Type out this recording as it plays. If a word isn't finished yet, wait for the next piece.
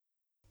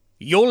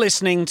You're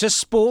listening to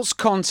Sports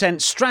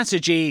Content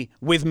Strategy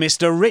with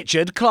Mr.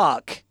 Richard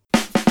Clark.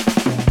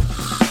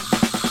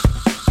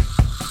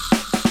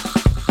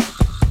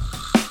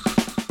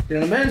 You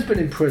know, the man's been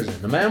in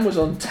prison. The man was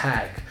on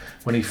tag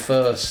when he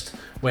first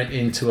went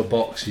into a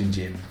boxing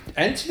gym.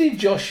 Anthony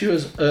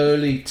Joshua's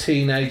early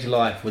teenage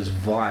life was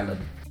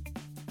violent.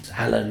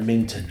 Alan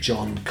Minter,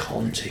 John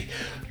Conti,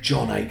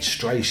 John H.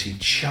 Stracey,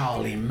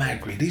 Charlie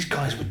Magri. These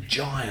guys were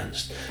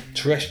giants.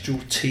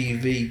 Terrestrial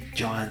TV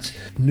giants,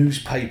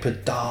 newspaper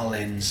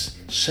darlings,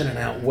 selling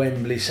out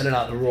Wembley, selling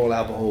out the Royal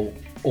Albert Hall.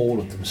 All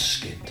of them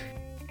skinned.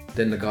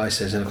 Then the guy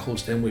says, and of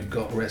course then we've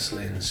got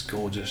wrestling's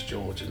Gorgeous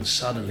George, and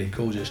suddenly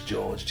Gorgeous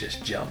George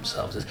just jumps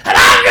up and says, and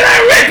I'm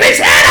gonna rip his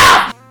head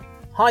off!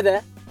 Hi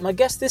there, my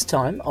guest this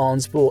time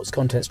on Sports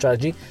Content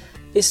Strategy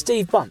is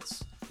Steve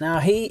Bunce. Now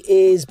he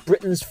is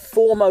Britain's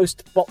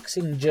foremost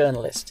boxing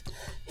journalist.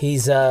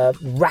 He's a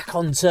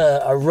raconteur,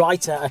 a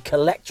writer, a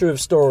collector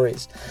of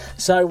stories.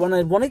 So when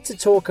I wanted to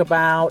talk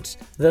about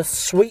the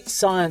sweet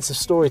science of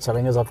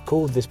storytelling, as I've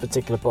called this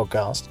particular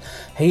podcast,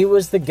 he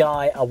was the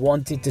guy I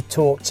wanted to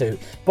talk to.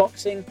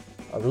 Boxing,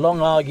 I've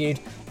long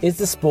argued, is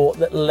the sport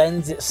that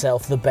lends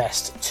itself the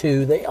best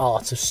to the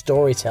art of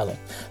storytelling.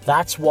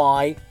 That's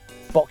why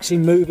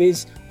boxing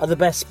movies are the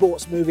best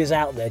sports movies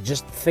out there.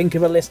 Just think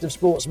of a list of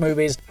sports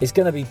movies. It's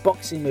going to be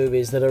boxing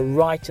movies that are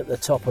right at the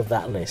top of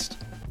that list.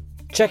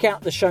 Check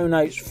out the show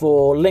notes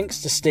for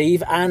links to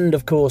Steve and,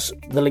 of course,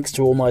 the links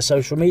to all my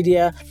social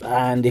media.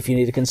 And if you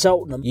need a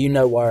consultant, you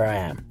know where I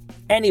am.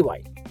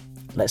 Anyway,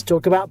 let's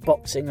talk about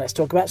boxing. Let's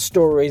talk about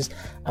stories.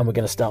 And we're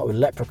going to start with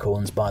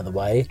leprechauns, by the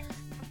way,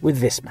 with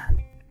this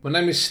man. My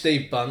name is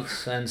Steve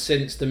Bunce, and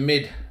since the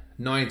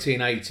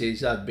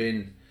mid-1980s, I've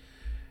been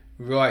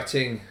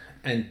writing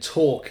and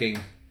talking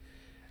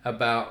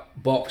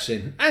about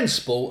boxing and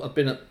sport. I've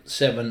been at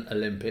 7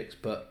 Olympics,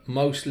 but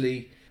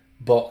mostly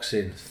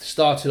boxing.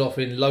 Started off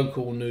in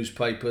local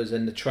newspapers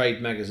and the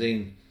trade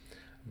magazine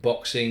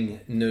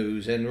Boxing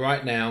News, and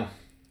right now,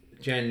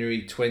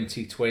 January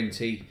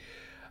 2020,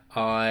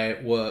 I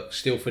work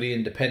still for the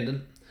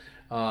Independent.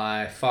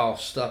 I file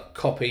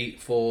copy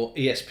for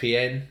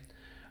ESPN.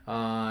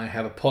 I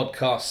have a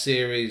podcast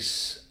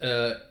series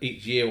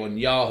each year on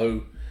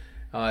Yahoo.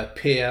 I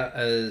appear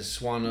as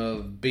one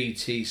of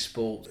BT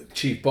Sport's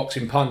chief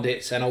boxing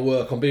pundits, and I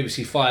work on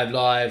BBC 5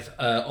 Live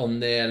on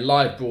their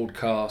live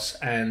broadcasts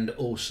and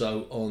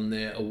also on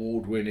their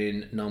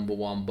award-winning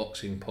 #1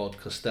 boxing pod,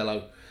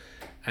 Costello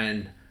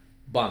and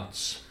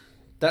Bunce.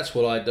 That's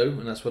what I do,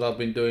 and that's what I've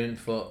been doing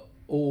for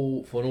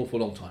an awful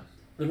long time.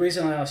 The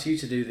reason I asked you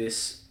to do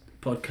this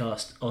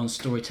podcast on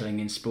storytelling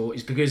in sport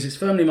is because it's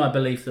firmly my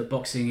belief that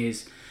boxing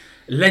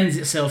lends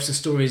itself to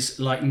stories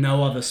like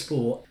no other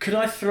sport. Could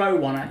I throw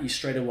one at you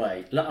straight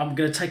away? I'm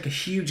going to take a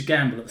huge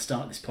gamble at the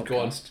start of this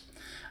podcast,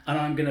 and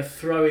I'm going to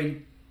throw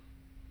in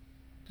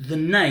the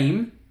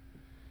name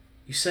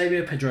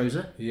Eusebio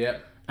Pedrosa,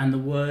 and the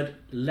word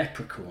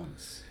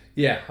leprechauns.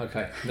 Yeah,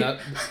 okay. Now,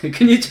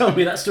 can you tell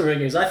me that story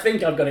again? I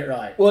think I've got it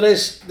right. Well,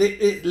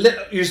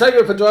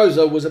 Eusebio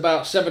Pedrosa was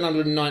about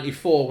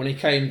 794 when he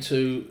came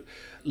to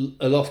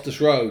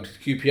Loftus Road,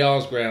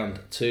 QPR's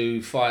ground,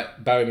 to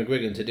fight Barry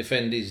McGuigan to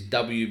defend his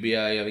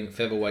WBA, I think,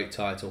 featherweight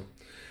title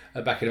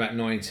back in about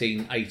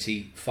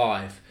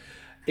 1985.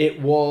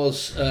 It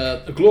was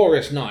a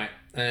glorious night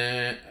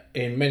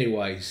in many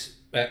ways,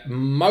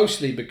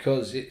 mostly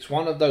because it's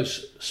one of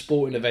those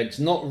sporting events,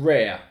 not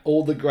rare.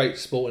 All the great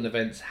sporting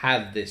events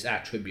have this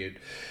attribute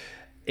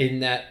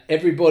in that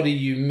everybody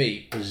you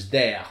meet was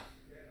there,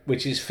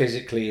 which is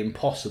physically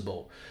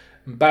impossible.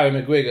 Barry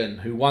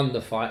McGuigan, who won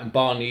the fight, and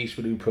Barney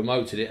Eastwood, who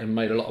promoted it and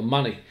made a lot of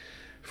money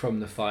from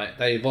the fight,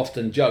 they've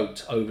often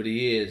joked over the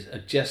years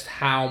at just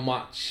how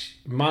much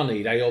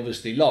money they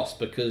obviously lost,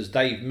 because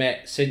they've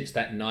met since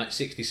that night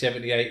 60,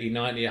 70, 80,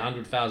 90,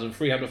 100,000,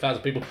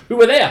 300,000 people who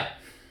were there.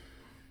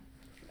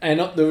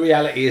 And the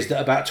reality is that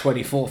about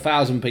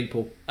 24,000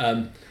 people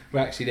were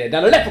actually there.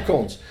 Now, the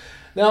leprechauns.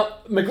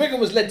 Now, McGuigan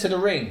was led to the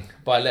ring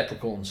by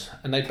leprechauns,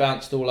 and they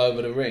bounced all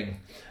over the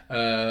ring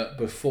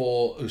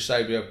before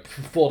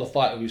the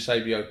fight of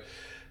Eusebio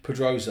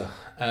Pedrosa.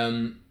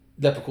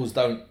 Leprechauns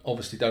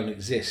don't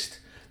exist.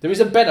 There is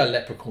a better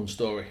leprechaun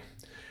story,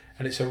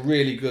 and it's a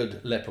really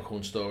good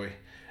leprechaun story,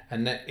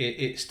 and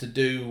it's to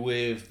do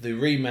with the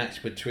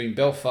rematch between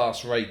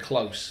Belfast's Ray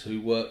Close,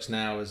 who works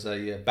now as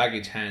a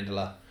baggage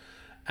handler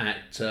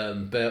at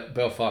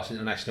Belfast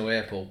International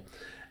Airport,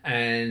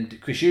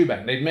 and Chris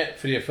Eubank. They'd met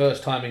for the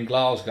first time in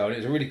Glasgow, and it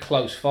was a really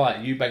close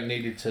fight. Eubank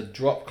needed to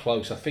drop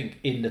Close, I think,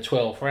 in the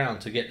 12th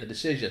round to get the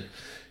decision.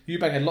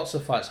 Eubank had lots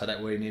of fights like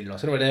that where he nearly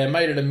lost. Anyway, they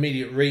made an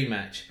immediate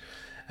rematch,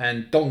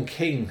 and Don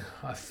King,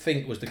 I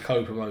think, was the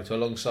co-promoter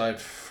alongside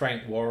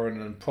Frank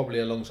Warren and probably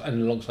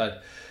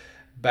alongside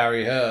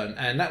Barry Hearn.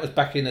 And that was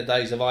back in the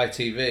days of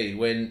ITV,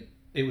 when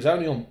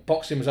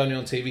boxing was only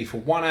on TV for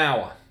 1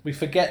 hour. We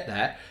forget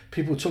that.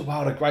 People talk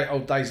about the great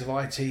old days of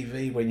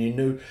ITV when you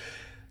knew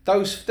there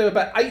were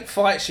about 8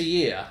 fights a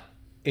year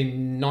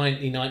in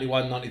 90,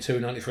 91, 92,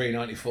 93,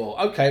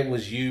 94. Okay, it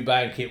was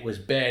Eubank, it was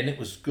Ben, it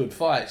was good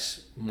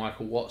fights.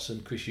 Michael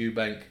Watson, Chris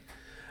Eubank,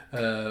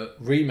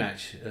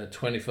 rematch,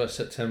 21st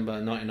September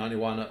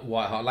 1991 at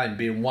White Hart Lane,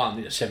 being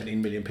won,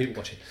 17 million people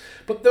watching.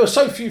 But there were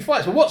so few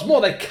fights. But what's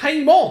more, they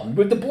came on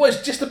with the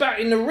boys just about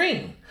in the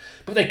ring.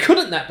 But they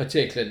couldn't that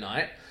particular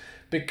night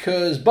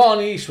because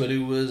Barney Eastwood,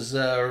 who was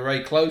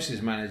Ray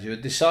Close's manager,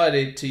 had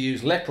decided to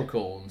use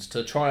leprechauns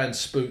to try and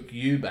spook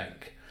Eubank.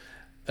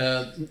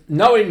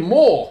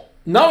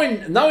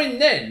 Knowing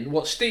then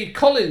what Steve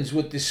Collins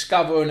would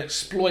discover and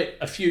exploit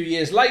a few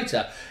years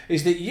later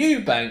is that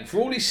Eubank, for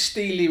all his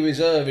steely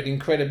reserve and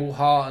incredible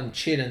heart and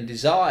chin and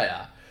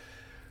desire,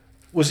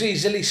 was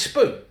easily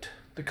spooked.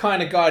 The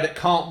kind of guy that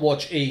can't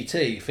watch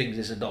E.T. thinks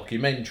it's a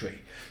documentary.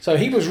 So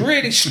he was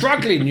really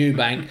struggling,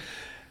 Eubank.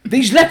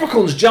 These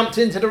leprechauns jumped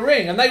into the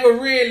ring and they were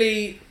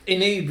really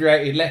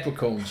inebriated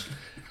leprechauns.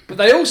 But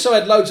they also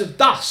had loads of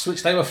dust,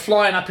 which they were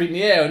flying up in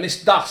the air, and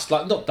this dust,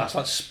 like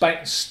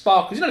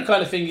sparkles, the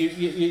kind of thing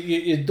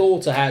your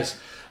daughter has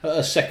at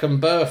her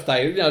second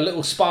birthday,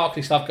 little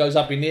sparkly stuff goes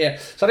up in the air.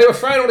 So they were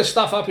throwing all this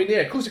stuff up in the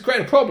air. Of course, it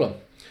created a problem.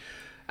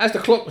 As the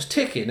clock was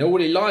ticking, they're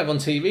already live on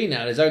TV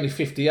now, there's only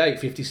 58,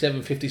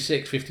 57,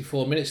 56,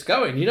 54 minutes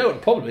going. You know what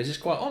the problem is, it's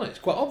quite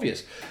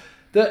obvious.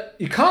 That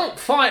you can't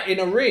fight in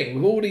a ring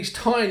with all these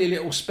tiny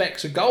little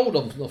specks of gold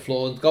on the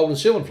floor, and gold and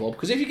silver on the floor,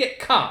 because if you get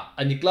cut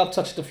and your glove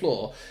touches the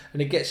floor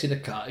and it gets in a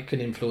cut, it can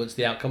influence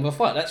the outcome of a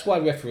fight. That's why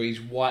referees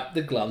wipe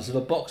the gloves of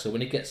a boxer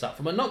when he gets up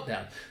from a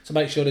knockdown, to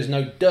make sure there's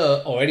no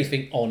dirt or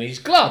anything on his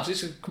gloves.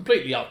 It's a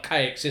completely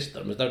archaic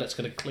system, as though that's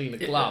going to to clean a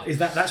glove.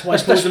 That's why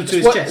he pulls them to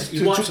his chest?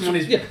 He wipes them on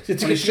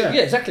his shirt?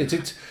 Yeah, exactly. I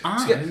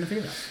didn't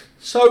feel that.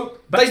 So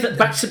back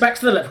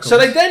to the leprechauns. So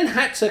they then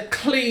had to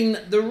clean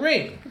the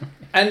ring.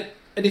 And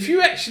if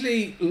you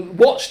actually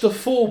watch the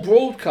full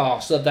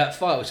broadcast of that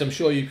fight, which I'm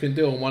sure you can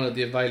do on one of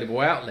the available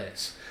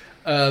outlets,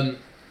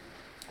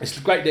 it's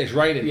great that it's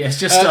raining. Yeah, it's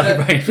just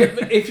started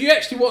raining. If you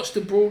actually watch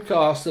the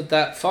broadcast of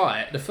that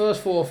fight, the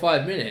first 4 or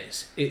 5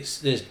 minutes,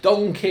 there's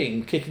Don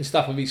King kicking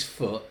stuff with his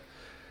foot,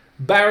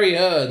 Barry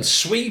Hearn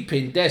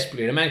sweeping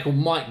desperately, and a man called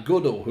Mike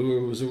Goodall,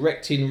 who was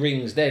erecting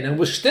rings then and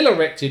was still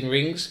erecting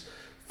rings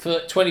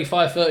for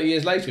 25, 30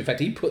 years later. In fact,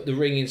 he put the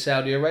ring in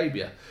Saudi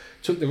Arabia.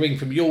 Took the ring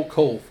from York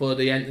Hall for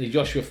the Anthony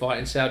Joshua fight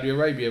in Saudi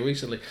Arabia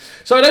recently.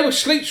 So they were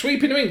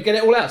sweeping the ring to get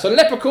it all out. So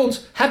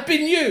leprechauns have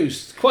been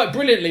used quite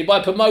brilliantly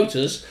by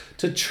promoters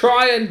to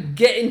try and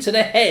get into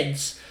the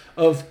heads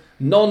of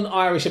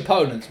non-Irish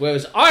opponents,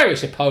 whereas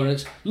Irish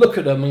opponents look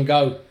at them and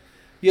go,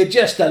 "You're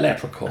just a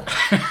leprechaun."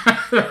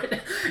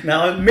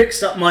 Now I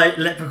mixed up my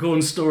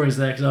leprechaun stories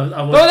there because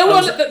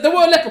there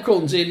were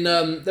leprechauns in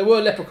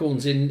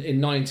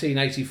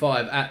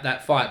 1985 at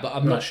that fight, but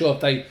I'm not sure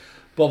if they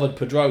bothered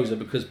Pedrosa,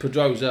 because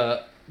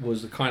Pedrosa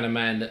was the kind of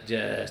man that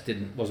just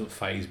wasn't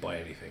fazed by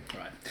anything.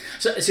 Right.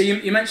 So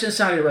you mentioned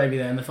Saudi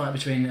Arabia there and the fight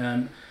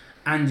between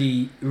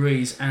Andy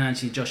Ruiz and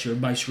Anthony Joshua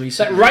most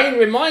recently. That rain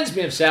reminds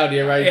me of Saudi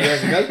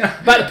Arabia.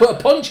 About to put a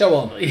poncho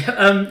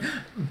on.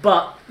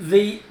 But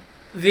the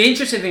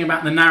interesting thing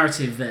about the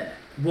narrative there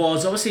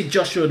was obviously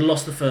Joshua had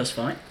lost the first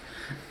fight,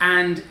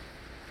 and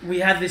we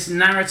had this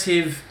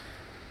narrative.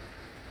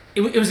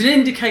 It was an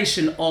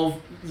indication of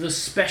the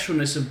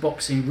specialness of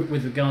boxing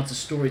with regard to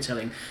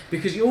storytelling,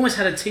 because you almost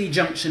had a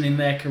T-junction in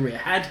their career.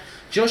 Had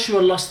Joshua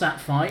lost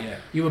that fight,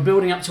 you were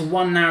building up to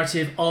one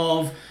narrative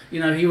of,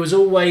 he was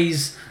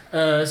always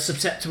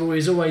susceptible, he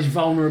was always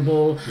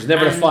vulnerable. He was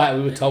never the fighter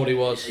we were told he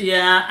was.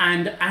 Yeah,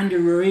 and Andy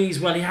Ruiz,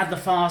 well, he had the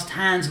fast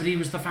hands, but he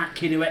was the fat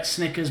kid who ate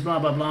Snickers, blah,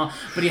 blah, blah.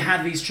 But he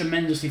had these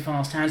tremendously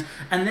fast hands.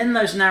 And then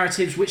those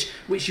narratives,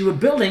 which you were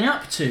building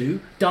up to,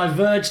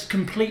 diverged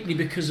completely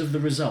because of the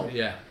result.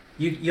 Yeah.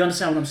 You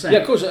understand what I'm saying?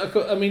 Yeah, of course.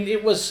 I mean,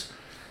 it was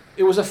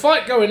a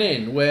fight going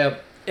in where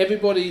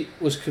everybody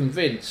was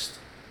convinced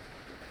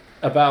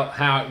about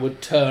how it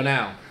would turn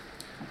out.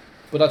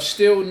 But I've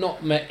still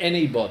not met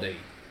anybody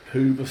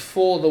who,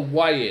 before the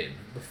weigh-in,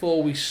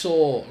 before we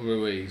saw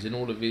Ruiz in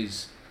all of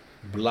his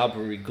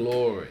blubbery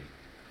glory,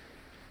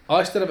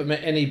 I still haven't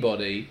met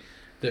anybody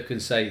that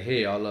can say,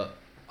 here,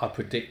 I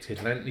predicted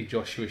Anthony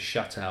Joshua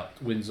shutout,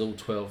 wins all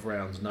 12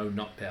 rounds, no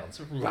knockdowns.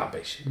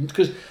 Rubbish.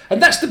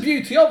 And that's the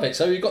beauty of it.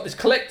 So you've got this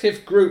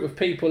collective group of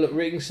people at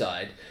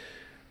ringside,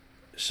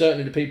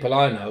 certainly the people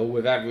I know,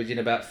 with averaging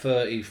about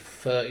 30,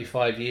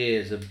 35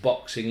 years of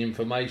boxing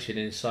information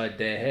inside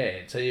their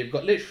head. So you've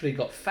literally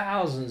got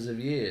thousands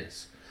of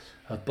years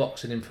of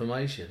boxing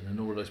information, and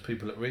all of those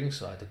people at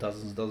ringside, the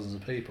dozens and dozens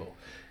of people.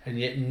 And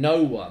yet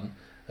no one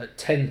at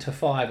 10 to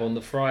 5 on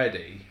the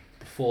Friday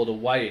before the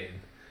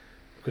weigh-in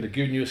could have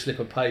given you a slip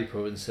of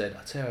paper and said,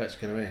 "I tell you how it's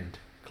going to end,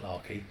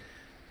 Clarkie.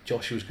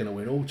 Joshua's going to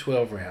win all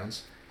 12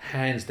 rounds,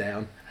 hands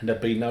down, and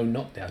there'll be no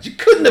knockdowns." You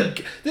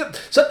couldn't have.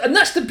 So, and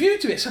that's the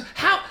beauty of it. So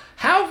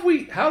how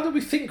do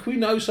we think we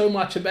know so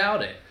much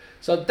about it?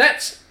 So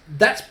that's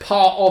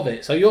part of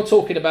it. So you're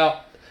talking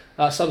about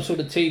some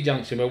sort of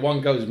T-junction where one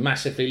goes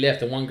massively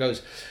left and one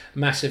goes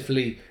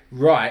massively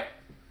right.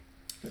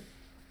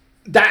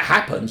 That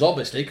happens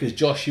obviously because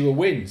Joshua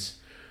wins.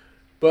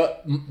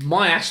 But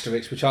my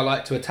asterisk, which I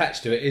like to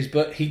attach to it, is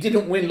but he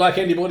didn't win like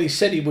anybody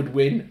said he would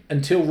win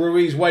until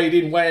Ruiz weighed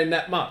in weighing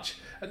that much.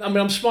 I mean,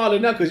 I'm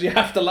smiling now because you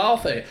have to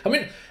laugh at it. I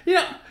mean,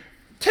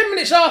 10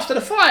 minutes after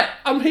the fight,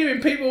 I'm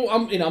hearing people.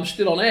 I'm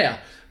still on air.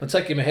 I'm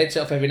taking my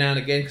headset off every now and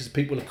again because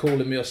people are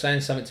calling me or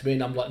saying something to me,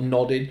 and I'm like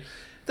nodding.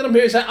 Then I'm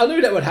hearing saying, "I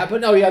knew that would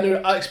happen." Oh yeah,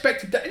 I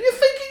expected that. And you're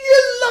thinking,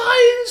 "You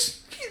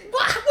lions!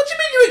 What do you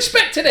mean you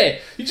expected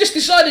it? You just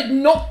decided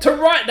not to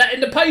write that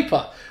in the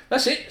paper.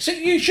 That's it. So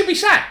you should be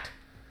sacked.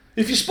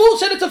 If your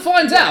sports editor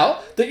finds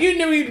out that you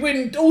knew he'd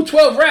win all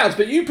 12 rounds,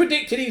 but you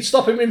predicted he'd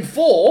stop him in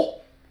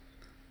 4,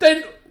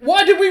 then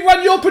why did we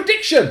run your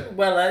prediction?"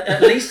 Well,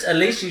 at least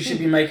you should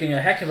be making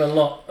a heck of a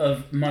lot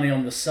of money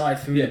on the side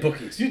through the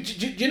bookies. You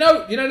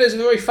know, there's a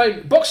very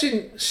famous...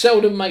 Boxing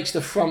seldom makes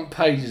the front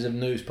pages of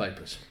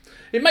newspapers.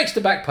 It makes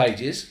the back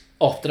pages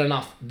often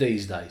enough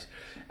these days.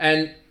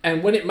 And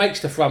when it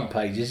makes the front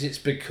pages, it's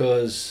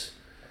because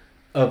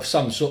of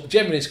some sort...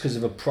 Generally, it's because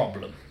of a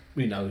problem,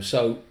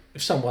 So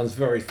if someone's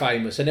very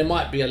famous, and there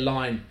might be a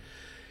line...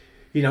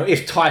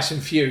 if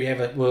Tyson Fury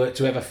were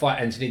to ever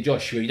fight Anthony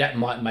Joshua, that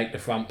might make the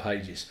front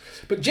pages.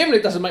 But generally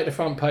it doesn't make the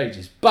front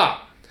pages.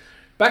 But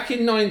back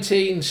in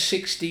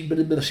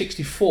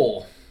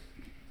 1964,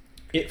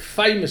 it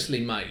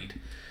famously made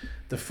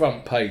the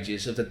front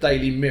pages of the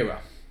Daily Mirror.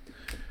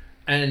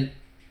 And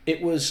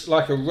it was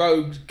like a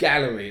rogues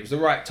gallery. It was the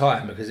right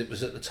time because it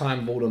was at the time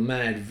of all the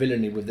mad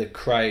villainy with the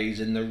Krays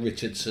and the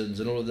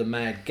Richardsons and all of the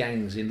mad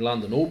gangs in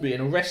London all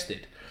being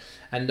arrested.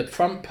 And the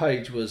front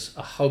page was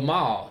a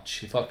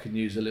homage, if I can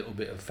use a little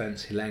bit of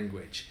fancy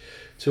language,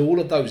 to all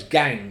of those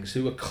gangs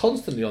who were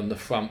constantly on the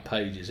front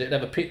pages. It'd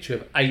have a picture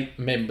of 8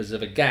 members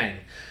of a gang,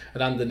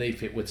 and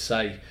underneath it would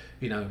say,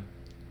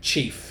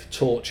 chief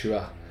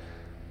torturer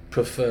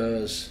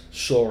prefers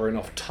sawing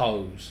off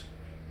toes,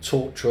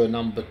 torturer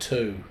number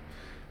 2,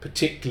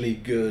 particularly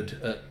good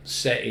at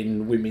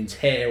setting women's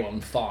hair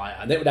on fire.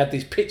 And they would have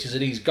these pictures of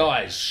these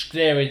guys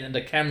staring at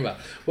the camera.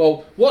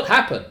 Well, what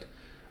happened?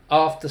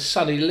 After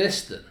Sonny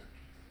Liston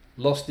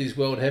lost his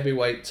world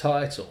heavyweight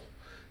title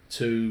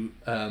to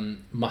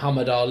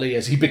Muhammad Ali,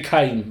 as he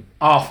became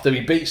after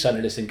he beat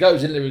Sonny Liston,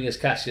 goes in the ring as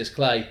Cassius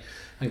Clay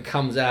and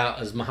comes out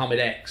as Muhammad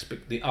X,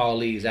 but the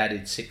Ali is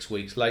added 6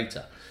 weeks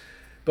later.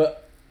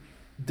 But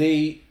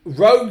the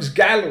rogues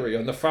gallery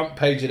on the front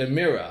page of the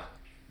Mirror,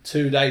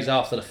 2 days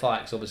after the fight,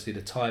 because obviously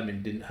the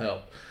timing didn't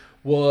help,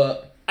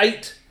 were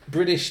 8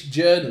 British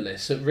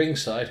journalists at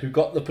ringside who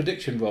got the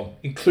prediction wrong,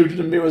 including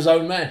the Mirror's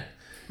own man.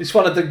 It's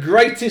one of the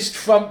greatest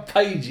front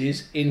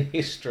pages in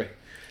history.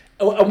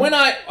 And when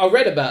I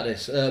read about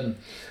this, about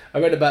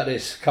 8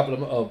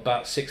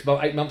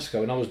 months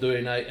ago when I was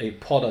doing a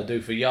pod I do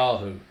for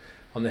Yahoo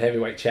on the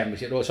heavyweight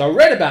championship. So I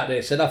read about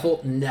this and I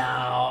thought,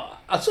 no,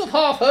 I sort of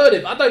half heard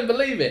it, but I don't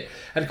believe it.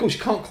 And of course you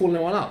can't call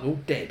anyone up, they're all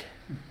dead.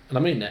 And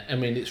I mean that. I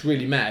mean, it's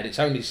really mad. It's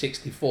only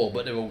 64,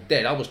 but they're all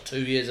dead. I was 2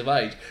 years of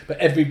age, but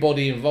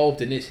everybody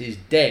involved in this is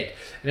dead.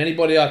 And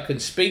anybody I can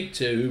speak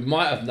to who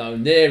might have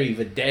known, they're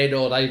either dead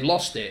or they've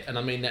lost it. And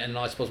I mean that in a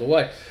nice possible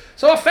way.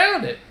 So I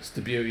found it. It's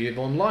the beauty of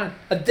online.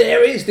 And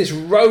there is this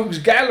rogues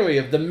gallery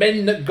of the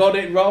men that got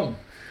it wrong.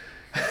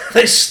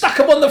 They stuck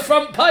them on the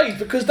front page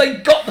because they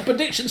got the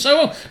prediction so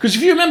wrong. Because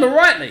if you remember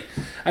rightly,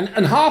 and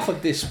half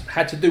of this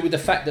had to do with the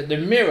fact that the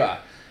Mirror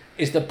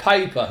is the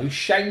paper who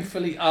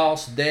shamefully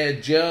asked their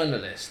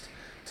journalist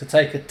to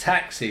take a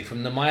taxi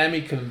from the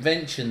Miami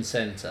Convention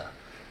Center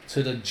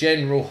to the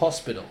General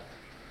Hospital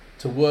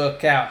to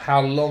work out how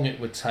long it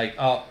would take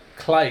Art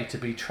Clay to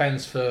be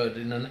transferred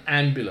in an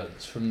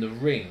ambulance from the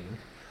ring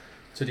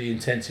to the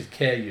intensive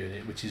care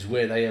unit, which is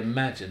where they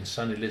imagined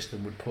Sonny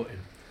Liston would put him.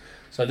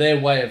 So their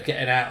way of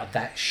getting out of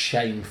that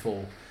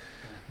shameful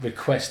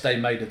request they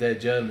made of their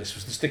journalist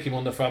was to stick him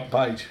on the front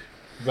page.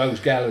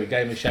 Rogues Gallery,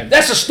 game of shame.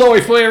 That's a story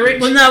for you,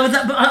 Rich. Well, no,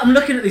 but I'm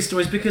looking at these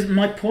stories because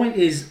my point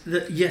is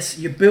that yes,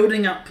 you're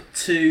building up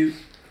to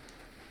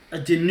a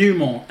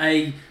denouement,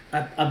 a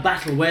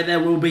battle where there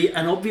will be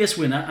an obvious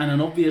winner and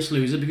an obvious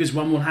loser because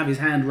one will have his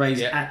hand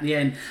raised at the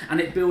end, and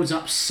it builds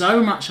up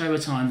so much over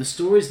time. The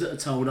stories that are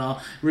told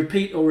are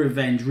repeat or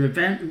revenge,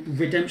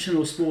 redemption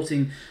or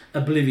sporting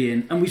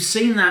oblivion, and we've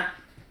seen that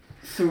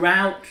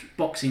throughout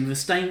boxing. The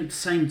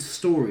same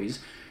stories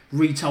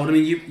retold. I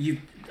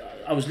mean,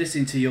 I was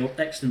listening to your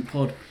excellent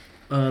pod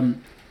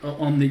on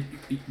the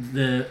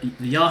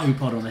Yahoo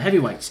pod on the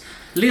heavyweights.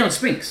 Leon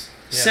Spinks,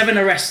 7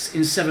 arrests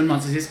in 7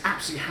 months. It is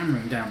absolutely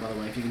hammering down, by the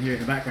way, if you can hear it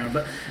in the background.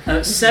 But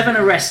 7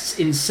 arrests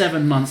in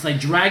 7 months. They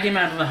drag him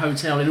out of the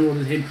hotel in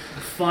order to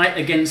fight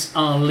against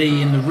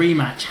Ali in the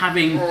rematch,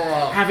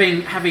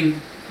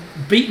 having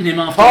beaten him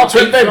after hard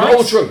to invent, but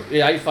all true.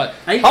 Yeah, 8 fights.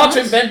 Hard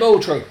to invent, but all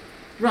true.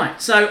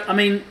 Right. So I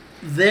mean,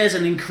 there's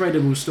an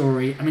incredible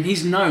story. I mean,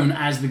 he's known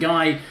as the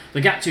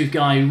gap-toothed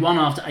guy who won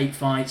after 8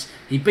 fights.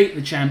 He beat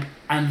the champ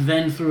and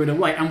then threw it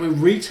away. And we're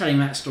retelling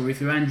that story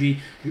through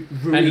Andy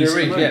Ruiz.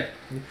 Yeah.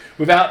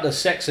 Without the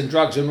sex and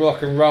drugs and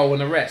rock and roll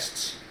and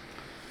arrests.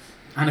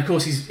 And of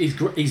course,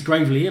 he's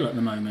gravely ill at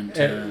the moment.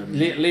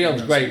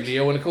 Leon's gravely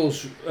ill, and of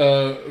course,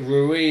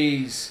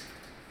 Ruiz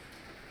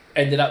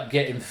ended up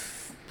getting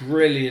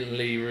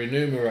brilliantly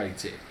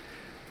remunerated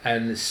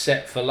and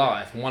set for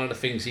life. And one of the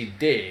things he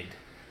did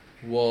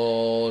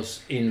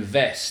was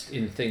invest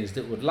in things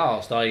that would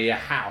last, i.e. a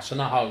house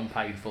and a home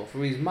paid for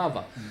his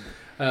mother.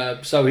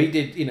 So he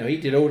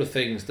did all the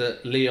things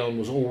that Leon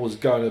was always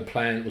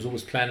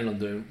planning on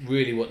doing.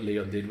 Really what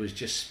Leon did was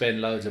just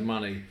spend loads of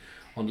money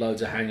on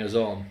loads of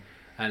hangers-on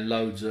and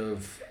loads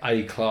of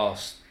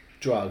A-class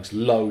drugs,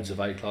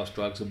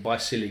 and buy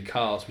silly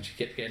cars which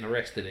he kept getting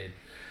arrested in,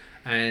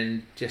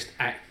 and just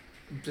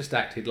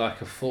acted like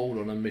a fool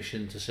on a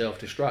mission to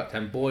self-destruct.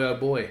 And boy oh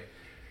boy,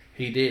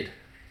 he did.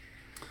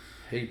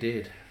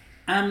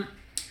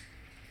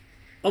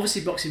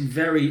 Obviously boxing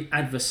very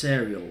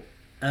adversarial,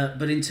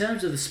 but in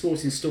terms of the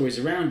sporting stories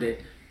around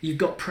it, you've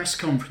got press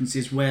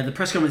conferences where the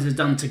press conference is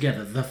done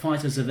together, the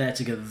fighters are there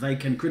together, they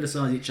can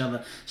criticise each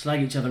other,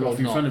 slag each other off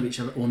in front of each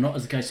other, or not,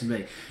 as the case may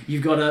be.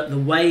 You've got the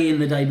weigh-in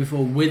the day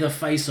before with a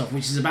face-off,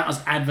 which is about as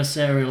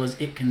adversarial as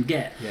it can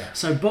get. Yeah.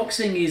 So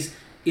boxing is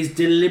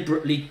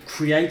deliberately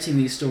creating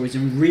these stories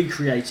and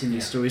recreating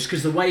these stories,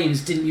 because the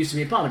weigh-ins didn't used to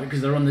be a part of it because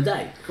they're on the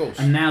day, of course,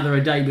 and now they're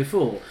a day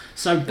before.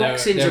 So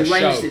boxing's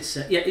arranged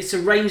itself. Yeah, it's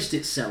arranged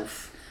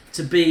itself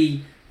to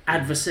be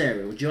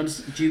adversarial. Do you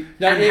understand?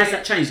 Has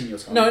that changed in your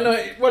time? No.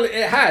 Well,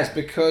 it has,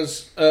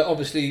 because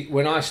obviously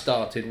when I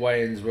started,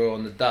 weigh-ins were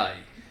on the day,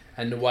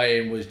 and the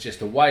weigh-in was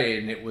just a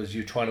weigh-in. It was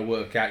you trying to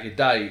work out your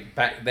day.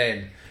 Back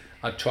then,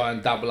 I'd try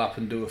and double up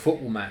and do a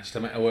football match,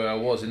 no matter where I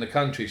was in the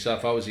country. So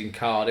if I was in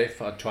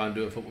Cardiff, I'd try and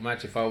do a football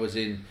match. If I was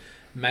in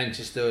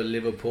Manchester,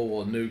 Liverpool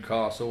or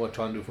Newcastle, I'd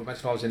try and do a football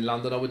match. If I was in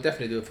London, I would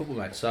definitely do a football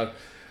match. So it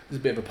was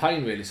a bit of a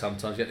pain, really,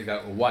 sometimes. You had to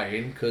go to a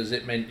weigh-in, because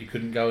it meant you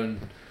couldn't go and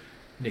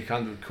nick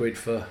 £100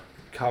 for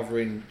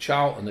covering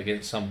Charlton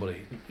against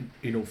somebody.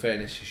 In all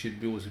fairness, you should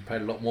be always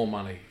paid a lot more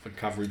money for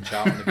covering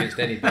Charlton against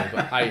anybody,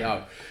 but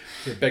hey-ho.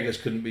 The beggars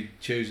couldn't be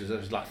choosers. It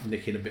was like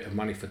nicking a bit of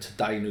money for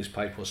Today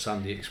newspaper or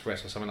Sunday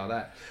Express or something like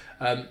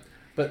that.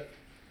 But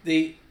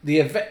the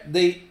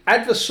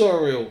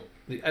adversarial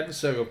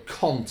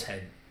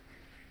content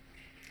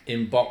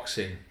in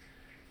boxing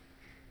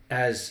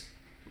has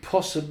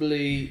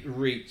possibly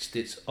reached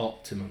its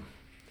optimum.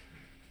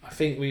 I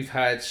think we've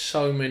had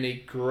so many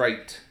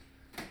great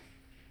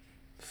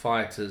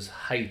fighters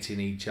hating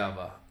each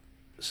other.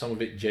 Some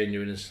of it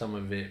genuine and some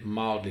of it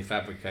mildly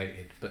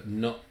fabricated, but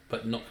not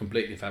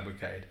completely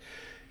fabricated.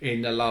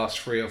 In the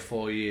last 3 or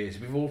 4 years,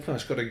 we've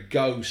almost got to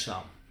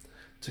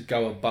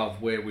go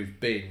above where we've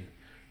been,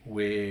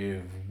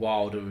 with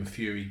Wilder and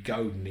Fury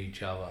goading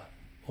each other.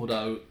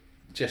 Although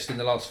just in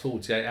the last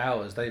 48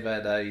 hours, they've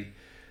had a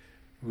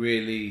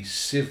really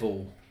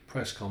civil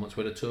press conference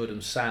where the two of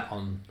them sat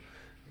on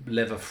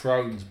leather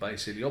thrones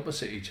basically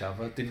opposite each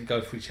other, didn't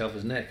go for each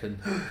other's neck, and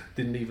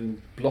didn't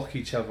even block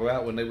each other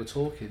out when they were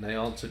talking. They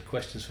answered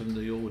questions from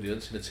the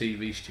audience in a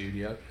TV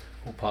studio,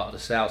 all part of the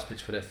sales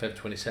pitch for their Feb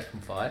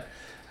 22nd fight,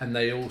 and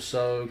they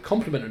also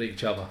complimented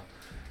each other.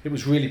 It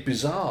was really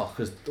bizarre,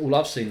 because all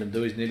I've seen them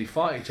do is nearly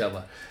fight each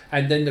other.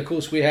 And then of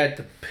course we had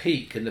the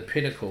peak and the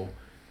pinnacle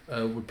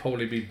would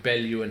probably be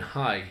Bellew and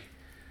Hay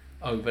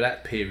over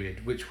that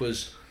period, which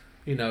was,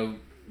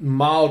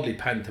 mildly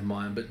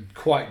pantomime but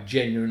quite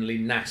genuinely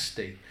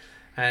nasty.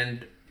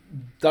 And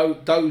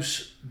that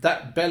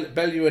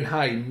Bellew and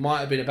Hay might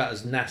have been about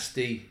as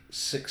nasty,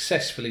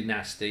 successfully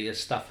nasty,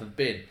 as stuff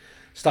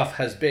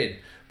has been.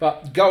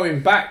 But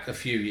going back a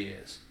few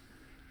years,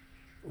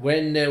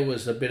 when there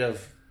was a bit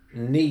of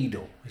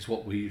needle, is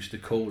what we used to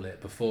call it,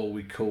 before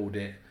we called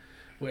it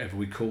whatever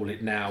we call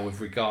it now,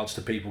 with regards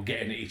to people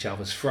getting at each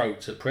other's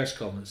throats at press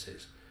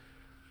conferences,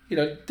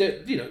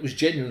 it was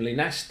genuinely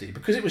nasty,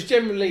 because it was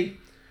generally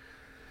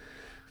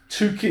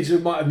two kids who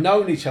might have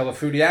known each other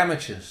through the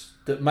amateurs,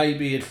 that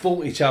maybe had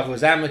fought each other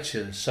as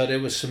amateurs, so there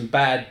was some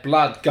bad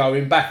blood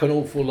going back an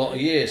awful lot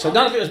of years. So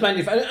none of it was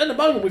manufactured. At the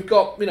moment, we've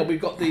got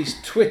these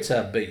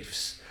Twitter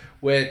beefs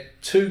where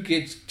two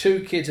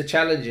kids are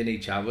challenging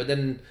each other.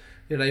 Then,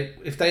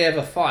 if they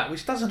ever fight,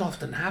 which doesn't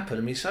often happen.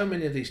 I mean, so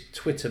many of these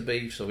Twitter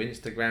beefs or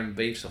Instagram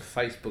beefs or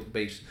Facebook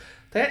beefs,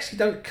 they actually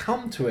don't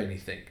come to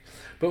anything.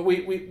 But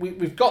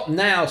we've got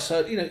now.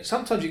 So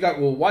sometimes you go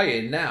to a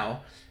weigh-in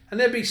now, and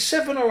there'll be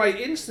 7 or 8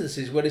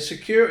 instances where the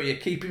security are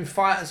keeping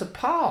fighters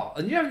apart.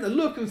 And you have to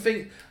look and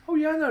think, oh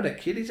yeah, I know that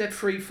kid, he's had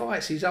 3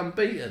 fights, he's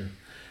unbeaten.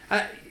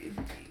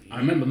 I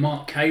remember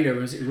Mark Caylor,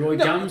 was it Roy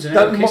Gums? And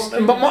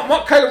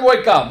Mark Caylor,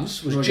 Roy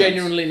Gums was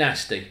genuinely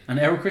nasty. And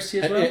Errol Christie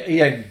as well?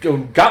 Yeah,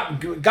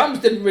 Gums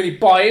didn't really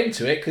buy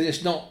into it because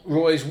it's not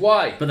Roy's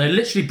way. But they're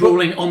literally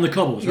brawling on the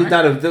cobbles, right?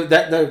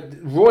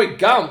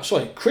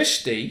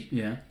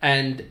 Christie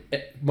and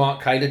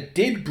Mark Caylor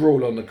did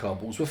brawl on the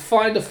cobbles, were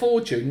fined a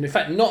fortune. In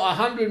fact, not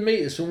 100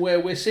 metres from where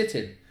we're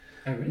sitting.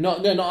 Oh, really?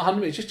 Not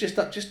 100 metres, just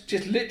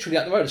literally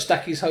up the road,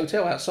 Stacky's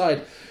Hotel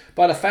outside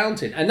by the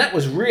fountain. And that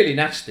was really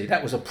nasty.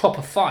 That was a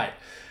proper fight.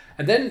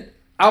 And then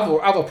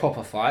other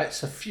proper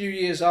fights, a few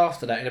years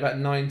after that, in about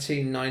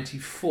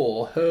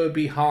 1994,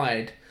 Herbie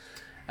Hyde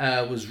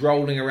was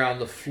rolling around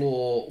the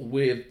floor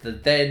with the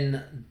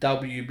then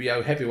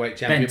WBO heavyweight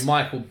champion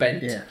Michael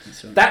Bent. Yeah,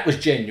 that's right. That was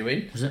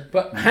genuine. Was it?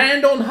 But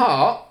hand on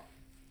heart,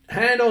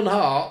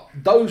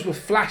 those were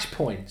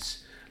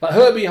flashpoints. Like,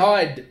 Herbie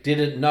Hyde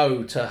didn't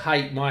know to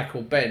hate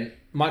Michael Bent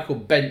Michael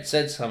Bent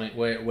said something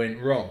where it went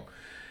wrong.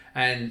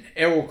 And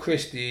Errol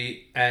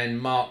Christie and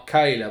Mark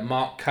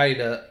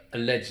Kaler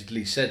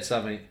allegedly said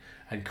something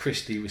and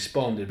Christie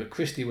responded. But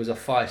Christie was a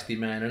feisty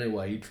man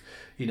anyway.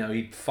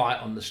 He'd fight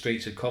on the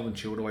streets of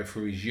Coventry all the way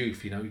through his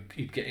youth.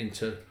 He'd get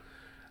into,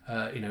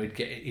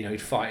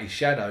 he'd fight his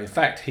shadow. In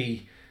fact,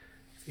 he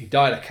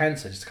died of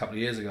cancer just a couple of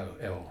years ago.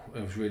 Errol,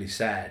 it was really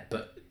sad.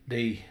 But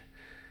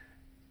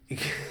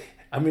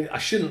I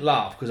shouldn't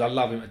laugh because I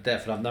love him to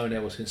death and I've known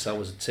Errol since I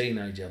was a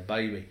teenager, a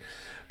baby.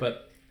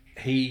 But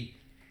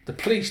the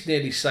police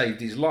nearly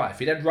saved his life.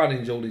 He'd had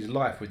run-ins all his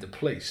life with the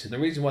police. And the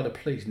reason why the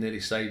police nearly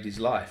saved his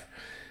life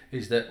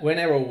is that when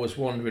Errol was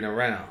wandering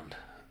around,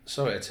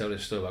 sorry to tell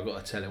this story, I've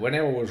got to tell it. When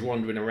Errol was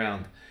wandering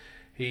around,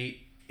 he'd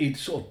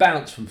sort of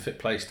bounce from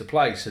place to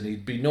place and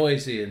he'd be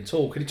noisy and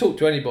talk. And he'd talk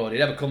to anybody.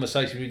 He'd have a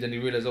conversation with you and he'd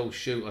realise, oh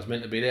shoot, I was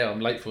meant to be there.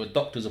 I'm late for a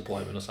doctor's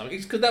appointment or something.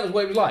 Because that was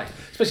what he was like,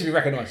 especially if you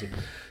recognise him.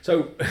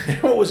 So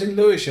Errol was in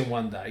Lewisham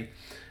one day.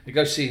 He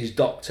goes see his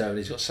doctor and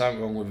he's got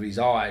something wrong with his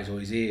eyes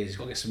or his ears. He's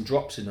got to get some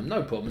drops in them.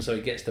 No problem. So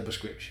he gets the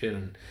prescription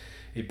and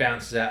he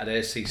bounces out of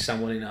there, sees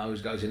someone he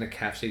knows, goes in a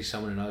cafe, sees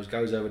someone he knows,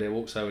 goes over there,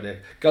 walks over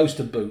there, goes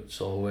to Boots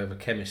or whoever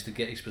chemist to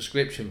get his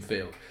prescription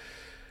filled.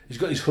 He's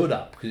got his hood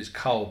up because it's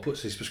cold,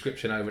 puts his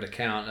prescription over the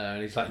counter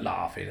and he's like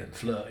laughing and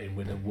flirting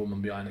with a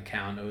woman behind the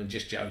counter and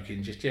just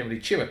joking, just generally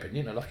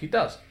chirruping, like he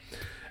does.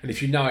 And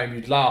if you know him,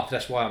 you'd laugh.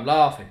 That's why I'm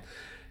laughing.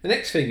 The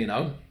next thing you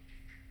know,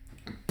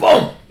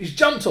 boom! He's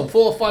jumped on.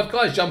 4 or 5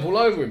 guys jump all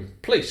over him.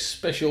 Police,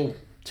 special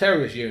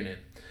terrorist unit.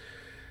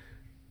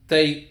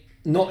 They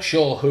not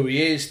sure who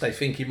he is. They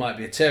think he might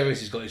be a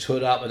terrorist. He's got his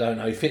hood up. I don't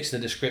know. He fits the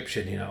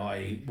description.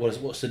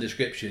 What's the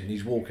description?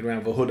 He's walking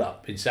around with a hood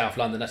up in South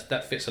London.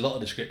 That fits a lot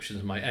of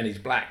descriptions, mate. And he's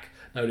black.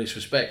 No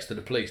disrespects to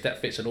the police. That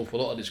fits an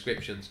awful lot of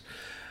descriptions.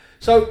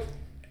 So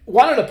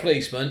one of the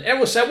policemen,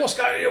 Errol said, "What's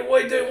going on?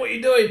 What are you doing? What are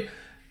you doing?"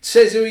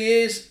 Says who he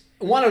is.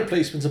 And one of the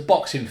policemen's a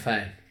boxing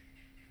fan.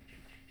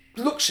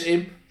 Looks at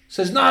him,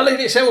 says, "No, leave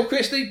it, it's Errol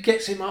Christie."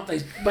 Gets him up,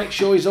 they make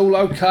sure he's all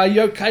okay,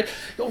 you okay?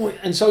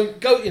 And so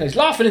he's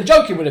laughing and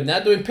joking with him now,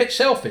 doing pitch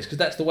selfies, because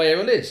that's the way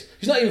Errol is.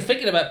 He's not even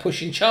thinking about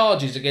pushing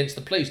charges against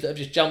the police that have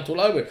just jumped all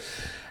over him.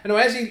 And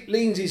as he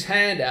leans his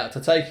hand out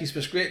to take his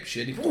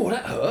prescription, he thinks, "Oh,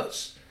 that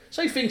hurts."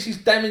 So he thinks he's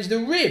damaged a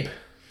rib,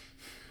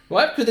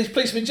 right? Because these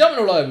police have been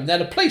jumping all over him. Now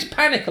the police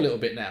panic a little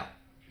bit now.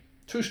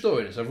 True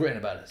story, this. I've written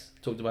about this,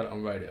 talked about it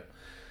on radio.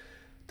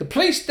 The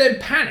police then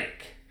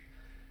panic.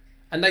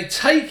 And they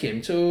take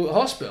him to a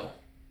hospital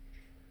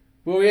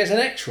where he has an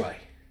x-ray.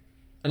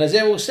 And as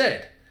Errol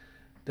said,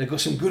 they've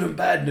got some good and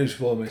bad news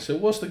for me. So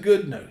what's the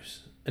good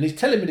news? And he's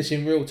telling me this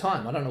in real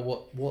time. I don't know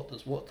what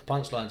the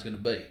punchline's going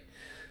to be.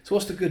 So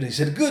what's the good news?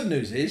 He said, the good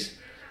news is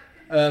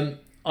I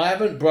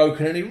haven't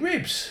broken any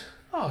ribs.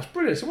 Oh, it's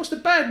brilliant. So what's the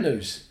bad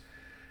news?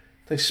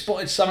 They've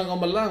spotted something on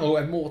my lung or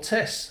had more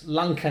tests.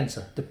 Lung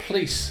cancer. The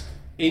police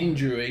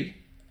injury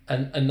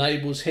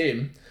enables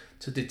him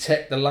to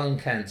detect the lung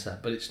cancer,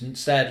 but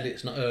sadly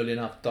it's not early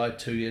enough. Died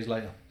 2 years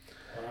later.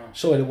 Wow.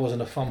 Sorry, there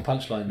wasn't a fun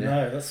punchline there.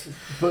 No, that's.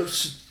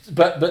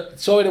 But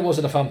sorry, there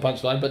wasn't a fun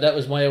punchline. But that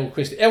was my Errol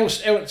Christie.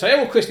 So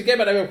Errol Christie, get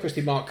back to Errol Christie,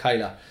 Mark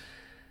Kaler.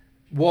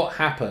 What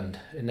happened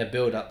in their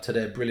build-up to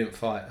their brilliant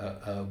fight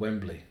at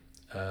Wembley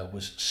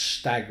was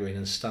staggering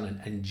and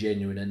stunning and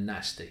genuine and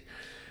nasty.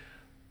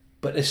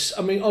 But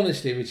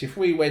honestly, Rich, if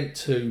we went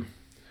to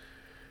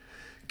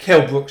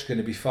Kell Brook's going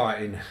to be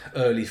fighting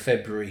early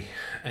February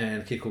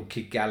and a kid called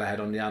Kid Galahad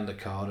on the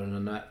undercard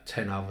and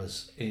 10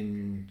 others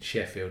in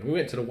Sheffield. We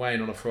went to the weigh-in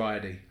on a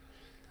Friday.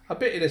 I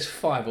bet you there's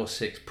 5 or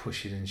 6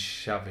 pushing and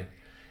shoving.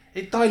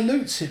 It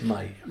dilutes it,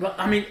 mate.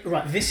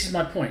 Right, this is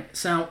my point.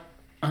 So,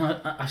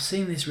 I've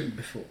seen this written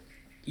before.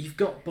 You've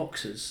got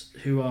boxers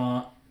who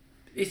are...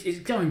 It's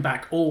going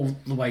back all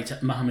the way to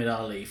Muhammad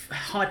Ali,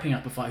 hyping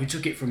up a fight, who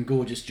took it from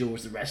Gorgeous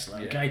George, the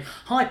wrestler, okay? Yeah.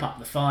 Hype up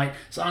the fight,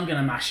 so I'm going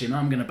to mash him,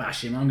 I'm going to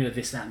bash him, I'm going to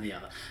this, that and the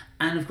other.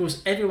 And of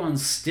course,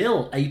 everyone's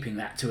still aping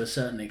that to a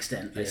certain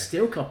extent. They're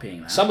still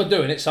copying that. Some are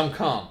doing it, some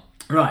can't.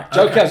 Right.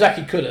 Joe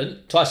Calzaghe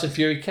couldn't, Tyson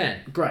Fury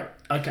can. Great.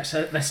 Okay,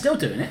 so they're still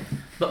doing it.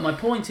 But my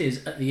point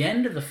is, at the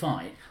end of the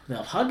fight,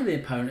 they'll hug the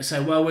opponent and say,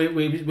 "Well, we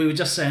were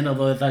just saying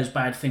those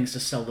bad things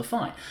to sell the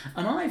fight."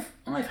 And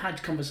I've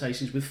had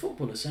conversations with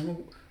footballers saying,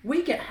 "Well,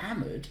 we get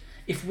hammered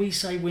if we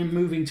say we're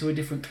moving to a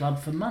different club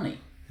for money."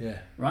 Yeah.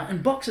 Right?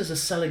 And boxers are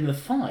selling the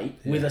fight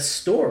with a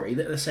story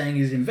that they're saying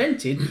is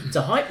invented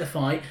to hype the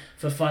fight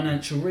for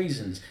financial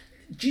reasons.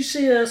 Do you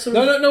see a sort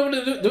of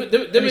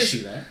there is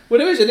issue there? Well,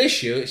 there is an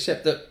issue,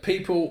 except that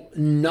people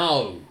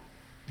know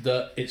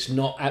that it's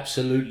not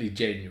absolutely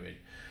genuine.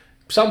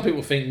 Some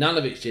people think none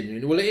of it's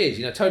genuine. Well, it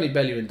is. Tony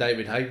Bellew and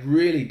David Haye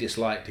really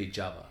disliked each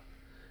other.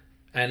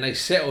 And they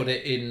settled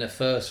it in the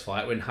first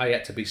fight when Haye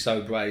had to be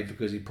so brave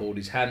because he pulled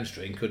his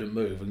hamstring, couldn't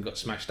move, and got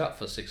smashed up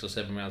for 6 or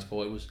 7 rounds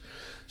before it was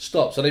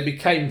stopped. So they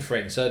became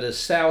friends. So the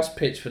sales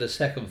pitch for the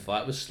second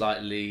fight was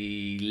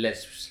slightly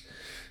less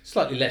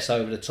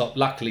over the top.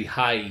 Luckily,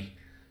 Haye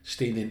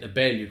steamed into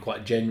Bellew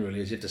quite generally,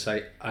 as if to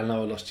say, "I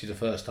know I lost you the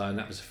first time.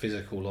 That was a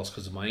physical loss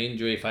because of my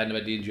injury. If I hadn't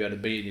had the injury, I'd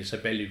have beaten you." So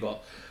Bellew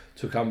got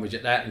took umbrage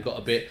at that and got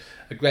a bit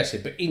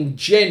aggressive. But in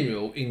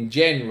general,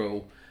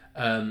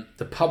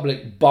 the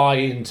public buy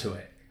into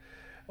it.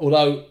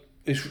 Although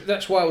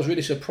that's why I was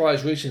really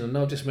surprised recently, and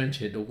I just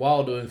mentioned it, the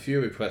Wilder and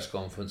Fury press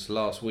conference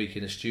last week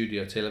in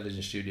a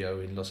television studio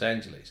in Los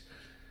Angeles.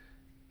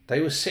 They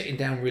were sitting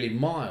down really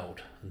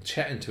mild and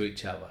chatting to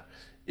each other.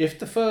 If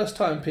the first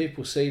time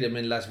people see them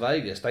in Las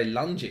Vegas, they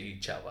lunge at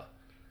each other,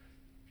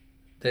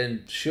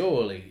 then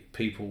surely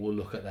people will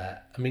look at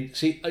that. I mean,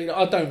 see,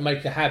 I don't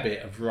make a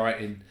habit of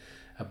writing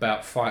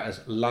about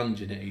fighters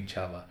lunging at each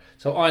other.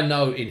 So I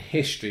know in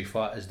history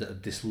fighters that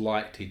have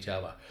disliked each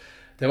other.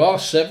 There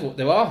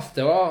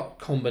are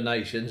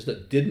combinations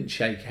that didn't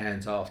shake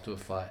hands after a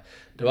fight.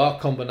 There are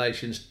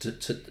combinations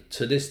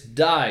to this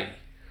day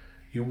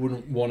you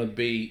wouldn't want to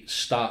be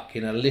stuck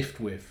in a lift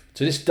with.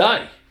 To this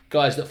day,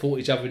 guys that fought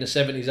each other in the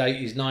 70s,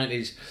 80s,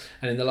 90s,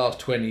 and in the last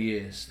 20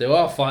 years. There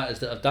are fighters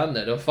that have done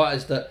that. There are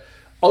fighters that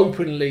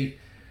openly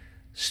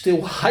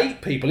still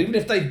hate people. Even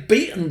if they've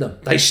beaten them,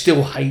 they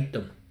still hate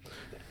them.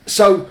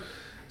 So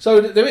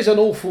there is an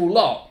awful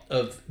lot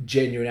of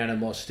genuine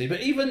animosity,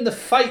 but even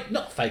the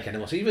not fake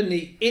animosity, even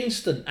the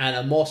instant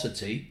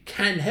animosity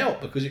can help,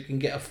 because it can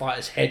get a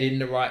fighter's head in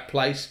the right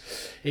place.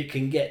 It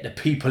can get the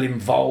people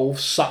involved,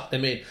 suck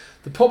them in.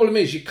 The problem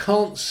is you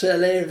can't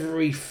sell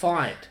every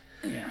fight.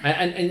 Yeah.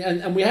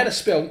 And we had a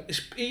spell,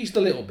 it's eased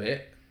a little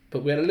bit,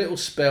 but we had a little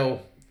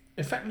spell,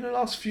 in fact in the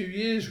last few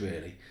years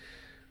really,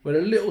 we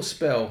had a little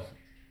spell,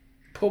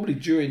 probably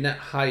during that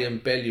Hay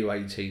and Bellew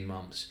 18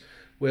 months,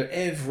 where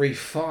every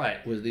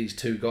fight was these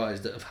two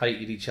guys that have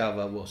hated each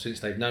other, well, since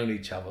they've known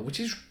each other, which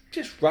is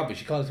just rubbish.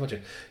 You can't do much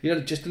of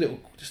it. Just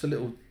a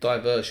little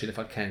diversion, if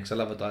I can, because I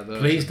love a diversion.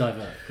 Please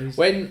divert. Please.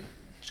 When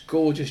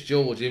Gorgeous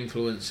George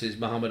influences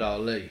Muhammad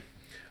Ali,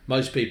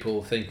 most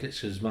people think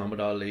it's because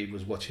Muhammad Ali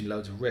was watching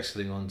loads of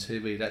wrestling on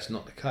TV. That's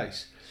not the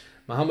case.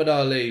 Muhammad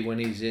Ali, when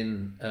he's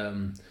in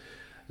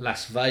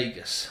Las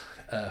Vegas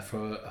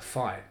for a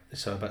fight,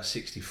 so about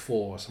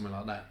 64 or something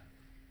like that,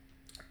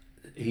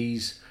 he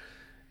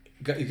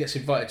gets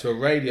invited to a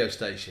radio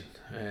station,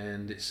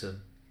 and it's a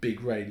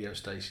big radio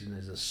station.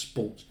 There's a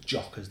sports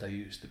jock, as they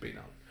used to be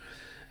known,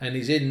 and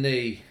he's in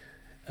the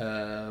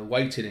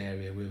waiting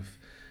area with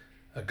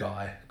a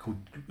guy who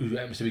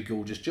happens to be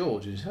Gorgeous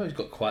George. He's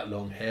got quite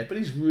long hair, but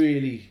he's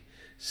really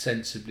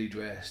sensibly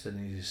dressed,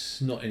 and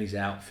he's not in his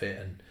outfit,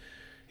 and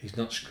he's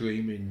not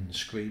screaming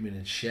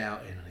and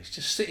shouting, and he's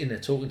just sitting there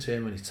talking to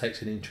him, and he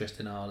takes an interest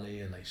in Ali,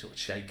 and they sort of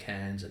shake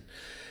hands,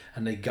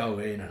 and they go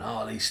in, and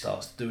Ali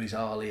starts to do his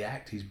Ali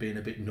act. He's being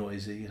a bit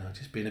noisy,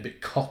 just being a bit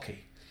cocky.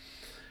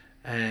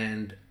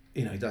 And,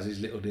 he does his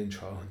little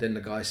intro. And then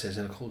the guy says,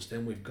 and of course,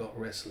 then we've got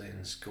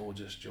wrestling's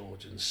Gorgeous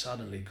George. And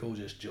suddenly,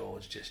 Gorgeous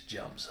George just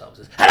jumps up and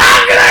says, and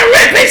I'm going to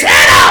rip his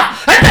head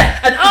off!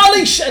 And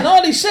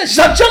Ali says,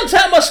 I jumped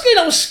out of my skin.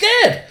 I was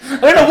scared. I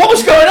don't know what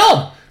was going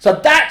on. So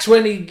that's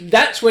when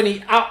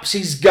he ups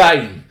his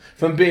game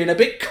from being a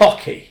bit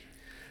cocky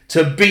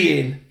to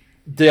being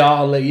the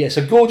Ali. Yeah,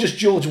 so Gorgeous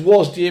George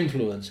was the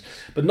influence,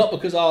 but not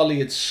because Ali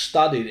had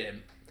studied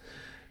him,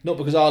 not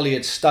because Ali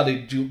had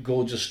studied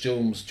Gorgeous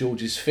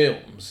George's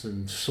films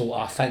and thought,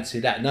 I fancy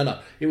that. No,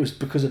 it was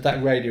because of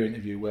that radio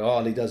interview where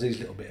Ali does his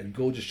little bit and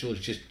Gorgeous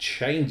George just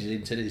changes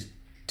into this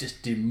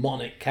just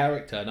demonic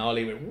character, and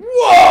Ali went,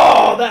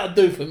 whoa, that'll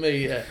do for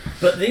me. Yeah.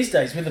 But these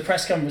days, with the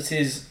press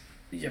conferences,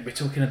 we're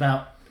talking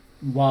about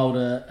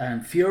Wilder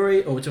and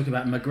Fury, or we're talking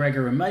about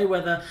McGregor and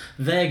Mayweather.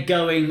 They're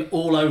going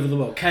all over the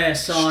world.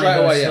 KSI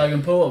versus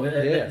Logan Paul.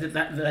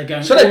 They're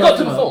going. So they've got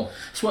to perform.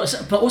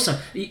 But also,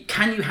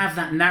 can you have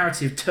that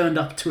narrative turned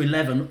up to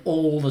 11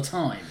 all the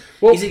time?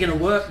 Well, is it going to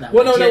work that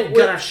way? No. You've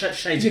got to have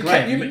shades of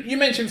grey. You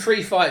mentioned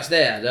 3 fights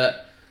there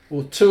that.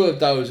 Well, 2 of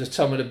those are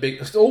some of the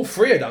big... All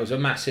 3 of those are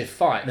massive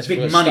fights. The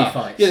big money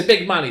fights. Yeah, the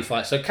big money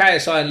fights. So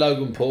KSI and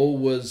Logan Paul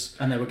was...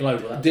 And they were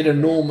global. Did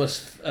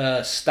enormous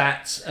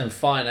stats and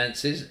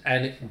finances,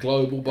 and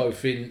global,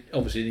 both in,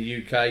 obviously,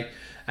 in the UK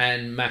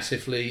and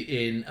massively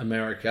in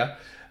America.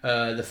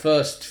 The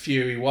first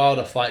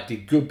Fury-Wilder fight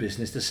did good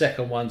business. The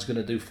second one's going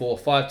to do 4 or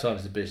 5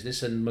 times the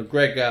business. And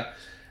McGregor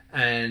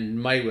and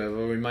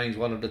Mayweather remains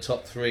one of the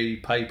top 3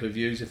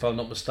 pay-per-views, if I'm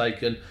not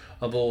mistaken,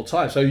 of all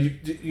time. So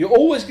you're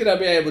always going to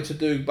be able to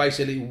do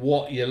basically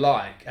what you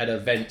like at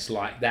events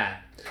like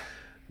that.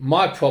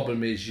 My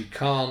problem is you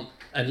can't,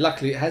 and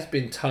luckily it has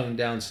been toned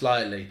down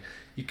slightly,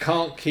 you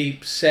can't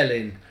keep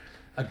selling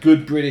a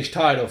good British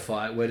title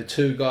fight where the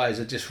 2 guys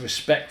are just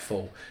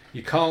respectful.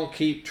 You can't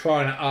keep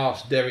trying to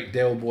ask Derek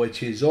Delboy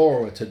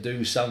Chisora to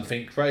do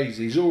something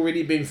crazy. He's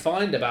already been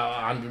fined about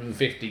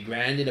 150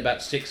 grand in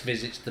about 6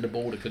 visits to the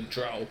border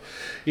control.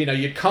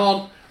 You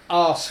can't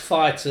ask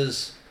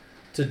fighters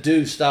to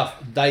do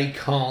stuff they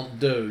can't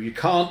do. You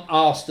can't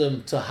ask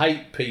them to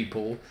hate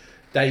people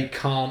they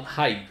can't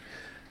hate.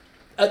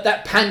 At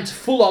that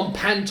full-on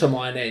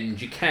pantomime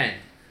end, you can.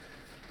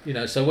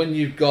 So when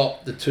you've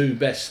got the 2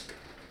 best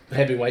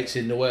heavyweights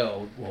in the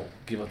world, well,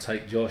 give or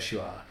take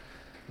Joshua,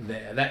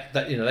 there, that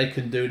they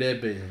can do their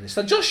business.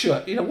 So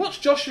Joshua, what's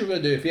Joshua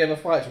going to do if he ever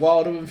fights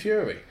Wilder and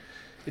Fury?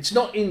 It's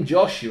not in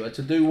Joshua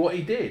to do what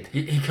he did.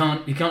 He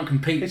can't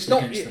compete. It's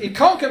not. He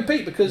can't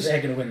compete because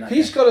they're going to win that.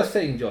 He's got a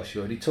thing,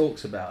 Joshua, and he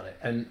talks about it,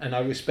 and I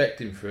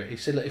respect him for it. He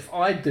said, "Look, if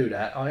I do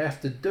that, I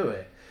have to do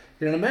it."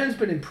 You know, the man's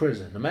been in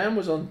prison. The man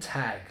was on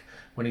tag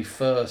when he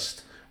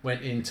first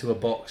went into a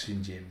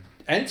boxing gym.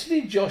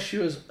 Anthony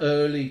Joshua's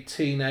early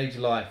teenage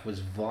life was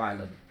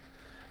violent.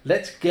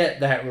 Let's get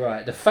that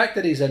right. The fact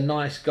that he's a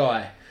nice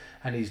guy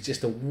and he's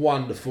just a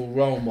wonderful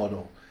role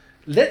model.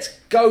 Let's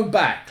go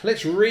back.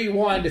 Let's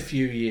rewind a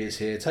few years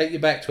here. Take you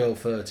back 12,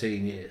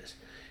 13 years.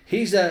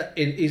 He's a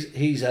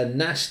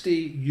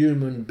nasty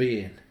human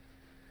being.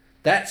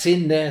 That's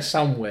in there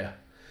somewhere.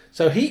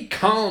 So he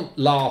can't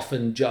laugh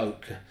and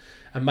joke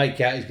and make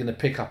out he's going to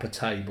pick up a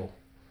table.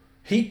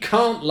 He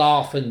can't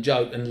laugh and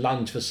joke and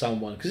lunge for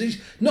someone because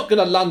he's not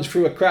going to lunge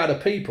through a crowd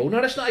of people.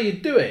 No, that's not how you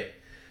do it.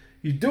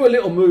 You do a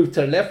little move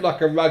to the left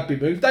like a rugby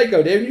move. They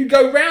go there and you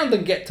go round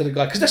and get to the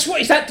guy because that's what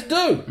he's had to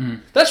do.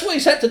 That's what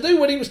he's had to do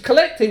when he was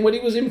collecting, when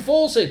he was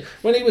enforcing,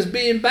 when he was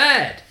being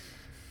bad.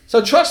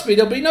 So trust me,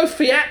 there'll be no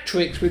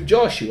theatrics with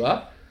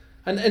Joshua.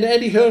 And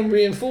Eddie Hearn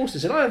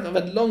reinforces it. I've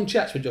had long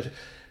chats with Joshua.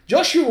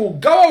 Joshua will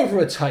go over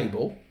a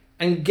table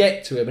and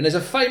get to him. And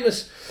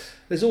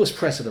there's always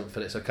precedent for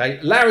this, okay?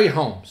 Larry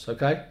Holmes,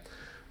 okay?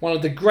 One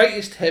of the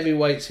greatest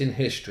heavyweights in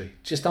history.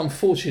 Just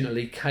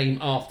unfortunately came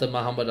after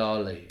Muhammad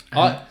Ali.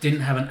 Didn't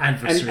have an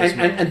adversary.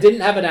 And didn't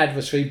have an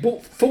adversary.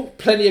 Fought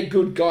plenty of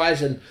good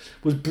guys and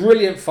was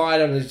brilliant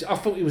fighter. I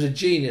thought he was a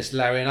genius,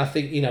 Larry. And I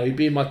think, he'd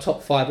be in my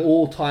top 5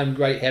 all-time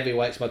great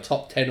heavyweights, my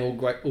top 10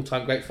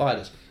 all-time great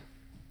fighters.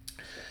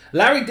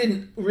 Larry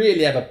didn't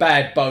really have a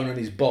bad bone in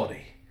his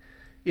body.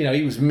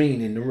 He was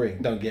mean in the ring,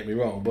 don't get me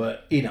wrong.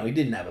 But, he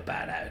didn't have a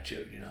bad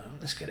attitude,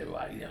 Let's get it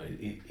right.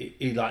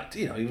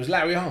 He was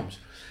Larry Holmes.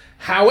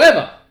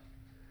 However,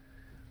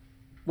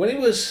 when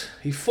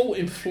he fought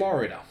in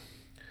Florida,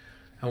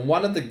 and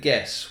one of the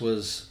guests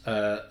was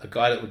a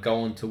guy that would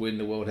go on to win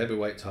the world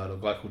heavyweight title, a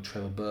guy called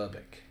Trevor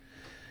Berbick.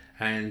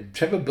 And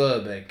Trevor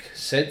Berbick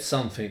said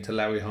something to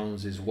Larry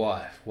Holmes'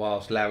 wife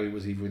whilst Larry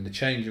was either in the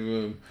changing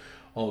room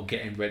or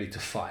getting ready to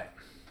fight.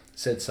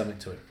 Said something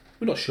to him.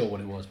 We're not sure what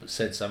it was, but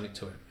said something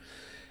to him.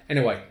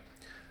 Anyway,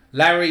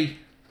 Larry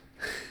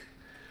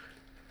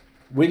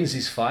wins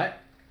his fight,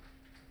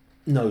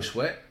 no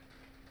sweat,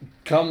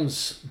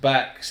 comes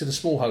back, it's in a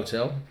small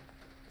hotel.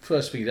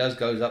 First thing he does,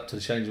 goes up to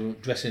the changing room,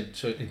 dressing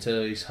into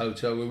his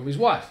hotel room with his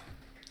wife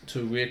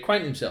to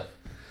reacquaint himself.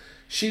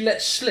 She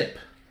lets slip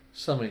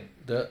something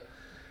that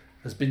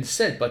has been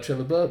said by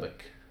Trevor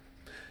Berbick.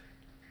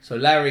 So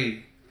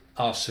Larry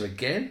asks her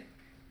again.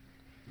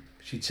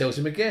 She tells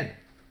him again.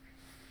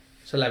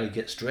 So Larry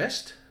gets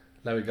dressed.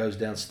 Larry goes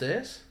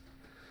downstairs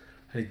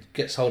and he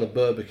gets hold of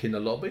Berbick in the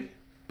lobby.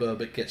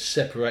 Berbick gets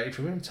separated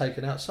from him and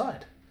taken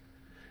outside.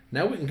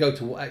 Now we can go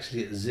to what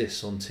actually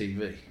exists on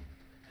TV.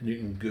 And you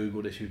can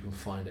Google this, you can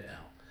find it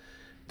out.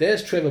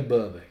 There's Trevor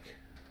Berbick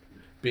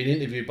being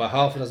interviewed by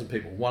half a dozen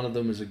people. One of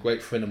them is a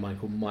great friend of mine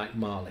called Mike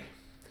Marley.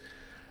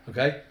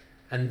 Okay?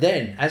 And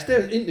then, as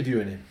they're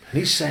interviewing him, and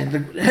he's saying, the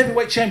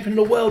heavyweight champion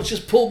of the world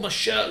just pulled my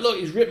shirt, look,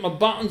 he's ripped my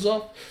buttons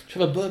off.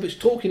 Trevor Berbick's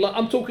talking like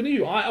I'm talking to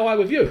you, eye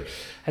with you.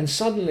 And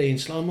suddenly, in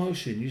slow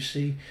motion, you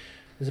see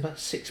there's about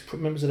 6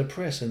 members of the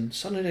press, and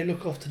suddenly they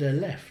look off to their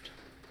left.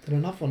 Then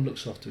another one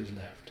looks off to his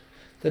left.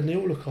 Then they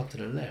all look off to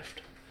their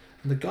left.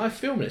 And the guy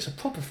filming it's a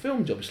proper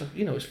film job. It's like,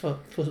 it's for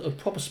a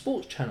proper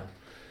sports channel.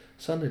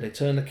 Suddenly they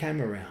turn the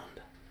camera around.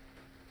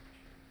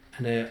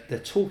 And they're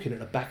talking at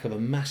the back of a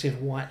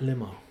massive white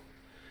limo.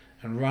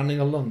 And running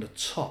along the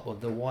top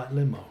of the white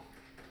limo.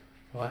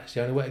 Right? It's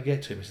the only way to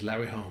get to him is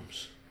Larry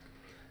Holmes.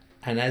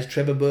 And as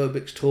Trevor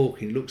Berbick's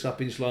talking, looks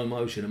up in slow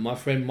motion, and my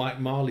friend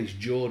Mike Marley's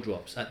jaw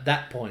drops. At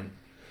that point,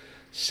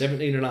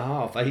 17 and a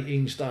half,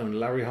 18 stone,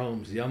 Larry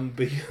Holmes, the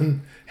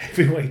unbeaten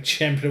heavyweight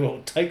champion of the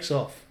world, takes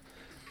off,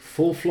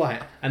 full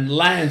flight, and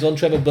lands on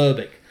Trevor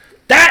Berbick.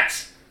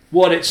 That's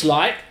what it's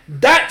like.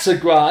 That's a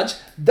grudge.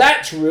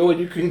 That's real, and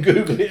you can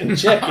Google it and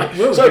check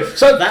it.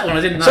 So that one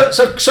I didn't know.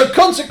 So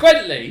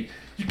consequently,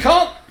 you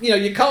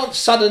can't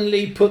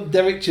suddenly put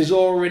Derek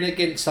Chisora in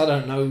against, I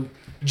don't know,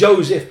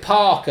 Joseph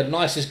Parker, the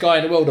nicest guy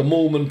in the world, a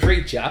Mormon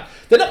preacher.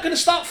 They're not going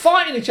to start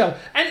fighting each other.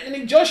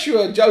 Anthony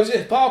Joshua and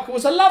Joseph Parker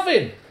was a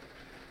loving.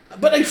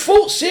 But they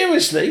fought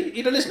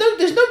seriously. There's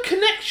no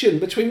connection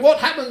between what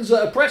happens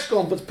at a press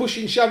conference,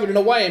 pushing, shoving and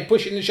away, and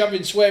pushing and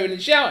shoving, swearing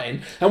and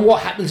shouting, and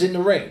what happens in the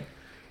ring.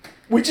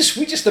 We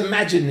just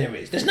imagine there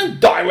is. There's no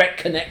direct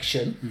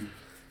connection.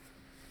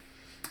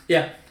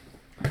 Yeah.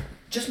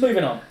 Just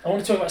moving on. I want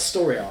to talk about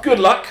story arc. Good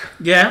luck.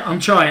 Yeah, I'm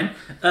trying.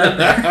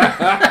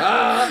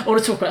 I want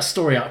to talk about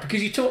story arc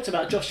because you talked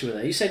about Joshua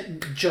there. You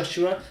said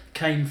Joshua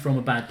came from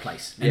a bad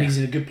place and he's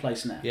in a good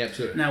place now. Yeah,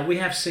 absolutely. Now, we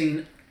have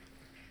seen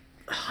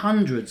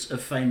hundreds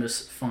of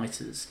famous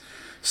fighters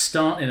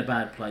start in a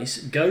bad place,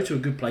 go to a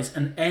good place,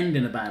 and end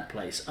in a bad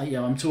place.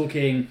 I'm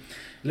talking,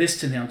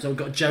 listing here, I've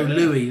got Joe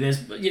Louis.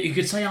 You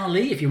could say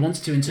Ali if you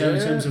wanted to in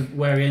terms of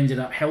where he ended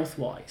up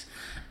health-wise.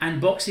 And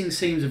boxing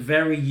seems a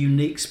very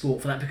unique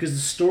sport for that because the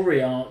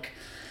story arc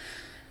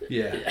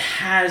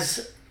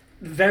has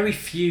very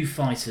few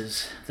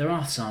fighters. There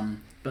are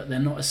some, but they're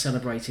not as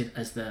celebrated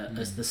as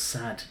the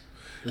sad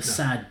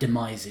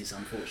demises,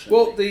 unfortunately.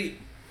 Well,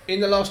 in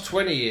the last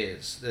 20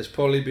 years, there's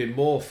probably been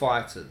more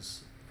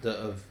fighters that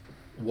have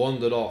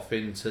wandered off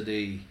into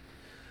the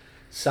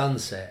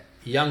sunset,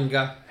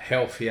 younger,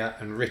 healthier,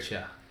 and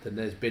richer than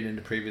there's been in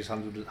the previous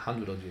 100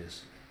 odd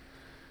years.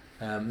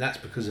 That's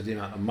because of the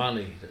amount of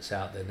money that's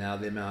out there now,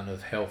 the amount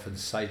of health and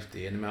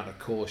safety, and the amount of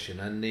caution,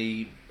 and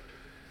the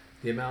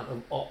amount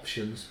of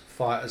options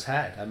fighters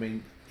had. I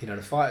mean,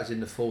 the fighters in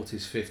the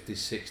 40s, 50s,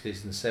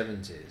 60s, and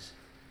 70s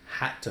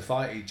had to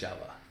fight each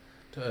other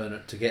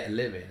to get a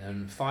living,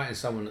 and fighting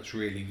someone that's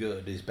really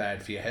good is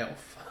bad for your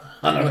health.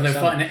 They're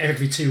fighting it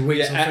every 2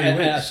 weeks or 3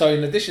 weeks. So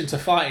in addition to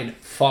fighting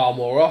far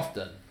more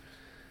often,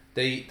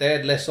 they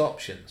had less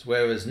options,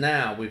 whereas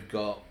now we've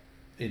got,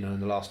 in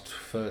the last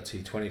 30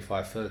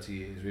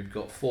 years, we've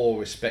got 4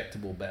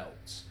 respectable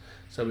belts.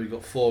 So we've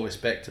got 4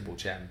 respectable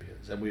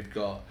champions, and we've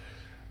got,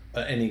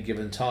 at any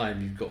given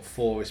time, you've got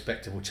 4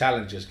 respectable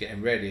challengers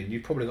getting ready, and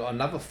you've probably got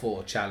another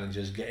 4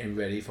 challengers getting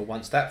ready for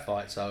once that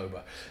fight's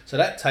over. So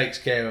that takes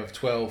care of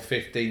 12,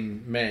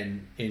 15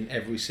 men in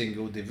every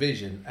single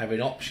division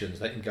having options.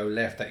 They can go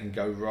left, they can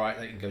go right,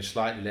 they can go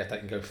slightly left, they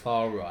can go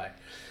far right.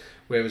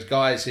 Whereas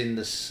guys in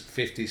the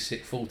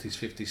 50s, 40s,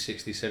 50s,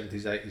 60s,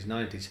 70s, 80s,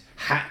 90s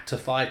had to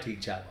fight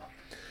each other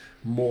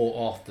more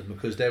often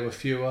because there were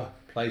fewer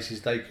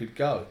places they could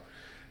go.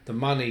 The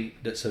money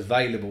that's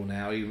available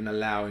now, even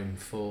allowing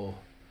for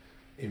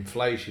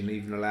inflation,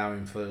 even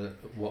allowing for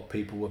what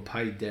people were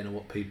paid then or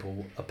what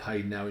people are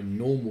paid now in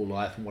normal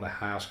life, and what a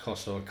house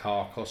costs or a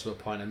car costs or a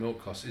pint of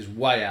milk costs, is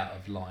way out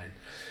of line.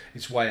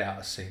 It's way out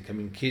of sync. I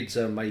mean, kids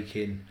are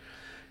making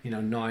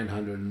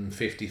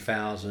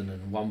 950,000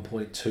 and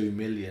 1.2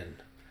 million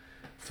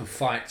for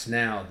fights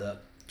now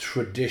that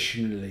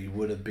traditionally they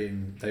would have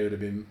been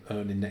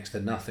earning next to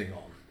nothing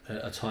on,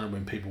 at a time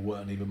when people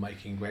weren't even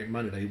making great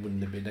money. They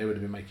would have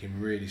been making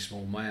really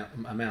small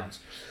amounts.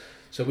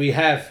 So we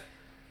have,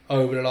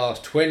 over the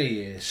last 20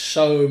 years,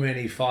 so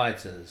many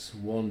fighters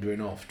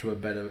wandering off to a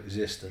better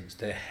existence.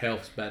 Their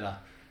health's better,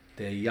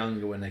 they're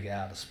younger when they get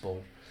out of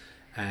sport,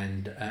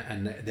 and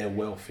they're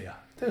wealthier.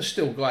 There's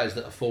still guys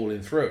that are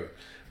falling through,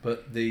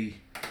 but the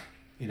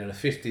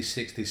 50s,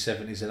 60s,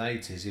 70s and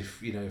 80s,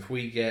 if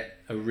we get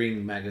a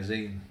Ring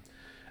magazine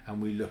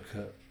and we look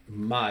at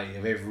May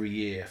of every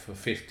year for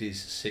 50s,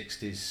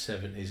 60s,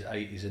 70s,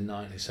 80s and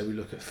 90s, so we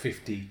look at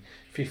 5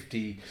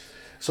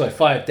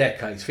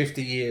 decades,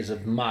 50 years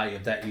of May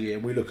of that year,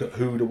 we look at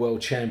who the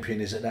world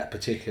champion is at that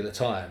particular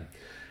time.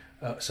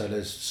 So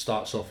there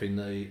starts off in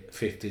the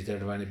 50s, there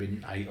have only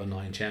been 8 or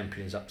 9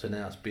 champions up to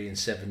now. It's being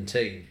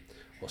 17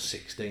 or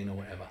 16 or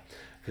whatever,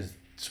 because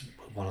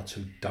 1 or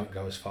 2 don't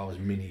go as far as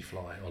mini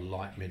fly or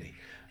light mini.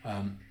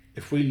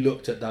 If we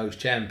looked at those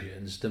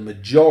champions, the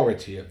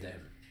majority of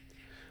them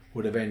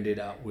would have ended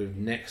up with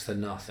next to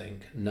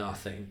nothing,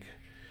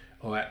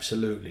 or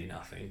absolutely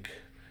nothing.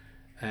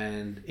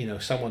 And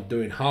someone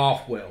doing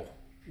half well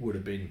would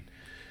have been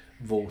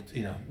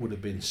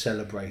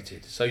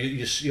celebrated. So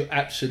you're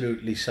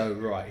absolutely so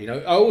right.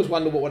 I always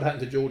wonder what would happen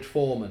to George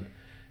Foreman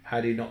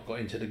had he not got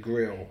into the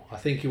grill. I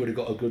think he would have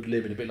got a good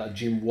living, a bit like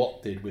Jim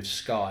Watt did with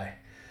Sky.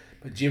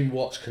 But Jim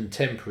Watt's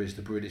contemporaries,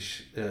 the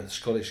British,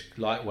 Scottish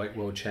lightweight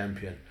world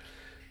champion,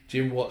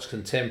 Jim Watt's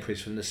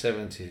contemporaries from the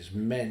 70s,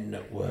 men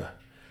that were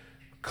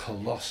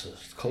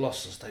colossus.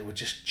 They were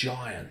just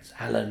giants.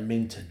 Alan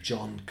Minter,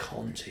 John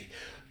Conti,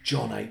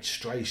 John H.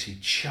 Stracey,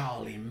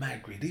 Charlie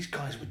Magri. These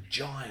guys were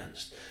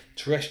giants.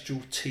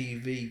 Terrestrial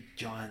TV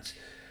giants,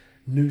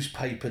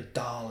 newspaper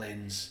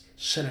darlings,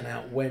 selling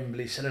out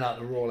Wembley, selling out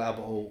the Royal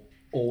Albert Hall.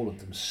 All of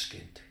them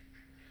skint.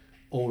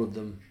 All of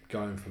them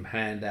going from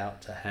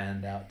handout to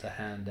handout to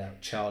handout.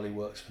 Charlie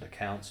works for the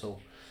council.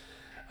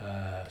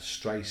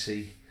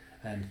 Stracey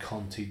and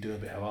Conti do a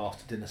bit of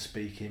after dinner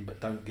speaking, but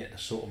don't get the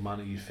sort of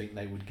money you think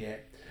they would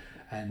get.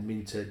 And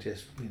Minter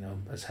just,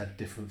 has had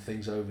different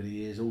things over the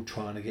years, all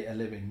trying to get a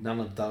living. None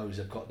of those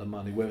have got the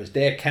money, whereas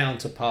their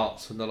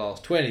counterparts from the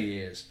last 20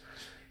 years,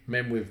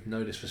 men with,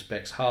 no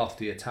disrespect, half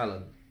the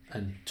talent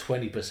and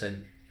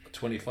 20%,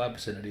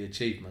 25% of the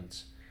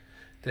achievements,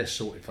 they're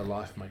sorted for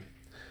life, mate.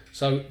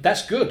 So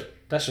that's good.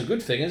 That's a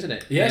good thing, isn't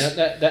it? Yes.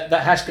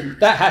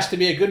 That has to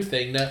be a good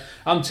thing. Now,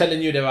 I'm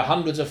telling you, there are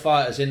hundreds of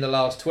fighters in the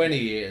last 20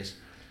 years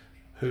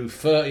who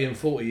 30 and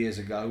 40 years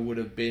ago would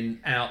have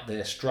been out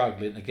there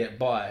struggling to get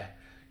by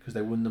because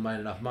they wouldn't have made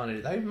enough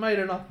money. They've made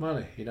enough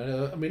money.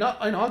 I mean,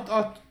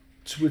 I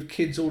with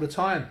kids all the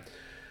time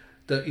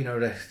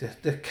that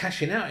they're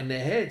cashing out in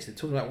their heads. They're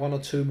talking about 1 or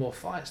 2 more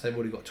fights. They've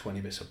already got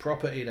 20 bits of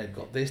property. They've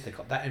got this. They've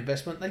got that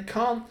investment. They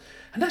can't,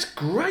 and that's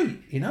great.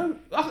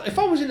 If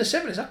I was in the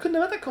 70s, I couldn't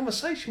have had that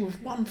conversation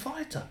with one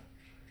fighter.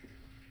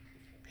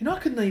 I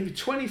could name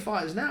 20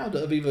 fighters now that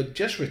have either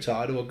just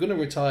retired or are going to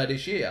retire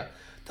this year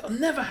they'll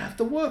never have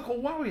to work or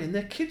worry, and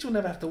their kids will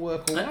never have to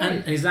work or worry.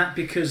 And is that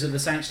because of the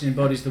sanctioning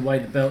bodies, the way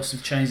the belts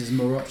have changed, there's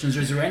more options,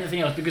 or is there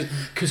anything else?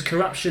 Because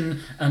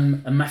corruption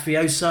and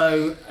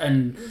mafioso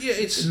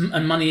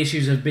and money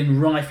issues have been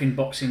rife in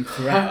boxing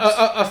throughout.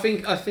 I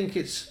think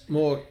it's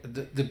more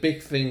the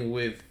big thing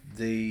with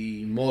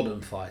the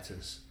modern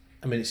fighters.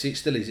 I mean, it's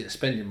still easy to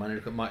spend your money.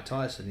 Look at Mike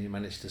Tyson; he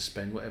managed to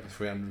spend whatever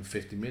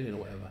 350 million or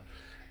whatever.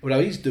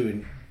 Although he's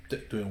doing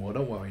well,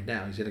 don't worry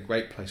now. He's in a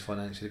great place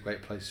financially, a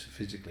great place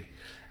physically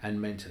and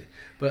mentally.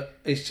 But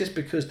it's just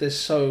because there's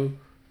so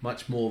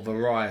much more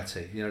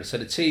variety. So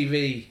the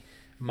TV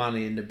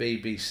money in the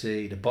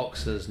BBC, the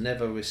boxers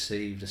never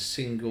received a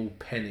single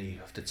penny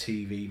of the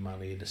TV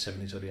money in the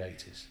 70s or the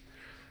 80s.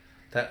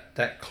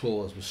 That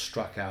clause was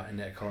struck out in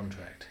their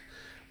contract.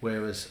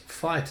 Whereas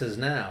fighters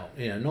now,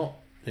 I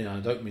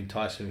don't mean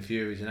Tyson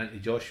Fury's and Anthony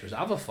Joshua's,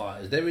 other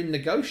fighters, they're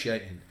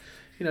negotiating.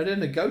 They're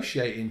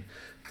negotiating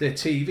their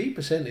TV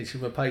percentage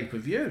from a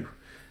pay-per-view.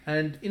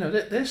 And,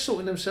 they're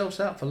sorting themselves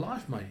out for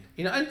life, mate.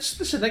 And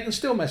listen, they can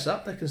still mess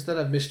up. They can still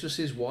have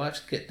mistresses,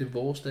 wives, get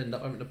divorced, end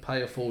up having to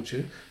pay a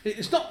fortune.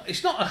 It's not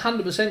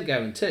 100%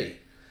 guarantee.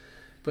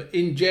 But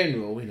in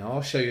general,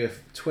 I'll show you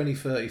 20,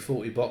 30,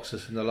 40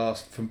 boxers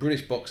from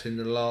British boxing in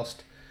the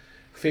last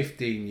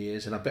 15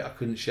 years, and I bet I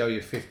couldn't show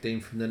you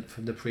 15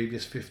 from the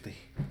previous 50.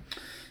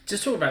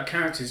 Just talk about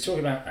characters, talk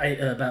about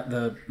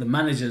the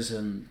managers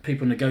and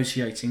people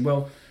negotiating.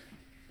 Well,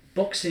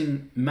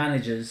 boxing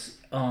managers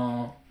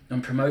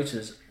and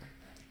promoters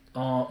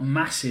are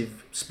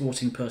massive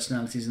sporting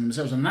personalities in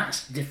themselves, and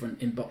that's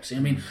different in boxing.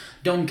 I mean,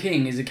 Don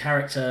King is a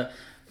character,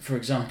 for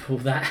example,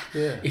 that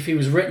if he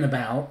was written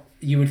about,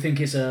 you would think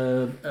it's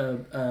a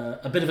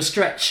bit of a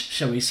stretch,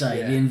 shall we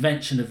say, the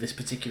invention of this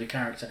particular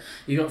character.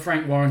 You've got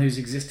Frank Warren, who's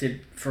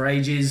existed for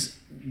ages,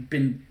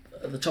 been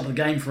at the top of the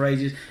game for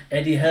ages.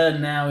 Eddie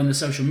Hearn now in the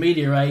social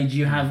media age.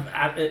 You have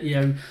out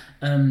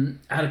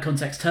of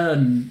context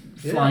Hearn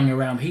flying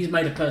around. He's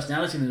made a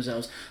personality in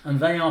themselves, and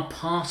they are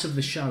part of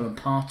the show and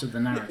part of the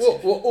narrative.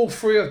 Well, all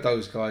three of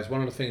those guys, one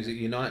of the things that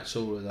unites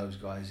all of those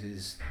guys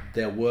is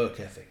their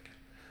work ethic.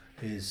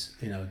 Is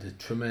the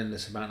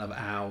tremendous amount of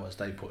hours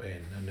they put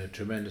in and the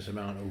tremendous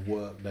amount of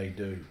work they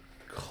do,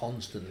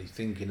 constantly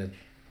thinking of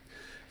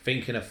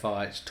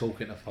fights,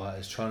 talking to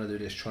fighters, trying to do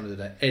this, trying to do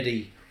that.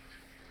 Eddie,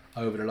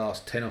 over the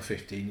last 10 or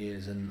 15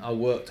 years, and I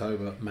worked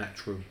over at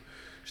Matchroom,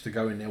 used to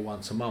go in there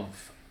once a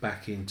month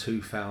back in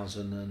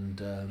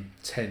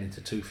 2010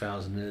 into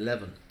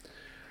 2011,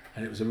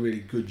 and it was a really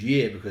good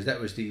year because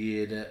that was the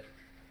year that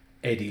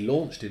Eddie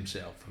launched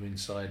himself from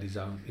inside his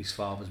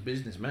father's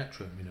business,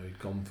 Matchroom. He'd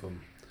gone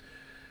from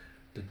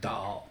the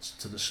darts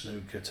to the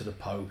snooker to the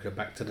poker,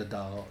 back to the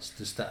darts,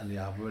 this, that and the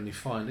other, and he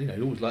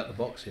always liked the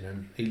boxing,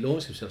 and he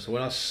launched himself. So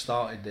when I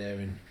started there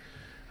in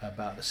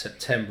about the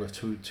September of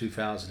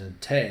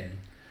 2010,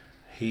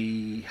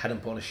 he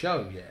hadn't put on a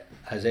show yet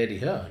as Eddie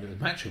Hearn. The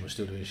Matchroom was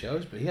still doing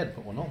shows, but he hadn't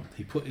put one on.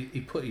 He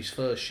put his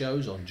first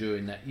shows on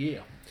during that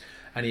year,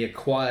 and he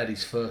acquired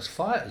his first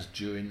fighters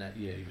during that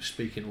year. He was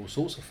speaking to all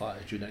sorts of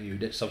fighters during that year.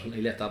 He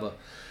subsequently left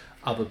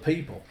other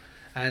people.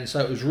 And so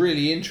it was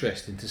really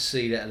interesting to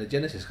see that at the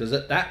genesis, because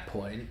at that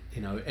point,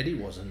 Eddie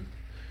wasn't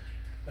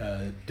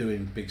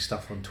doing big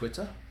stuff on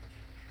Twitter.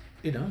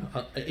 He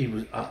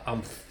was.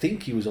 I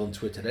think he was on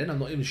Twitter then. I'm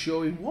not even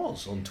sure he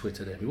was on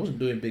Twitter then. He wasn't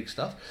doing big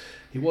stuff.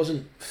 He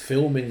wasn't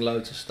filming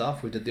loads of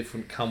stuff with the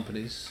different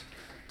companies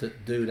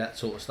that do that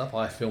sort of stuff.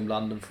 I Film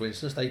London, for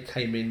instance. They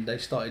came in. They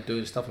started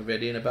doing stuff with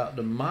Eddie in about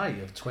the May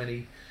of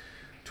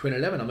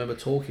 2011. I remember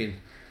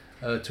talking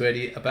to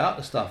Eddie about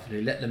the stuff, and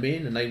he let them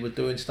in, and they were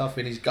doing stuff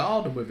in his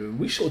garden with him, and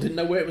we sort of didn't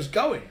know where it was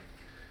going,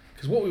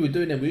 because what we were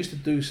doing then, we used to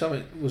do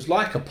something that was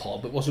like a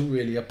pod, but wasn't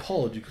really a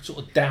pod. You could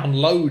sort of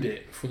download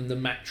it from the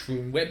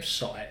Matchroom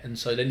website, and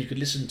so then you could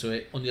listen to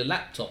it on your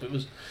laptop. It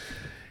was,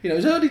 it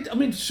was early. I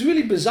mean, it's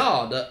really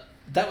bizarre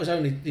that was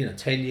only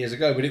 10 years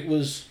ago, but it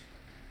was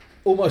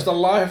almost a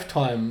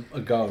lifetime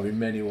ago in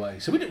many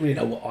ways. So we didn't really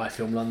know what I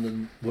Film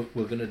London were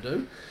going to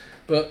do,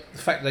 but the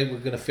fact they were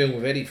going to film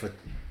with Eddie for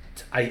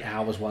 8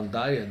 hours one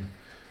day and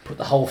put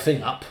the whole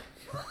thing up.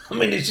 I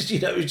mean, it's just,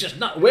 it was just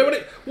nuts. Where would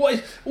it? What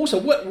is also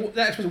what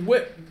that expression?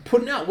 Where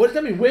putting out? What does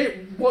that mean?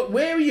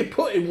 Where are you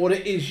putting what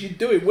it is you're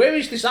doing? Where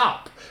is this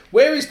up?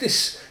 Where is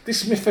this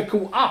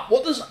mythical up?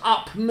 What does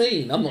up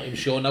mean? I'm not even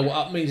sure I know what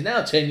up means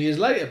now, 10 years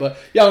later. But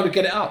yeah, I'm gonna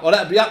get it up. Well,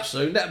 that'll be up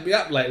soon. That'll be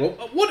up later.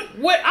 Well, what?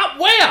 Where up?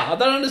 Where? I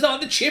don't understand.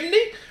 Like the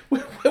chimney?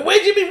 Where do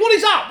you mean? What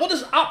is up? What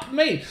does up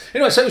mean?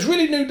 Anyway, so it was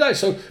really new day.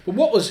 So, but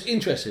what was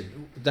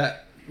interesting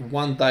that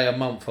one day a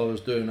month I was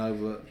doing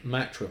over at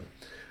Matchroom,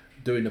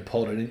 doing the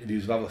pod and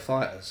interviews with other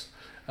fighters,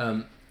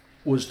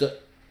 was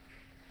that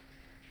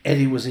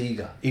Eddie was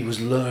eager. He was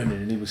learning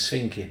and he was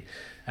thinking,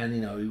 and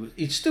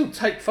he'd still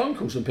take phone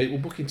calls from people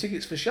booking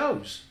tickets for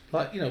shows.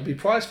 Like be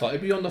prize fight.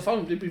 He'd be on the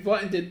phone. He'd be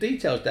writing the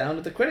details down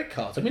with the credit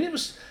cards. I mean,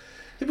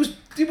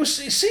 it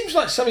seems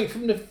like something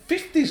from the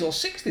 50s or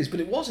 60s,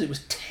 but it wasn't. It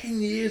was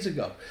 10 years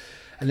ago,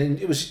 and then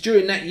it was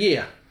during that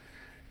year,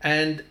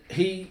 and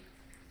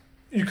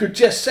you could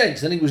just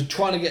sense, and he was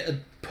trying to get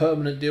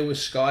permanent deal with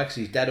Sky because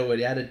his dad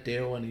already had a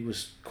deal, and he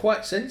was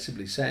quite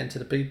sensibly saying to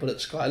the people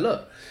at Sky,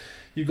 look,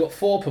 you've got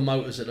 4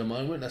 promoters at the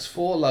moment, that's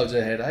 4 loads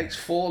of headaches,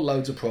 4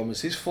 loads of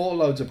promises, 4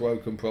 loads of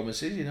broken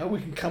promises. You know,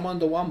 we can come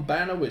under one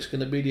banner, which is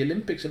going to be the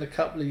Olympics in a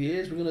couple of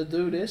years, we're going to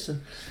do this.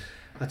 And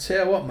I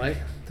tell you what, mate,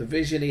 the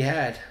vision he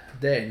had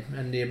then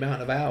and the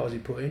amount of hours he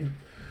put in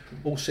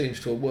all seems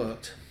to have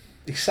worked.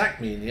 He sacked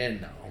me in the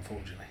end, though,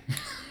 unfortunately.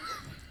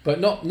 But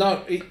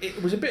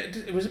it was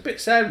a bit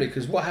sadly,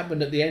 because what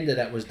happened at the end of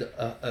that was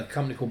a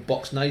company called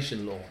Box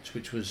Nation launched,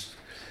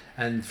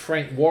 and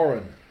Frank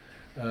Warren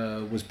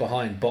was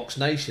behind Box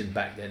Nation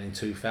back then in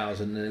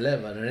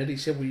 2011, and Eddie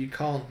said, well, you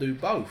can't do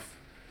both.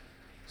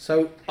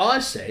 So I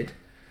said,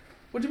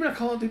 what do you mean I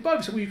can't do both?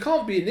 He said, well, you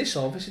can't be in this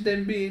office and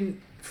then be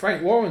in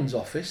Frank Warren's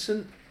office.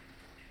 And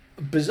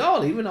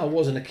bizarrely, when I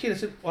wasn't a kid, I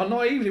said, I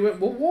naively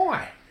went, well,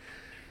 why?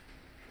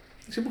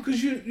 He said,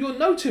 because you'll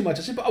know too much.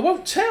 I said, but I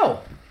won't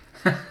tell.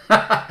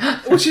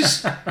 Which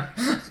is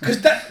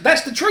because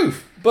that's the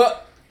truth.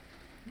 But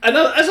and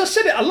as I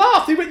said it, I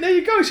laughed. He went, there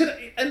you go. He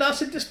said, and I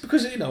said, just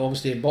because, you know,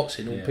 obviously in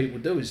boxing all people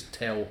do is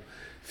tell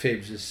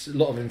fibs. There's a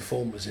lot of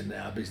informers in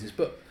our business,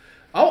 but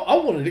I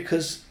wanted it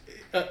because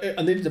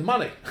I needed the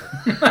money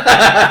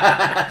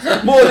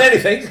more than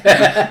anything.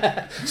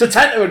 So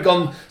Tanta had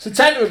gone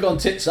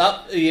tits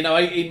up, you know,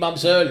 18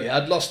 months earlier.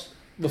 I'd lost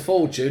my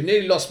fortune,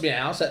 nearly lost my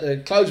house, had to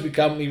close my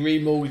company,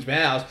 remortgage my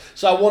house.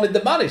 So I wanted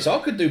the money, so I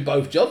could do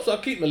both jobs. So I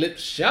keep my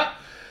lips shut,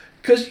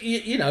 because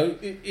you know,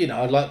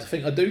 I'd like to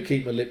think I do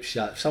keep my lips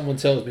shut. If someone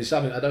tells me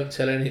something, I don't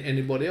tell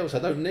anybody else. I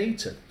don't need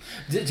to.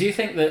 Do you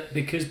think that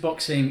because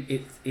boxing,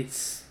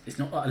 it's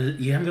not like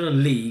you haven't got a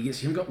league, you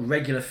haven't got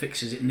regular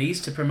fixtures, it needs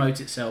to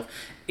promote itself.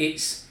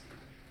 It's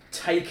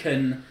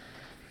taken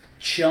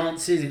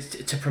chances, it's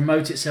to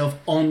promote itself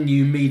on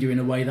new media in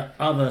a way that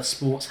other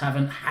sports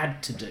haven't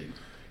had to do.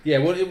 Yeah,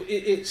 well,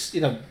 it's,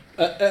 you know,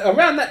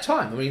 around that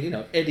time, I mean, you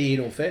know, Eddie, in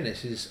all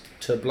fairness, is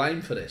to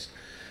blame for this.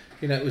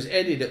 You know, it was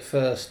Eddie that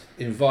first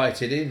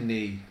invited in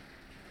the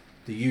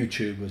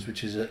YouTubers,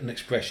 which is an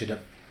expression that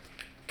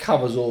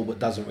covers all but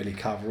doesn't really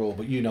cover all,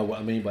 but you know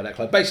what I mean by that.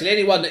 Like, basically,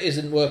 anyone that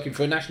isn't working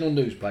for a national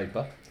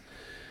newspaper,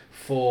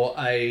 for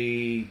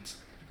a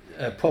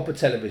proper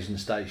television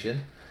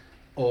station,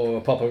 or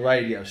a proper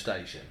radio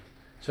station.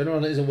 So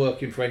anyone that isn't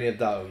working for any of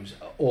those,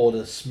 or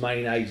the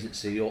main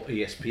agency, or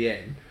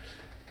ESPN,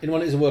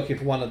 anyone that isn't working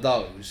for one of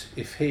those,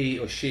 if he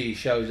or she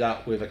shows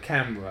up with a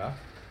camera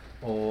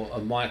or a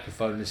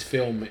microphone and is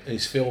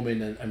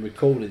filming and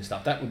recording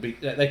stuff, that would be,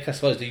 they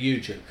classify as the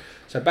YouTube.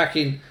 So back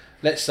in,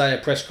 let's say, a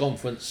press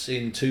conference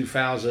in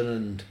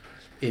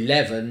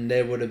 2011,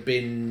 there would have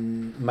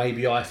been,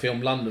 maybe I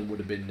Film London would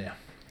have been there,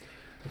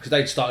 because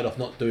they'd started off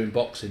not doing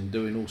boxing,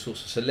 doing all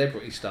sorts of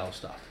celebrity style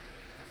stuff.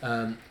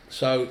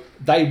 So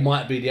they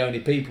might be the only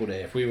people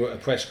there. If we were at a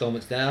press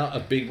conference now, a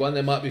big one,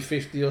 there might be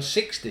 50 or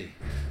 60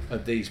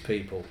 of these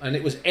people. And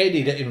it was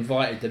Eddie that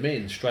invited them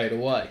in straight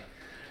away.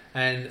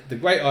 And the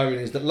great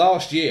irony is that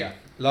last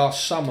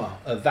summer,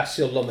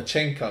 Vasyl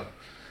Lomachenko,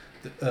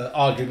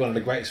 arguably one of the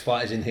greatest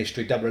fighters in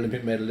history, double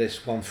Olympic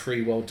medalist, won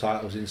 3 world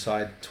titles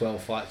inside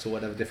 12 fights or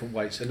whatever, different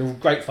weights, and a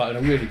great fighter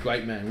and a really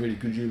great man, really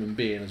good human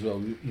being as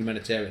well,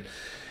 humanitarian.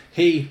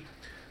 He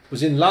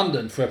was in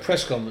London for a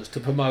press conference to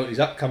promote his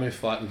upcoming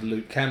fight with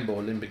Luke Campbell,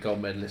 Olympic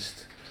gold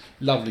medalist,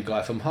 lovely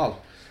guy from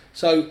Hull.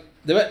 So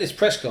they're at this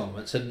press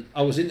conference, and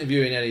I was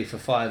interviewing Eddie for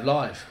 5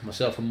 Live,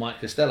 myself and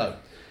Mike Costello.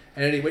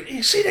 And Eddie went,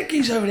 you see that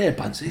geezer over there,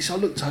 Bunty? So I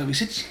looked over, he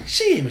said,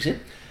 see him? He said,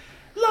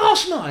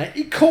 last night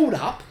he called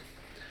up,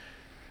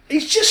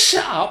 he's just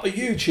set up a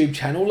YouTube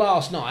channel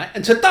last night,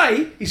 and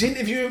today he's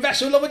interviewing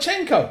Vasyl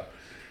Lomachenko.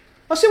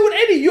 I said, well,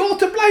 Eddie, you're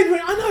to blame. He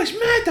went, I know, it's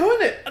mad though,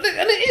 isn't it? And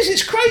it is,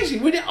 it's crazy.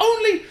 When it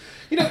only,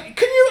 you know,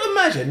 can you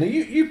imagine,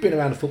 you've been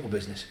around the football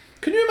business,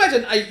 can you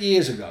imagine 8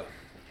 years ago,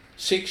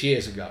 6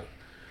 years ago,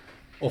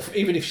 or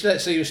even if,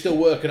 let's say, you're still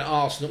working at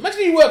Arsenal,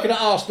 imagine you were working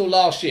at Arsenal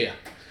last year,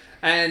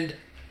 and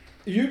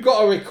you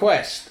got a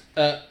request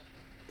at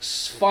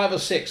 5 or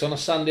 6 on a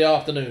Sunday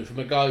afternoon from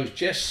a guy who's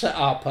just set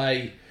up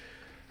a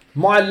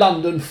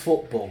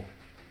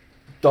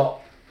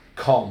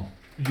mylondonfootball.com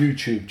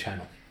YouTube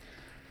channel.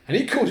 And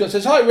he calls you and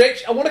says, hi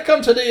Rich, I want to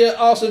come to the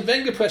Arsene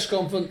Wenger press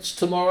conference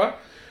tomorrow.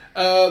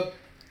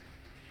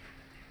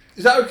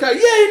 Is that okay?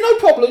 Yeah, no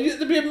problem.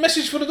 There'll be a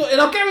message for the door, and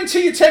I'll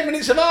guarantee you 10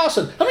 minutes of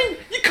Arsene. I mean,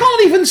 you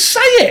can't even say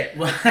it.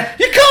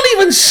 You can't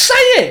even say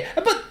it.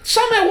 But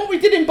somehow what we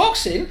did in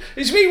boxing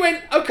is we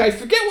went, okay,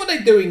 forget what they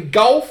do in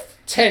golf,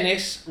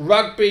 tennis,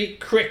 rugby,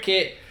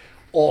 cricket,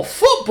 or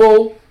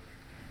football.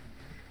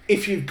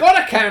 If you've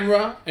got a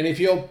camera, and if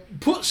you'll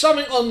put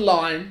something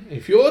online,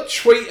 if you'll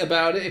tweet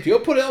about it, if you'll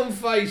put it on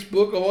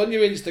Facebook or on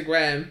your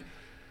Instagram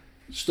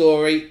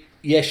story,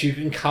 yes, you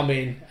can come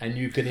in and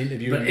you can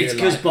interview. But it's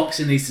because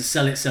boxing needs to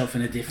sell itself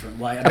in a different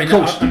way. I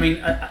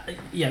mean,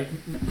 you know,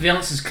 the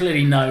answer is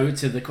clearly no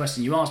to the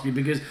question you asked me,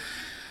 because,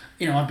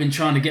 you know, I've been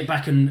trying to get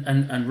back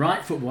and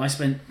write football. I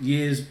spent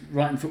years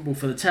writing football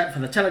for the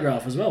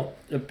Telegraph as well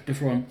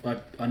before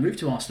I moved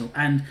to Arsenal,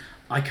 and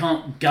I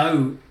can't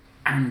go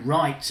and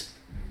write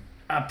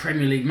a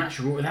Premier League match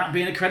report without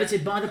being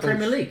accredited by the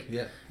Premier League.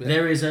 Yeah.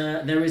 There is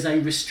a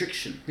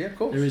restriction. Yeah, of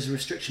course. There is a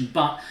restriction,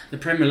 but the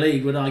Premier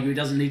League would argue it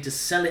doesn't need to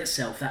sell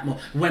itself that more.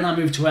 When I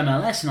moved to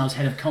MLS and I was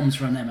head of comms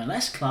for an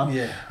MLS club,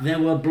 there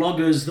were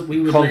bloggers that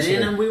we would let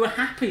in, and we were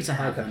happy to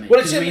have them in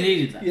because we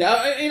needed them.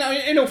 Yeah,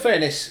 in all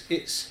fairness,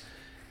 it's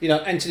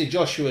Anthony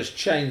Joshua is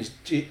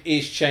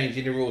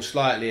changing the rules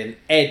slightly, and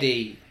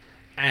Eddie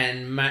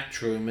and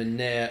Matchroom and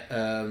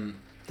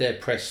their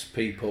press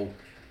people.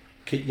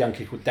 Young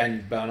kid called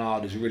Dan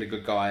Bernard is a really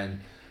good guy,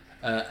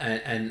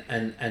 and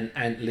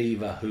Ant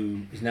Lever,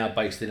 who is now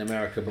based in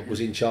America but was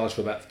in charge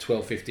for about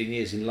 12-15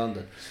 years in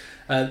London.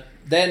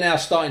 They're now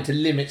starting to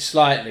limit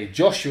slightly.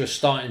 Joshua's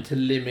starting to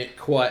limit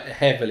quite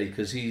heavily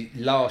because he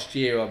last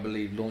year, I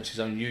believe, launched his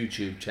own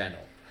YouTube channel.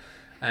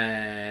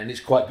 And it's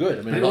quite good.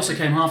 I mean, it also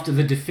came after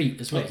the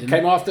defeat as well. It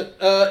came after.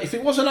 If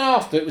it wasn't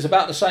after, it was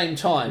about the same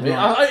time.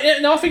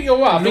 Right. I think you're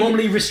right.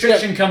 Normally,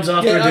 restriction comes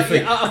after a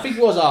defeat. I think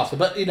it was after,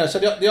 but so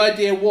the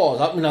idea was.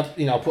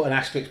 I put an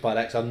asterisk by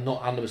that because I'm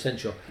not 100%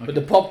 sure. Okay.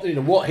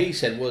 But what he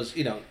said was,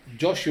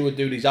 Joshua would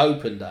do these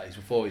open days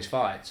before his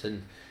fights,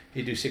 and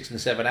he'd do 6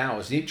 and 7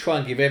 hours. He'd try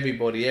and give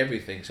everybody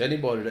everything, so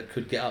anybody that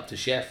could get up to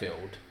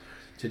Sheffield,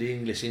 to the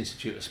English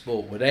Institute of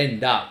Sport, would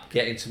end up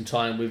getting some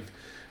time with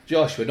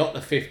Joshua, not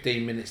the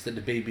 15 minutes that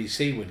the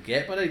BBC would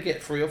get, but they'd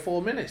get 3 or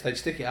 4 minutes. They'd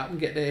stick it up and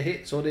get their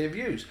hits or their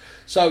views.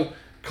 So,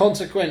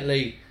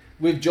 consequently,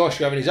 with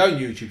Joshua having his own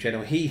YouTube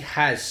channel, he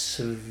has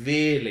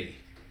severely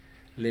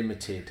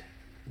limited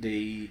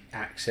the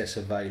access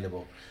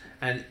available.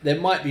 And there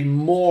might be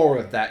more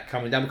of that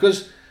coming down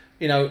because,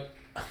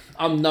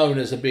 I'm known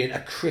as being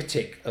a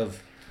critic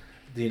of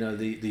the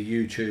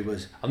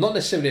YouTubers. I'm not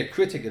necessarily a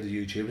critic of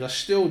the YouTubers. I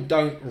still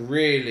don't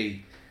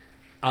really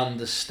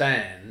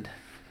understand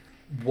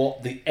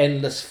what the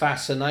endless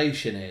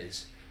fascination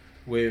is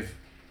with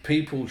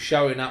people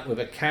showing up with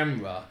a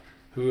camera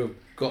who have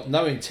got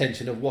no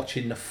intention of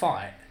watching the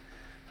fight,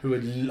 who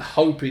are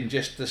hoping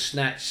just to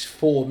snatch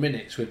 4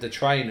 minutes with the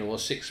trainer or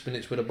 6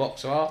 minutes with a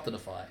boxer after the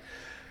fight.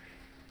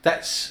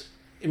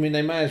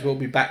 They may as well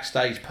be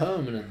backstage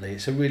permanently.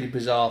 It's a really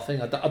bizarre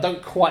thing. I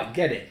don't quite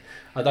get it.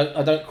 I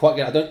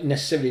don't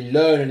necessarily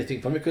learn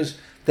anything from it because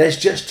there's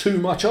just too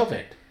much of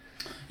it.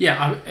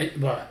 Yeah.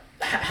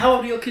 How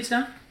old are your kids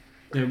now?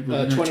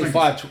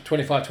 25,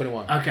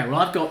 21. Okay, well,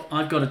 I've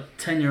got a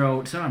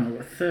 10-year-old. So I've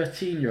got a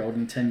 13-year-old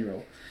and a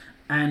 10-year-old,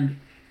 and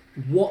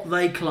what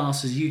they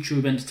class as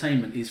YouTube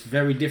entertainment is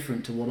very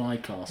different to what I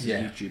class as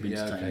YouTube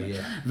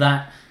entertainment.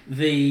 That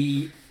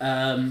the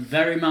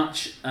very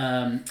much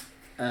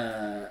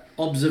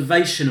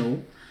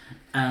observational.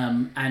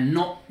 And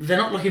they're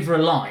not looking for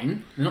a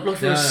line. They're not looking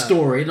for a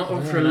story. They're not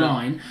looking for a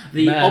line.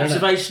 The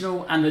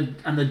observational and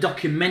the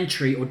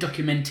documentary or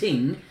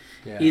documenting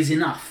is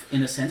enough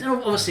in a sense. And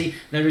obviously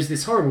there is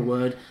this horrible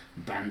word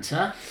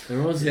banter.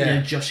 There was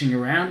joshing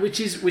around, which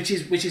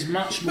is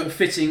much more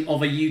fitting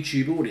of a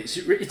YouTube audience.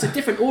 It's a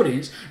different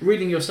audience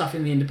reading your stuff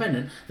in the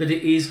Independent than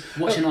it is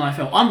watching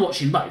IFL. I'm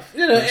watching both.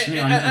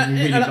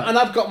 And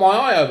I've got my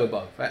eye over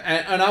both,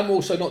 and I'm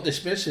also not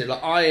dismissing it.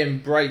 Like I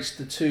embraced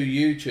the two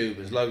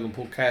YouTubers, Logan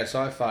Paul,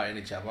 KSI, fighting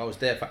each other. I was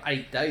there for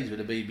 8 days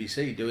with the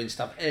BBC doing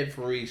stuff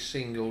every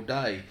single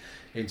day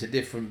into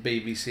different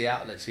BBC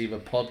outlets, either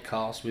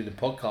podcasts, with a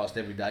podcast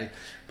every day,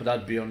 but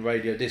I'd be on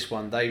radio this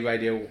one day,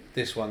 radio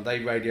this one day,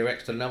 radio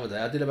extra another day.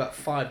 I did about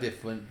 5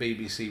 different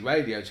BBC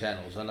radio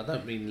channels, and I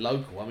don't mean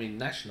local, I mean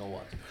national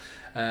ones,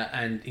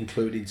 and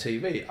including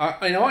TV.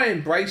 I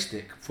embraced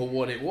it for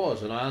what it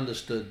was, and I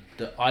understood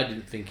that I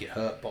didn't think it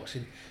hurt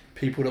boxing.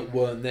 People that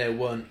weren't there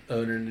weren't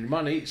earning any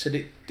money, said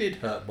it did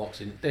hurt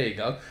boxing. There you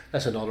go.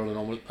 That's another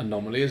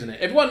anomaly, isn't it?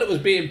 Everyone that was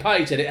being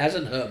paid said it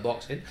hasn't hurt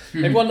boxing.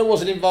 Mm-hmm. Everyone that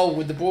wasn't involved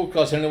with the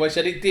broadcast in any way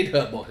said it did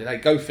hurt boxing. Hey,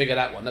 go figure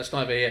that one. That's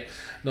neither here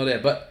nor there.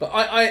 But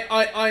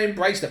I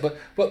embrace that.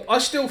 But I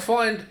still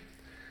find.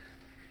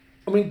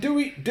 I mean, do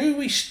we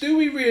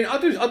really? I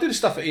do this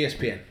stuff at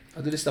ESPN.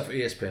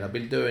 I've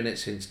been doing it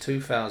since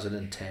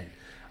 2010.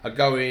 I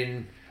go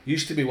in.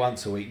 Used to be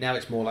once a week. Now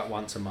it's more like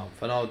once a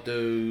month. And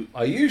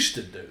I used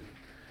to do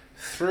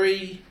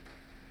 3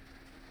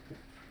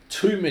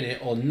 2-minute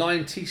or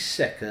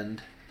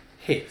 90-second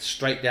hits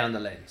straight down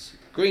the lens.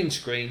 Green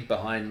screen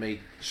behind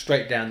me,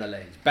 straight down the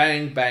lens.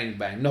 Bang, bang,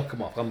 bang. Knock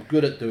them off. I'm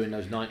good at doing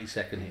those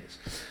 90-second hits.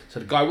 So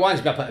the guy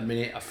winds me up at a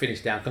minute. I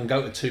finish down. I can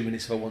go to 2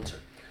 minutes if I want to.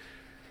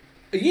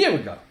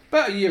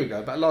 About a year ago,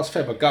 about last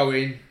February, I go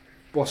in.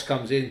 Boss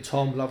comes in.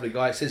 Tom, lovely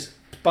guy. Says,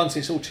 Bunty,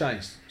 it's all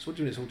changed. So what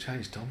do you mean it's all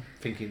changed, Tom?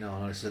 Thinking,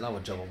 no, this is another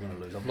job I'm going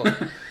to lose.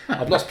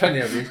 I've lost plenty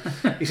of these.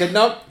 He said,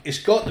 no, it's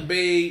got to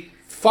be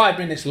 5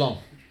 minutes long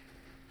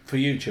for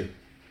YouTube.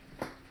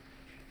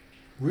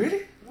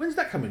 Really? When's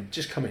that coming?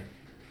 Just come in.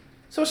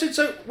 So I said,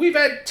 so we've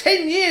had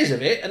 10 years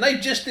of it, and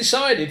they've just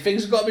decided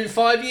things have got to be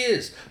 5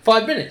 years,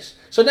 5 minutes.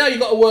 So now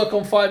you've got to work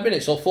on 5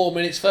 minutes or 4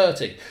 minutes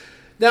 30.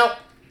 Now,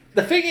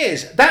 the thing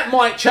is, that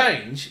might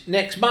change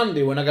next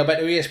Monday when I go back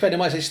to ESPN. They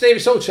might say, Steve,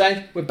 it's all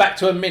changed. We're back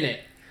to a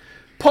minute.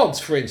 Pods,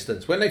 for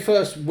instance, when they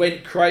first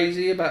went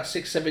crazy about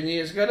 6-7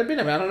 years ago, they've been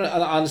around.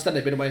 I understand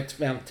they've been around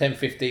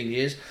 10-15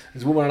 years.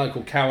 There's a woman I know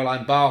called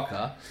Caroline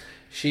Barker.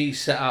 She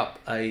set up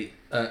a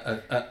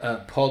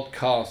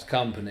podcast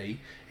company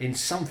in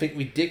something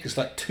ridiculous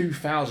like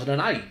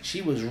 2008.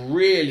 She was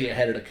really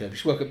ahead of the curve.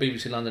 She works at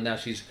BBC London now.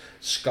 She's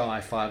Sky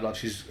 5 Live.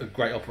 She's a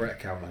great operator,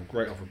 Caroline.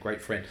 Great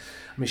friend.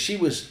 I mean, she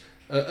was.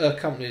 Her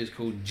company is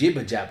called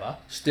Jibber Jabber.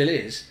 Still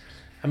is.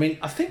 I mean,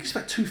 I think it's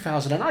about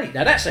 2008.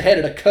 Now, that's ahead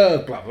of the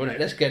curve, brother, isn't it?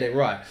 Let's get it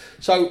right.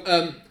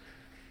 So,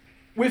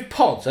 with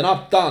pods, and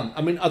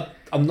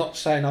I'm not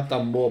saying I've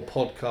done more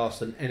podcasts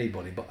than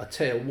anybody, but I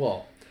tell you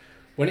what,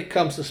 when it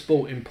comes to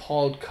sporting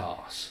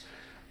podcasts,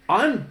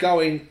 I'm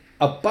going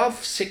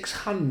above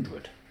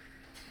 600,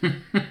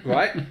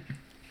 right?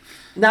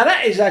 Now,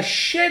 that is a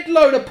shed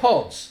load of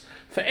pods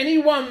for any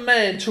one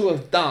man to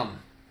have done.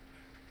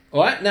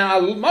 All right, now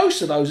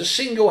most of those are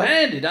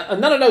single-handed, and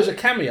none of those are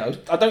cameos.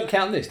 I don't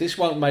count this. This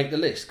won't make the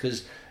list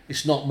because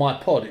it's not my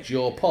pod; it's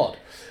your pod.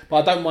 But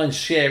I don't mind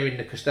sharing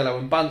the Costello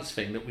and Bunce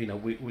thing that we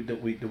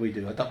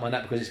do. I don't mind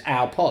that because it's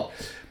our pod.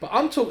 But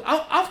I'm talking.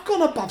 I've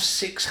gone above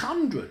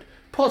 600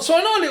 pods, so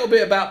I know a little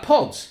bit about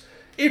pods.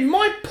 In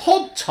my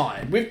pod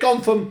time, we've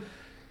gone from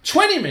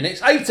 20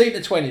 minutes, 18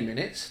 to 20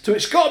 minutes, to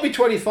it's got to be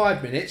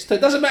 25 minutes, to it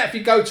doesn't matter if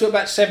you go to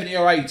about 70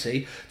 or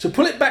 80, to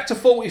pull it back to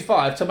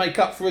 45 to make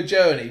up for a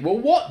journey. Well,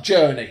 what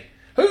journey?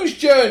 Whose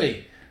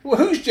journey? Well,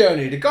 whose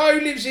journey? The guy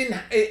who lives in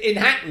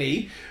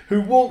Hackney,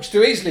 who walks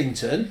to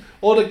Islington,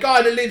 or the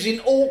guy that lives in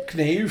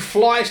Orkney, who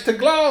flies to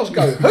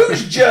Glasgow?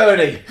 Whose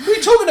journey? What are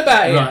you talking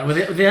about here? Right,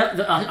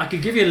 well, I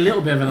could give you a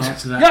little bit of an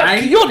answer to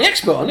that. You're the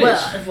expert on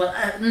this.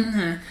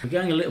 We're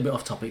going a little bit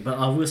off topic, but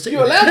I will stick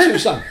You're allowed to,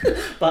 son.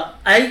 But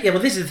well,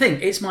 this is the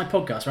thing. It's my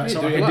podcast, right?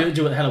 So I can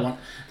do what the hell I want.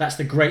 That's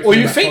the great thing. Or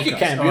you think you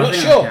can, but you're not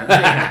sure.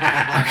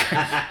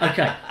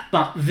 Okay.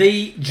 But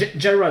the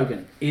Joe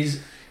Rogan is...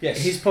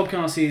 Yes. His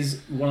podcast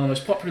is one of the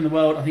most popular in the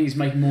world. I think he's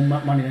making more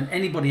money than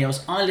anybody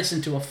else. I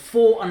listened to a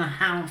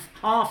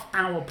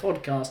 4.5-hour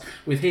podcast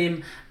with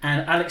him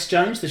and Alex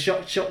Jones, the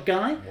shot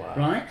guy. Wow.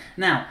 Right?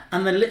 Now,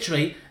 and then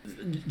literally,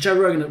 Joe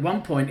Rogan at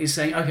one point is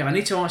saying, okay, I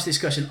need to ask this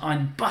question.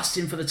 I'm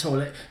busting for the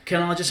toilet.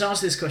 Can I just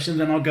ask this question?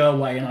 Then I'll go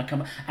away and I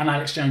come. And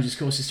Alex Jones, of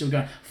course, is still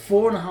going.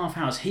 4.5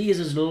 hours. He is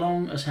as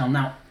long as hell.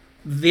 Now,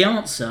 the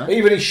answer...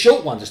 Even his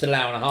short one's just an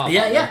hour and a half.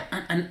 Yeah.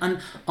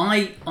 And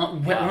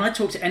when I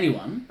talk to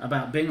anyone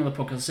about being on the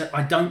podcast, I say,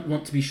 I don't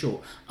want to be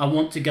short. I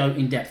want to go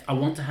in depth. I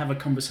want to have a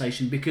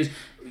conversation because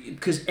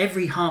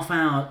every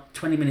half-hour,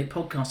 20-minute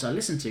podcast I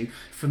listen to,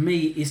 for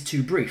me, is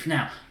too brief.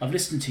 Now, I've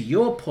listened to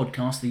your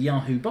podcast, the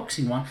Yahoo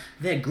Boxing one.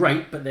 They're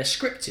great, but they're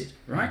scripted,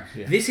 right?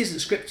 Yeah. This isn't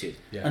scripted.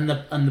 Yeah. And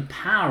the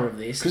power of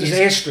this because it's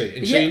history,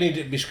 and so you need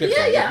it to be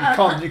scripted. Yeah.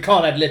 You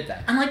can't ad-lib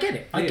that. And I get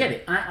it. I get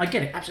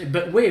it,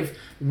 absolutely.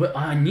 But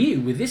I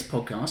knew with this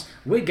podcast,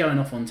 we're going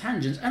off on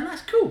tangents, and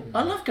that's cool.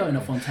 I love going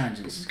off on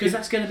tangents because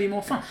that's going to be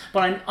more fun.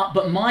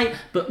 But my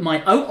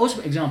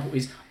ultimate example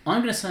is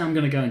I'm going to say I'm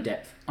going to go in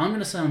depth. I'm going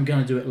to say I'm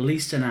going to do at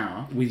least an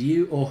hour with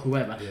you or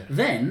whoever. Yeah.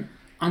 Then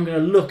I'm going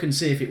to look and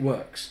see if it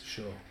works.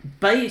 Sure.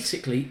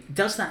 Basically,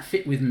 does that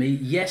fit with me?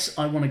 Yes,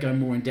 I want to go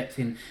more in depth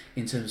in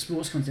terms of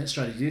sports content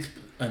strategy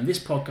and this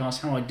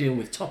podcast, how I deal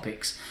with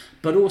topics.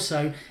 But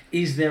also,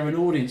 is there an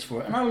audience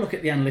for it? And I'll look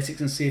at the analytics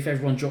and see if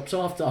everyone drops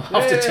after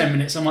 10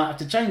 minutes. I might have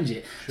to change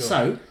it. Sure.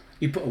 So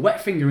you put a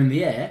wet finger in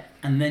the air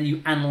and then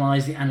you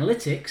analyse the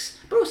analytics,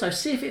 but also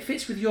see if it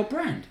fits with your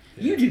brand.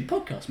 Yeah. You do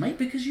podcasts, mate,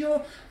 because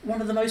you're one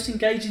of the most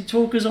engaging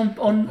talkers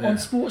on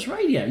sports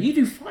radio. You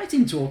do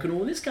fighting talk and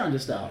all this kind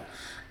of stuff.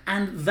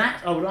 And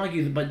that, I would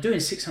argue, that by doing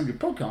 600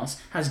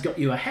 podcasts has got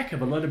you a heck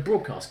of a lot of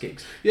broadcast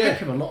gigs,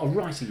 heck of a lot of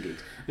writing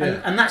gigs.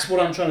 And that's what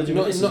I'm trying to do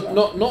with this as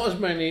well. Not as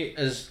many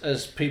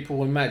as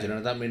people imagine,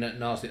 and I don't mean that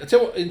nasty. I tell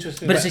you what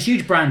interesting. But it's a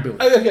huge brand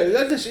builder. Okay,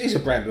 this is a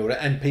brand builder,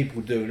 and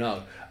people do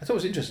know. I thought it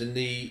was interesting.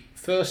 The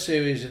first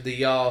series of the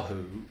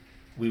Yahoo,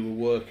 we were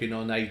working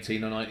on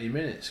 18 or 90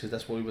 minutes because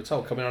that's what we were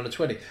told, coming on to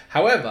 20.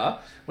 However,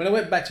 when I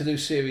went back to do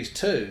series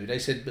 2, they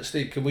said, but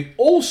Steve, can we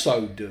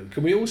also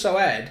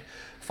add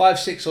 5,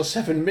 6 or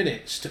 7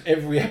 minutes to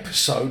every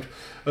episode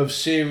of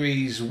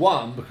series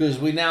 1 because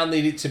we now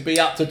need it to be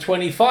up to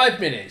 25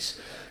 minutes.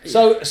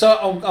 So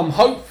I'm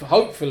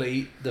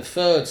hopefully the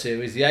third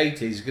series, the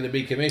 80s, is going to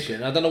be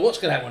commissioned. I don't know what's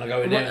going to happen when I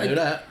go in there and do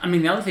that. I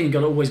mean, the other thing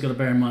you've always got to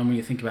bear in mind when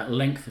you think about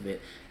length of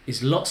it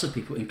is lots of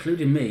people,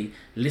 including me,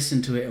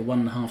 listen to it at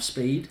 1.5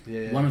 speed,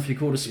 1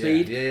 3/4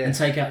 speed, and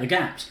take out the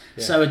gaps.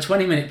 Yeah. So a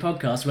 20-minute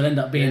podcast will end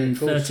up being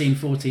 13,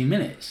 14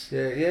 minutes.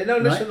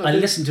 Listen. I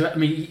listen to it. I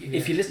mean,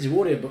 if you listen to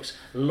audiobooks,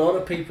 a lot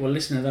of people are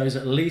listening to those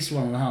at least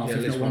 1.5,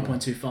 if not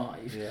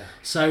 1.25. Yeah.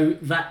 So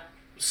that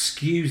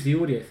skews the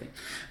audio thing.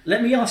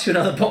 Let me ask you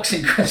another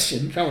boxing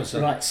question. Come on,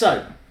 sir. Right,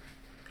 so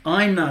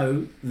I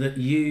know that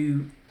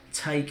you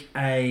take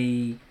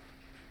a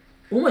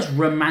almost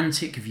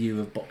romantic view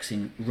of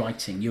boxing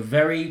writing. You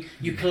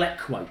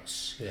collect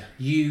quotes. Yeah.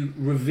 You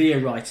revere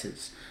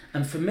writers.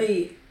 And for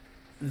me,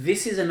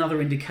 this is another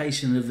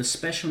indication of the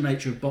special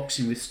nature of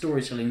boxing with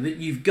storytelling, that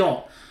you've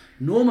got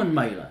Norman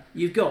Mailer,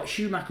 you've got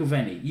Hugh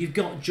McIlvenney, you've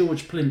got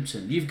George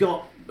Plimpton, you've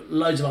got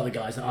loads of other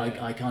guys that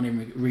I can't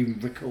even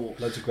recall.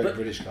 Loads of great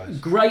British guys.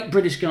 Great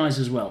British guys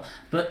as well.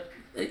 But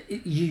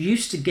you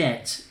used to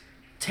get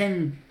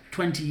 10,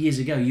 20 years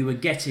ago, you were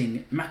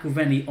getting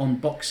McIlvenney on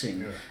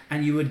boxing,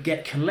 and you would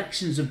get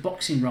collections of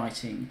boxing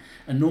writing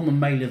and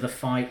Norman Mailer The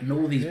Fight and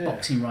all these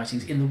boxing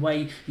writings in the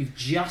way you've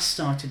just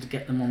started to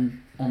get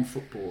them on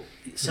football.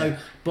 So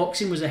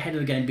boxing was ahead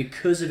of the game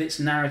because of its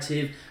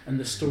narrative and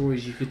the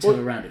stories you could tell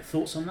around it.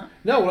 Thoughts on that?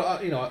 No,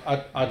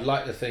 well, I'd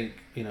like to think,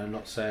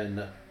 not saying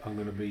that I'm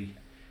going to be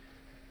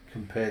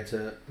compared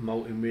to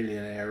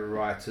multi-millionaire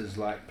writers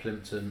like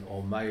Plimpton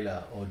or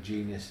Mailer or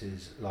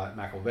geniuses like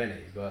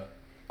McIlvenney, but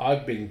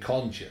I've been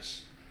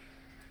conscious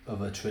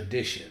of a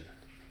tradition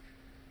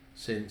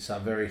since I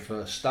very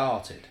first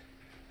started.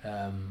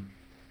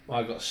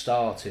 I got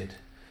started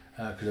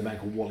because a man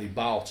called Wally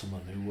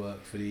Bartleman, who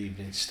worked for the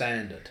Evening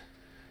Standard,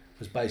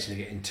 was basically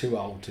getting too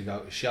old to go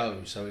to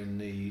shows. So in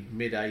the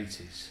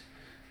mid-80s,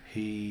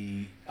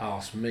 he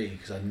asked me,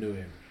 because I knew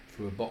him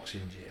through a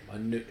boxing gym, I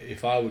knew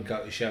if I would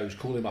go to shows,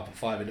 call him up at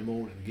 5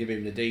 a.m, give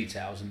him the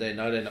details, and then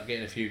I'd end up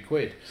getting a few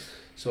quid.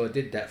 So I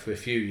did that for a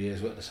few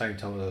years, but at the same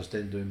time I was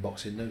then doing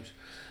boxing news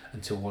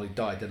until Wally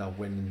died. Then I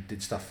went and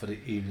did stuff for the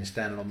Evening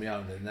Standard on my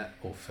own, and that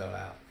all fell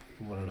out.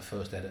 One of the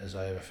first editors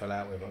I ever fell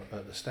out with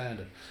at the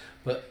Standard.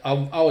 But I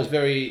was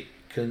very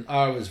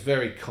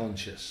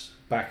conscious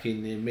back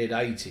in the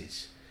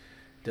mid-80s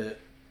that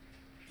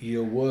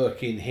you're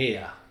working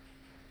here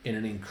in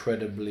an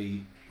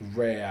incredibly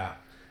rare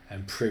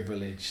and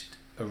privileged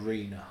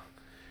arena,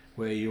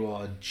 where you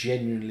are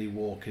genuinely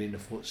walking in the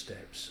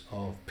footsteps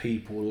of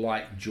people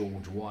like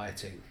George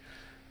Whiting,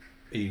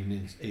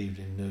 Evening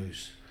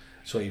News,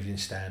 Evening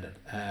Standard,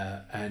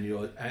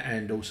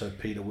 and also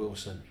Peter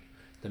Wilson,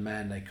 the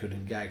man they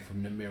couldn't gag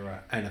from the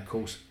Mirror, and of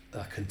course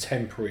a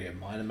contemporary of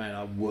mine, a man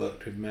I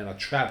worked with, a man I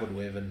travelled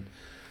with, and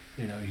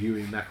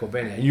Hughie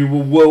McIlvenney.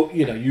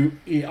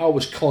 And I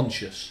was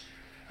conscious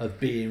of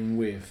being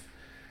with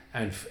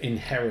and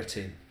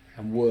inheriting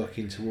and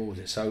working towards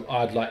it. So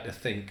I'd like to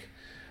think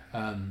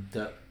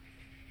that,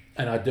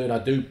 and I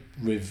do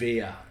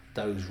revere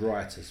those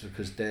writers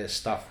because their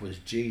stuff was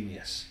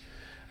genius,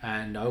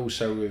 and I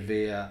also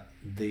revere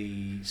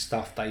the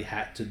stuff they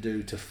had to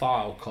do to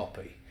file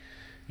copy,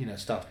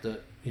 stuff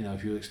that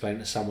if you explain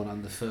to someone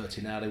under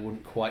 30 now, they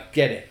wouldn't quite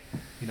get it.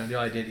 The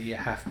idea that you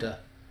have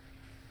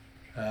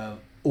to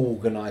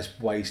organise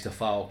ways to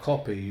file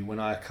copy. When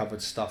I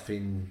covered stuff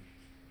in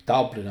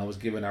Dublin, I was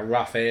given a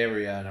rough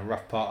area and a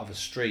rough part of a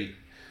street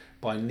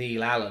by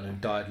Neil Allen, who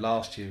died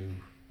last year, who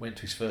went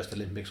to his first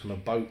Olympics on a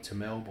boat to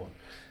Melbourne.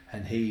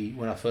 And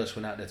when I first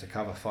went out there to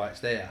cover fights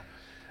there,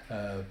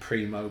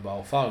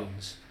 pre-mobile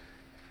phones,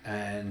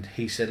 and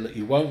he said, look,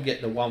 you won't get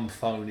the one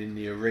phone in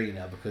the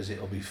arena because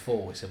it'll be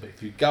full. He said, but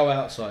if you go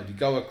outside, you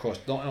go across,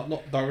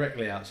 not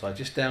directly outside,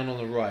 just down on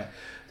the right,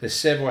 there's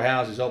several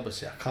houses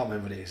opposite. I can't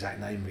remember the exact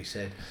name he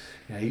said.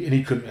 And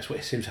he couldn't, that's what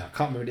it seems like. I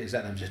can't remember the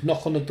exact name. Just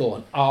knock on the door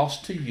and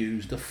ask to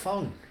use the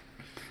phone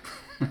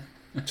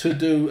to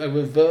do a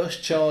reverse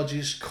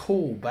charges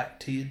call back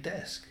to your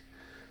desk.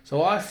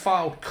 So I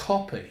filed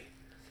copy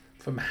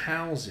from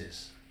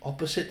houses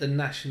opposite the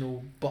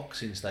National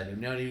Boxing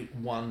Stadium, the only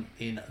one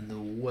in the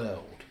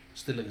world,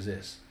 still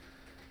exists.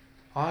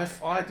 I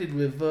did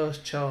reverse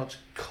charge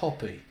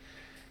copy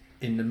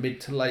in the mid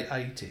to late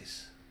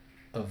 80s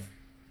of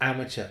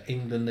amateur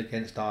England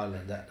against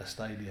Ireland at the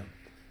stadium.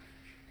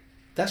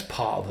 That's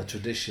part of a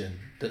tradition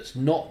that's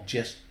not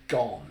just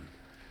gone,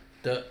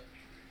 that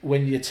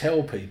when you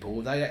tell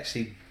people, they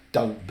actually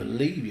don't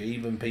believe you,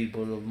 even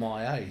people of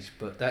my age,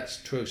 but that's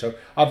true. So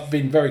I've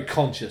been very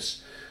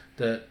conscious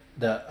that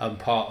I'm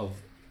part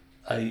of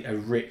a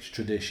rich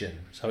tradition.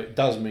 So it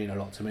does mean a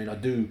lot to me, and I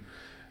do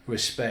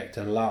respect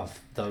and love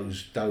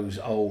those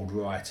old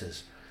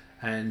writers.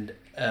 And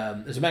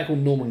there's a man called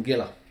Norman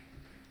Giller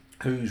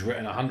who's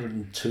written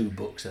 102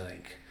 books, I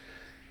think.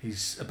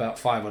 He's about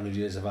 500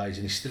 years of age,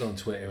 and he's still on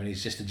Twitter, and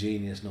he's just a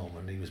genius,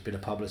 Norman. He was been a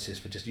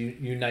publicist for just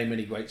you name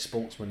any great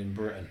sportsman in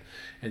Britain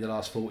in the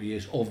last 40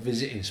 years, or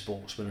visiting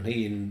sportsman, and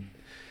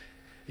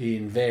he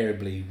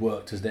invariably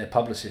worked as their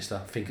publicist. I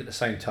think at the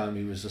same time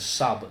he was a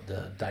sub at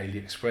the Daily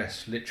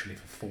Express, literally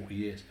for 40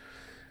 years,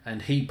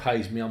 and he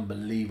pays me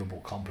unbelievable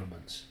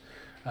compliments,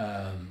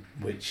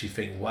 which you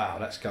think, wow,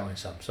 that's going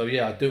some. So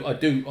yeah,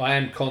 I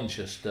am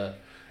conscious that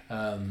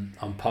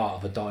I'm part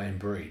of a dying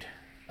breed.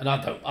 And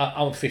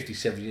I'm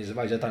 57 years of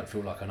age. I don't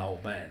feel like an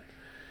old man,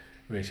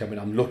 really. I mean,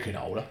 I'm looking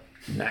older,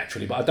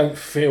 naturally, but I don't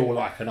feel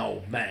like an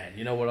old man.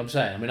 You know what I'm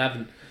saying? I mean, I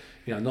haven't,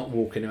 not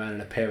walking around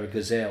in a pair of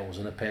Gazelles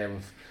and a pair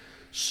of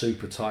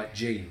super tight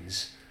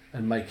jeans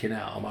and making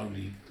out I'm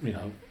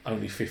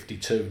only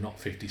 52, not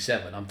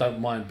 57. I don't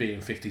mind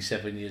being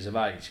 57 years of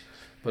age,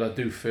 but I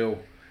do feel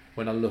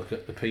when I look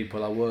at the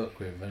people I work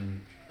with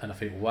and I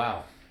think,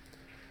 wow,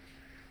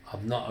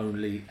 I'm not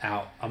only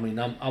out. I mean,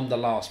 I'm the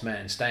last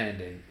man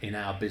standing in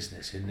our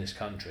business in this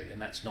country,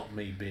 and that's not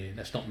me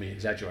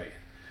exaggerating.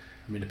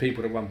 I mean, the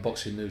people that run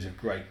Boxing News are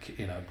great.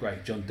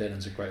 Great. John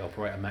Dennon's a great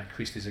operator. Matt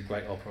Christie's a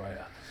great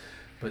operator.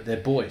 but they're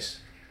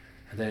boys.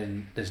 And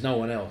then there's no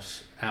one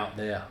else out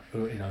there,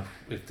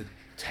 if the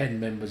 10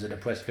 members of the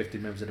press, 50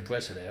 members of the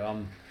press are there,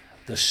 I'm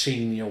the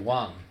senior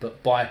one.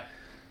 But by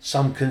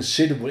some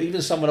considerable,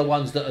 even some of the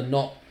ones that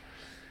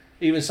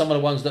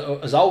are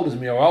as old as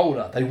me or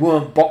older, they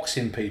weren't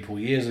boxing people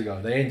years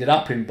ago. They ended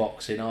up in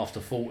boxing after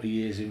 40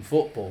 years in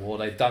football, or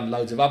they've done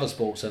loads of other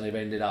sports and they've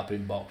ended up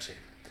in boxing.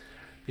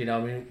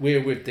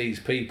 We're with these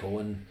people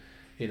and,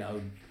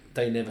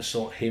 they never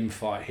saw him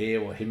fight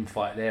here or him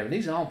fight there. And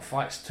these aren't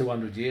fights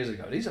 200 years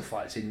ago. These are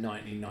fights in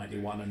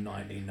 1991 and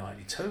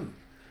 1992.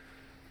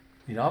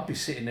 I'd be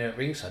sitting there at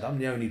ringside. I'm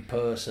the only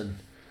person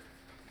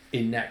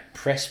in that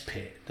press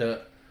pit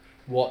that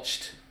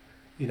watched,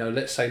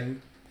 let's say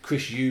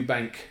Chris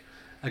Eubank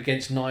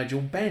against Nigel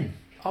Benn.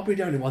 I'll be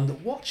the only one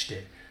that watched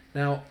it.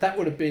 Now, that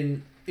would have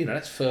been,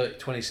 that's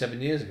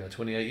 27 years ago,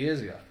 28 years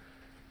ago.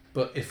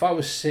 But if I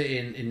was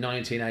sitting in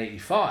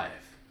 1985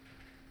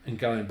 and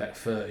going back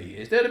 30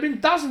 years, there would have been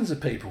dozens of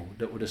people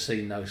that would have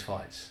seen those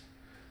fights.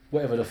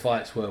 Whatever the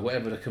fights were,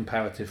 whatever the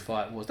comparative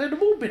fight was, they'd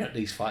have all been at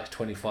these fights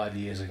 25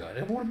 years ago.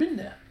 They'd all have been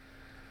there.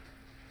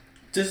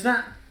 Does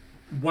that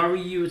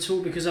worry you at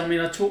all? Because, I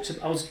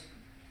was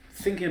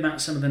thinking about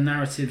some of the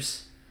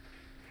narratives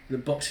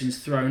that boxing's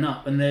thrown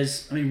up, and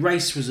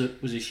race was a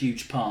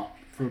huge part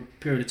for a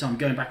period of time,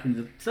 going back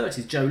into the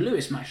 30s. Joe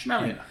Louis, Max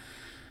Schmeling.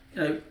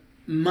 Yeah.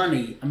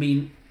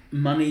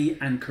 Money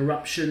and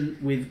corruption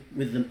with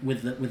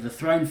the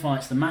throne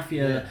fights, the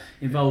mafia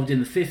involved in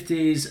the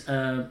 50s,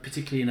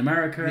 particularly in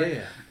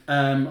America.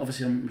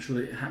 Obviously, I'm sure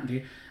that it happened to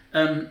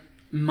you.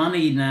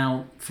 Money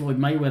now. Floyd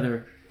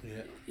Mayweather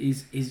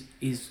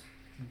is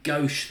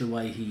gauche the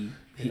way he.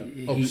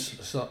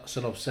 It's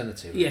an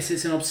obscenity. Yes,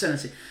 it's an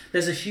obscenity.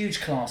 There's a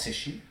huge class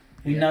issue.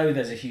 We know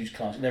there's a huge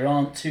class. There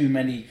aren't too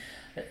many.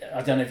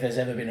 I don't know if there's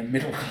ever been a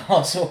middle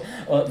class or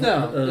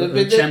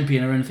a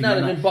champion or anything like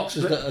that. No, there have been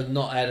boxers that have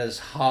not had as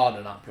hard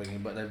an upbringing,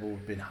 but they've all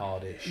been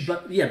hardish.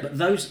 But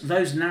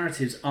those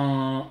narratives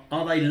are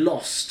they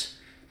lost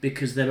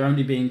because they're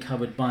only being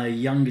covered by a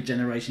younger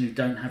generation who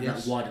don't have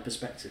that wider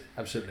perspective?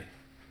 Absolutely.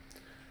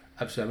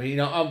 I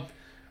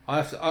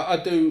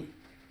do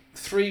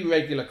 3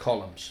 regular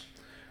columns.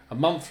 I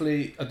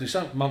do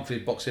some monthly,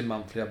 Boxing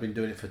Monthly. I've been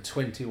doing it for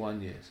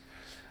 21 years.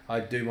 I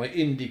do my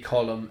indie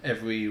column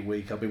every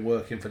week. I've been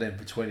working for them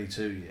for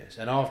 22 years.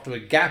 And after a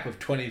gap of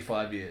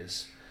 25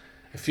 years,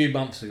 a few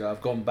months ago,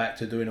 I've gone back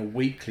to doing a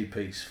weekly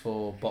piece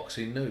for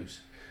Boxing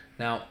News.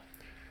 Now,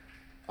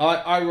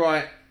 I don't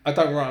write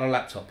on a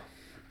laptop.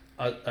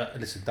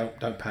 Listen,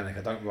 don't panic.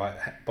 I don't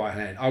write by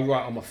hand. I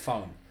write on my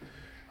phone.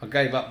 I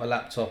gave up my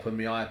laptop and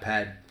my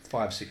iPad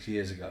 5-6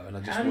 years ago.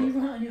 And How do you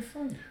write on your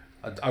phone?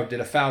 I did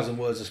 1,000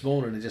 words this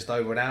morning in just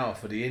over an hour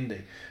for the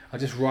indie. I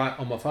just write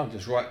on my phone,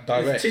 just write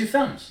direct. With 2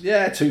 thumbs?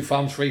 Yeah, 2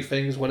 thumbs, 3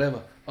 fingers,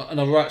 whatever.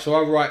 And I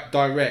write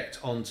direct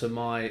onto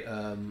my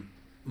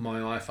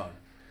my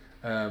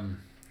iPhone,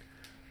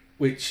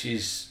 which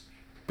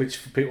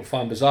people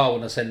find bizarre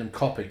when I send them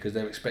copy because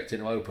they're expecting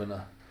to open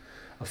a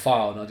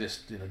file, and I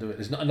just do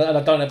it. And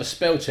I don't have a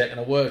spell check and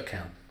a word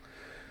count.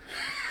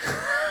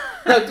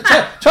 No,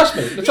 trust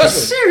me. You're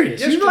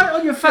serious? You write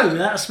on your phone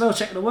without a spell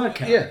check and a word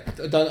count? Yeah,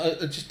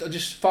 I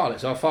just file it.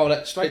 So I file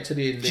that straight to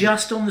the indie.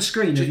 Just on the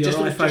screen of your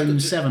iPhone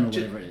 7 or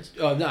whatever it is?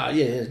 Oh, no,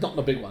 it's not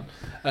the big one.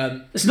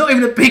 It's not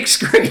even a big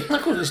screen.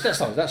 Of course, that's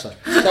size. So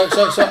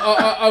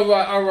I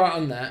write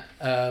on that.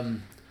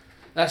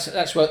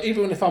 That's where,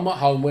 even if I'm at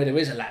home where there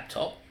is a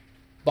laptop,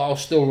 but I'll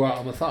still write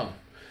on my phone.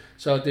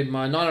 So I did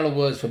my 900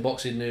 words for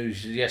Boxing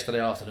News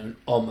yesterday afternoon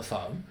on my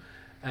phone.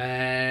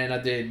 And I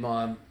did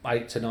my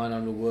 800 to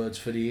 900 words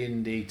for the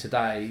indie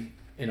today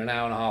in an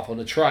hour and a half on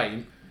the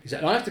train.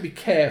 And I have to be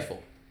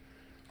careful.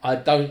 I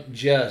don't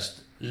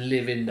just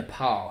live in the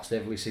past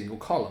every single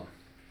column.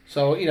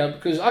 So,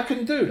 because I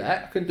can do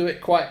that. I can do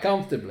it quite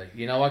comfortably.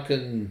 I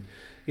can,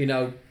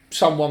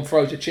 someone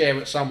throws a chair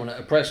at someone at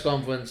a press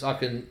conference. I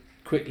can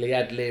quickly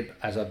ad-lib,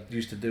 as I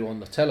used to do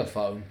on the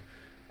telephone.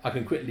 I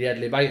can quickly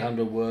ad-lib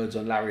 800 words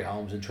on Larry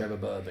Holmes and Trevor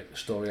Berbick, the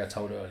story I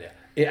told earlier.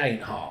 It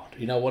ain't hard.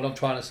 You know what I'm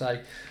trying to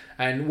say?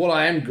 And what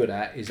I am good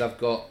at is I've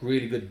got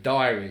really good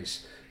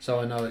diaries.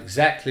 So I know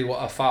exactly what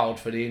I filed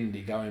for the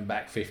indie going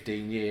back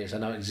 15 years. I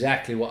know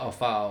exactly what I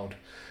filed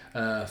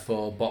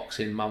for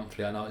Boxing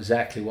Monthly. I know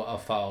exactly what I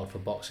filed for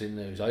Boxing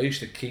News. I used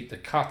to keep the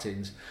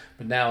cuttings,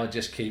 but now I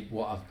just keep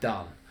what I've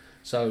done.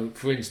 So,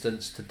 for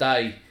instance,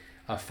 today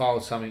I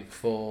filed something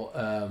for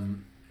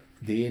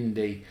the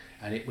indie,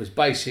 and it was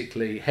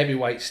basically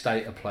heavyweight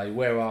state of play.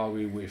 Where are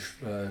we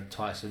with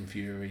Tyson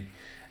Fury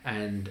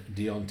and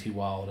Deontay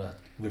Wilder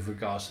with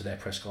regards to their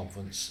press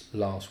conference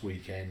last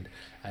weekend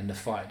and the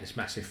fight, this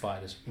massive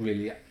fight that's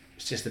really,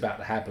 it's just about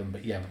to happen,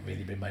 but you haven't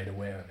really been made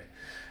aware of it.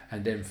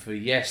 And then for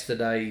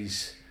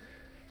yesterday's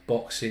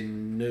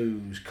Boxing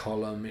News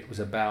column, it was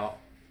about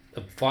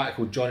a fighter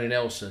called Johnny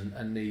Nelson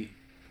and the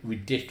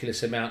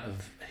ridiculous amount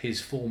of his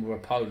former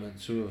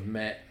opponents who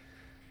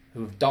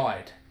have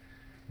died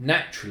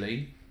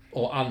naturally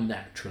or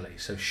unnaturally.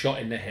 So shot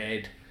in the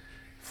head,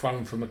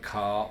 thrown from a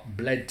car,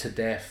 bled to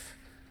death,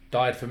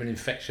 died from an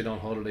infection on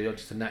holiday or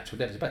just a natural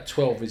death. About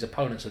 12 of his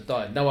opponents have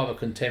died. No other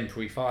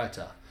contemporary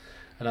fighter.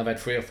 And I've had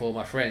 3 or 4 of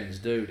my friends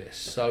do this.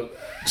 So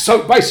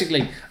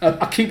basically,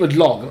 I keep a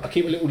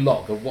little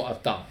log of what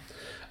I've done.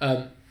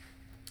 And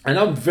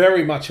I'm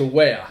very much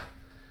aware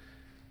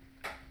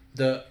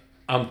that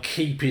I'm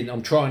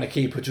trying to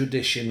keep a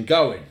tradition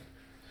going.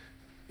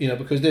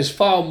 Because there's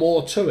far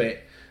more to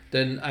it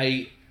than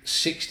a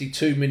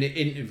 62-minute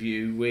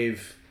interview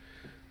with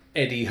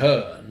Eddie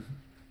Hearn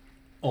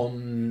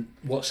on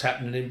what's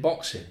happening in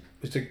boxing.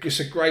 It's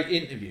a great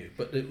interview,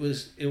 but it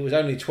was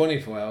only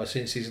 24 hours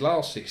since his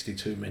last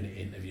 62-minute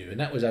interview, and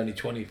that was only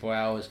 24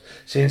 hours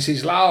since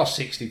his last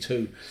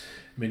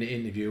 62-minute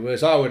interview.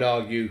 Whereas I would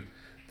argue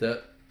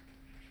that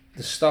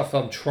the stuff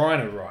I'm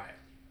trying to write,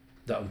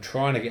 that I'm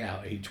trying to get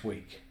out each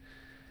week,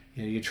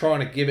 you're trying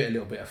to give it a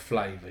little bit of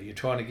flavour, you're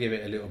trying to give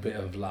it a little bit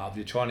of love,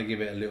 you're trying to give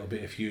it a little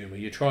bit of humour,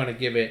 you're trying to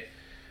give it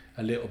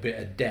a little bit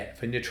of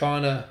depth, and you're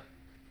trying to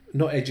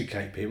not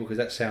educate people because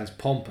that sounds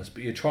pompous,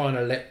 but you're trying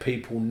to let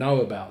people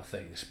know about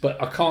things. But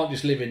I can't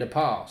just live in the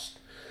past.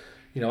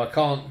 I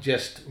can't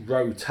just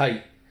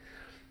rotate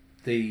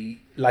the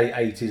late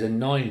 80s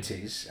and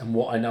 90s and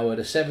what I know of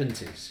the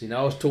 70s.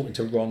 I was talking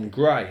to Ron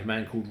Gray, a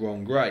man called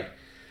Ron Gray.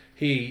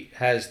 He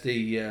has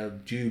the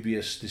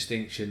dubious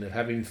distinction of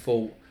having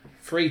fought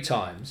 3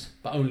 times,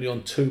 but only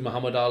on 2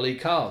 Muhammad Ali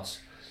cards.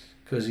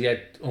 Because he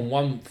had on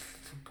one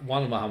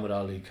Muhammad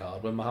Ali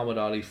card, when Muhammad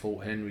Ali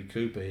fought Henry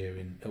Cooper here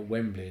at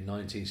Wembley in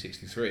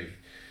 1963,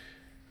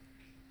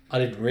 I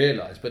didn't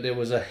realise, but there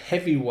was a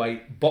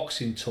heavyweight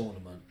boxing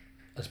tournament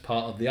as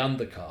part of the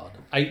undercard.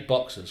 8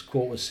 boxers,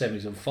 quarters,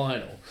 semis and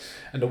final,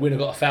 and the winner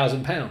got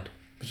 £1,000,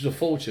 which was a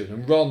fortune.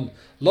 And Ron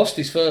lost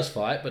his first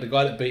fight, but the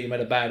guy that beat him had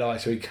a bad eye,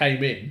 so he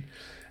came in,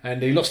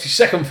 and he lost his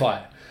second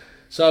fight.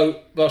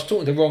 So I was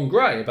talking to Ron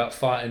Gray about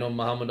fighting on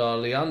Muhammad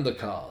Ali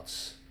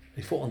undercards.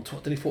 He fought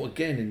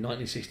again in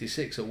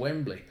 1966 at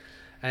Wembley.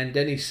 And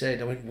then he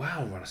said, I went,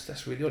 wow, Ron,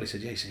 that's really odd. He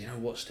said, you know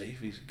what, Steve?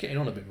 He's getting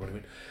on a bit, Ron.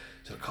 He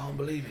said, I can't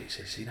believe it. He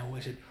said, you know what?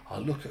 He said, I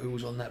look at who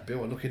was on that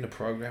bill. I look in the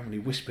programme, and he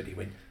whispered, he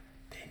went,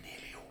 they're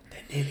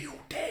nearly all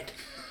dead.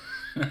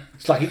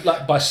 It's like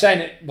by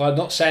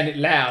not saying it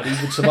loud,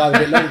 he would survive a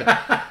bit longer.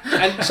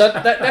 And so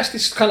that's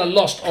this kind of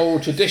lost oral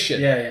tradition.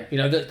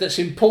 Yeah. That's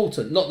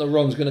important. Not that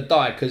Ron's going to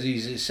die because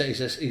he's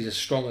as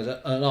strong as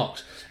an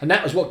ox. And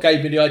that was what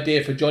gave me the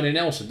idea for Johnny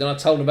Nelson. Then I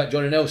told him about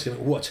Johnny Nelson. He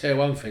went, what a tear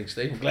one thing,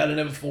 Steve. I'm glad I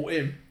never fought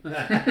him.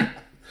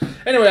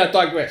 Anyway, I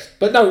digressed.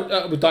 But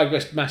no, we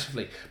digressed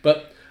massively.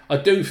 But I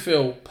do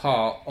feel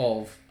part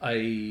of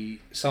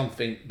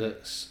something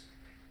that's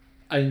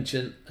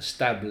ancient,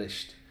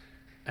 established,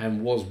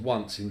 and was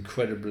once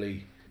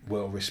incredibly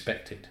well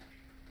respected,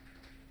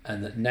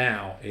 and that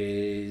now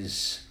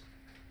is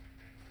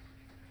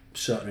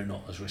certainly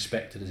not as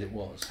respected as it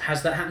was.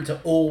 Has that happened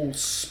to all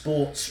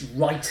sports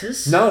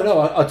writers? No.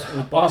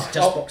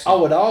 Boxing? I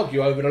would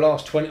argue over the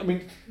last 20. I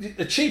mean,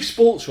 the chief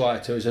sports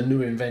writer is a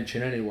new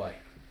invention anyway.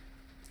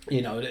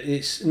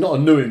 It's not a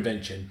new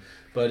invention,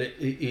 but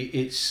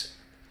it's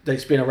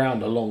been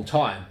around a long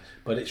time.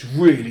 But it's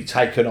really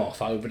taken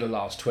off over the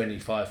last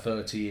 25,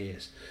 30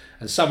 years.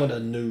 And some of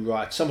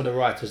the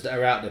writers that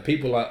are out there,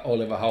 people like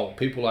Oliver Holt,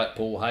 people like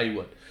Paul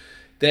Hayward,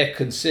 their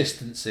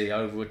consistency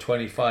over a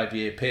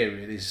 25-year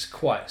period is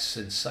quite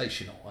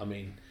sensational. I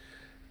mean,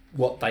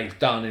 what they've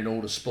done in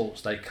all the sports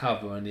they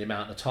cover and the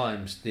amount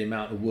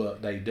of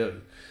work they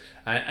do.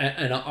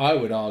 And I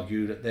would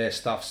argue that their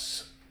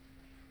stuff's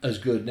as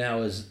good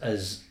now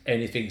as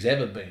anything's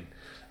ever been.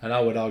 And I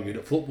would argue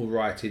that football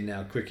writing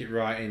now, cricket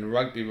writing,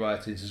 rugby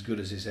writing is as good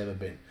as it's ever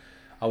been.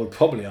 I would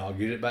probably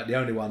argue that about the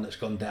only one that's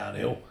gone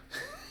downhill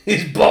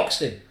is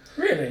boxing.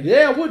 Really?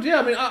 Yeah, I would.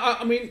 Yeah,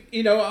 I mean,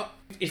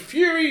 if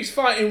Fury's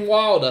fighting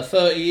Wilder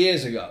 30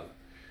 years ago,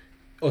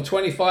 or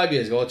 25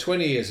 years ago, or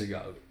 20 years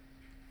ago,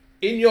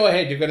 in your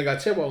head you're going to go,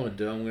 tell you what I'm going to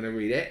do. I'm going to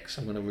read X.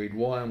 I'm going to read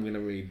Y. I'm going to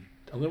read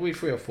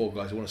 3 or 4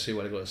 guys. I want to see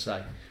what they've got to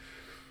say.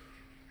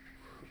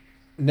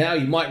 Now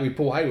you might read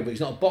Paul Hayward, but he's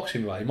not a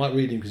boxing writer. You might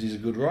read him because he's a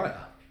good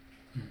writer.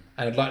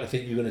 And I'd like to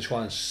think you're going to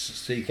try and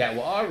seek out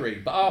what I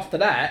read. But after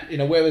that,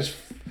 whereas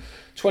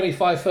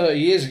 25, 30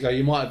 years ago,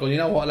 you might have gone, you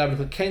know what, I'll have a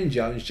look at Ken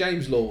Jones,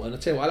 James Lawton. I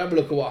tell you what, I'll have a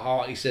look at what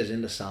Harty says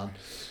in The Sun.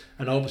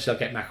 And obviously I'll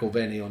get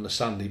McElveny on the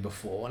Sunday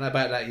before. And how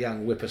about that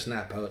young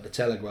whippersnapper at The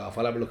Telegraph?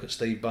 I'll have a look at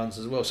Steve Bunce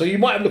as well. So you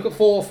might have a look at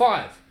 4 or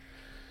 5.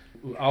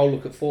 I'll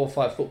look at 4 or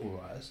 5 football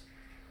writers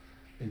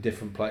in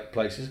different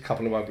places, a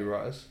couple of rugby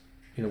writers.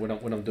 When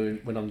I'm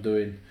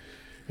doing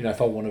if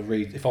I want to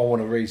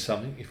read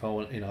something, if I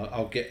want to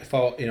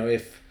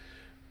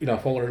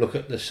look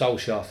at the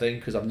Solskjaer thing,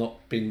 because I've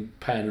not been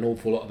paying an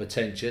awful lot of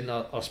attention,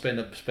 I spent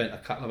a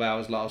couple of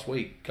hours last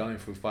week going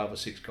through 5 or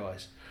 6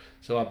 guys.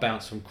 So I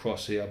bounce from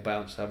cross here, I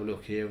bounce, have a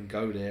look here, and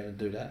go there and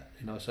do that.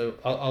 So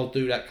I'll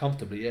do that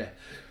comfortably. Yeah,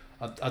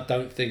 I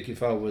don't think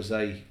if I was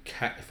a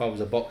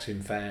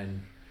boxing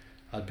fan,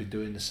 I'd be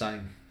doing the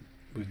same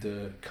with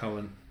the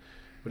current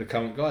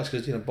guys,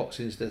 because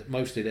boxing is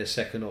mostly their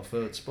second or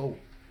third sport.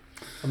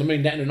 And I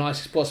mean that in the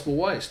nicest possible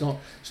way. It's not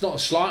a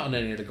slight on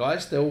any of the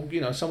guys. They're all,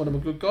 some of them are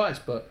good guys,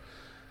 but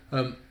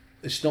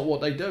it's not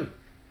what they do.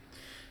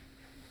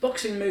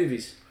 Boxing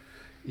movies.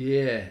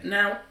 Yeah.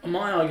 Now,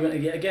 my argument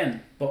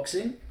again,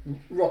 boxing,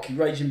 Rocky,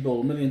 Raging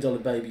Bull, $1 Million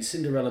Baby,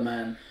 Cinderella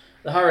Man,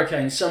 The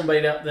Hurricane,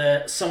 Someone Up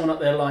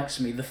There Likes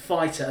Me, The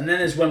Fighter, and then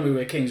there's When We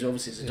Were Kings,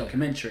 obviously it's a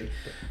documentary.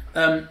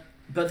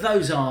 But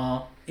those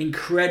are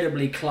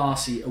incredibly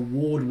classy,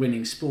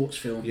 award-winning sports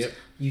films. Yep.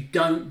 You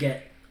don't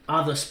get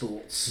other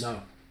sports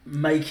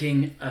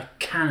making a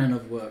canon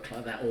of work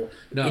like that, or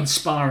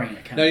inspiring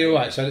a canon. No, you're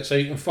right. So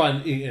you can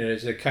find,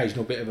 there's an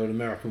occasional bit of an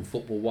American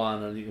football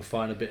one, and you can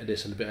find a bit of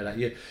this and a bit of that.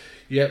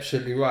 You're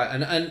absolutely right,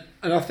 and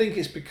I think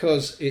it's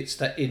because it's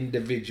that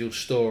individual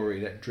story,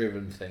 that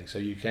driven thing. So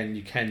you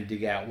can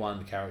dig out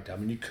one character. I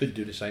mean, you could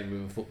do the same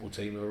with a football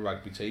team, or a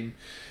rugby team,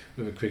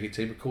 with a cricket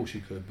team. Of course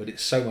you could, but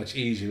it's so much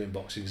easier in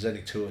boxing because there's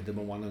only two of them,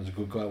 and one of them's a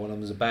good guy, one of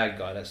them's a bad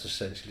guy. That's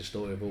essentially the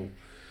story of all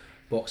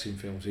boxing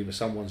films. Either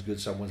someone's good,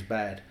 someone's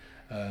bad.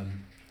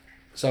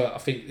 So I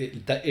think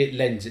it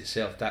lends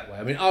itself that way.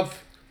 I mean,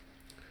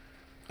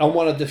 I'm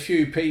one of the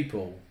few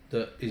people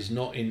that is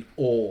not in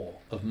awe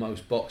of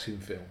most boxing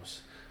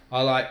films.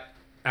 I like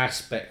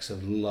aspects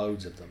of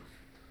loads of them.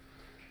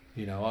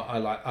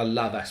 I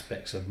love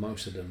aspects of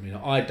most of them.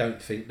 I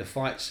don't think the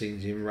fight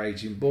scenes in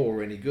Raging Bull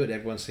are any good.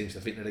 Everyone seems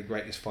to think they're the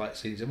greatest fight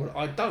scenes. Well,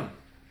 I don't.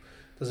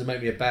 Doesn't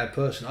make me a bad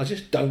person. I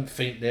just don't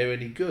think they're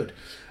any good.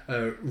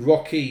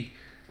 Rocky,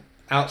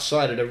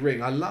 outside of the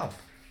ring, I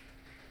love.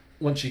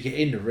 Once you get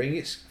in the ring,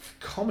 it's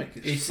comic.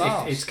 It's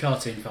fast. It's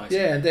cartoon fighting.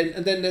 Yeah, and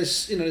then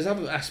there's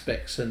other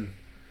aspects and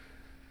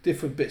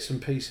different bits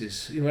and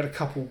pieces. We had a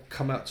couple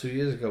come out 2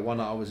 years ago. One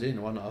that I was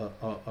in, one that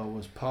I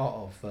was part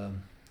of,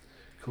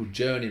 called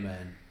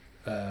Journeyman,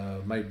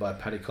 made by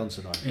Paddy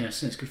Considine.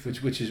 Yes, it's good.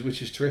 Which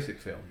is terrific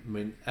film. I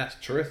mean, that's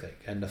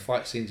terrific, and the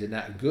fight scenes in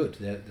that are good.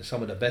 They're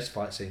some of the best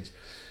fight scenes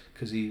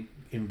because he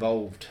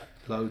involved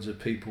loads of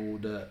people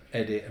that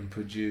edit and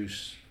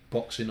produce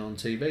boxing on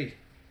TV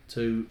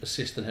to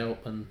assist and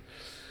help and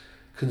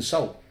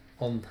consult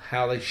on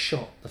how they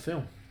shot the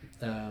film,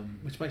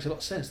 which makes a lot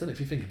of sense, doesn't it, if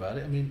you think about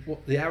it? I mean,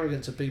 what the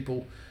arrogance of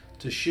people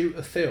to shoot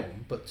a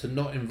film but to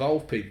not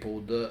involve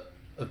people that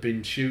have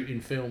been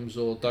shooting films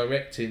or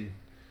directing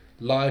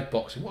live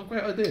boxing. What a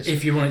great idea.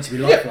 If you want it to be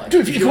lifelike.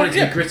 If you want it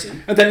to be gritty.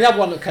 And then the other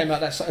one that came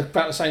out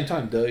about the same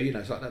time,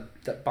 it's like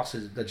that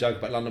buses, the joke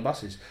about London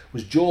buses,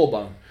 was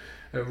Jawbone,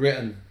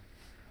 written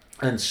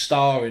and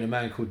starring a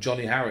man called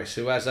Johnny Harris,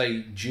 who as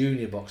a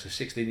junior boxer,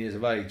 16 years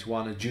of age,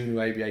 won a junior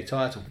ABA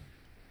title,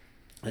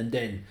 and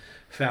then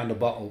found a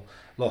bottle,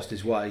 lost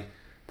his way,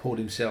 pulled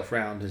himself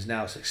round, is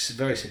now a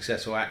very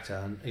successful actor,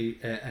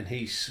 and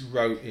he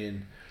wrote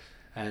and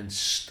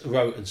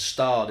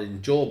starred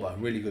in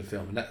Jawbone, really good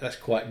film, and that's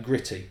quite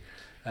gritty,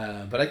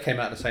 but they came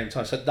out at the same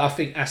time. So I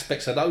think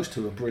aspects of those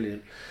two are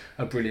brilliant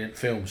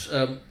films.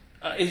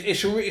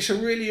 It's a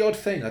really odd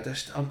thing. I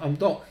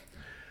don't know.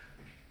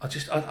 I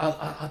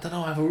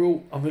have a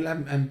real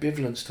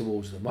ambivalence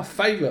towards them. My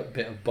favourite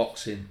bit of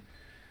boxing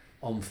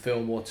on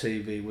film or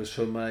TV was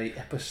from a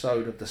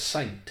episode of The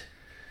Saint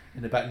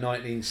in about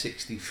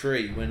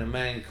 1963 when a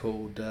man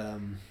called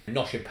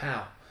Nosha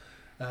Pao,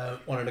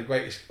 one of the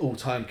greatest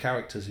all-time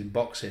characters in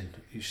boxing,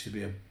 used to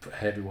be a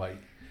heavyweight,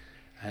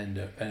 and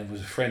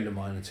was a friend of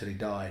mine until he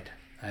died,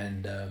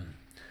 and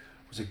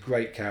was a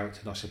great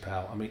character, Nosha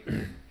Pao. I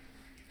mean,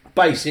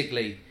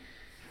 basically,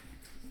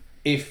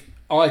 if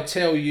I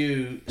tell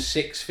you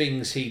 6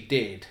 things he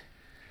did,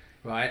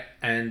 right,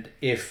 and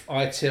if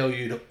I tell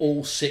you that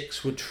all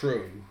 6 were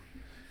true,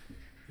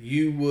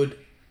 you would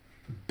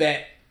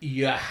bet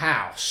your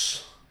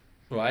house,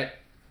 right,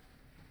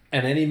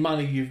 and any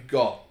money you've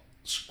got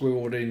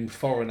squirreled in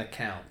foreign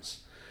accounts,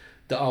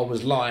 that I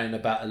was lying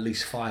about at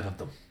least 5 of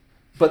them.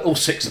 But all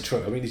 6 are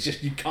true. I mean, it's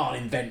just, you can't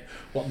invent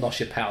what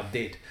Nosha Pao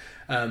did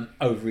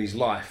over his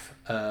life.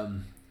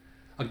 I'll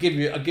give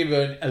you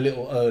a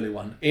little early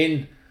one.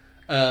 In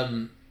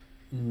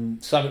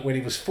something when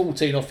he was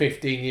 14 or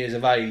 15 years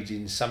of age,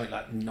 in something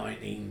like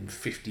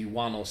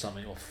 1951 or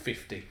something, or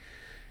 50,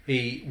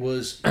 he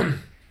was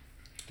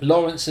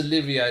Laurence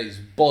Olivier's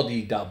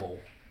body double,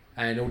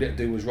 and all he had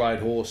to do was ride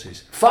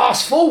horses.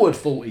 Fast forward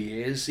 40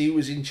 years, he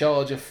was in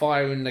charge of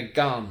firing the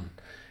gun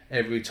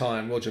every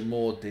time Roger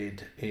Moore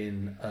did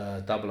in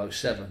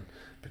 007,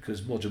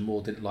 because Roger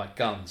Moore didn't like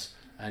guns,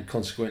 and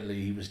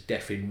consequently he was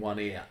deaf in one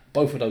ear.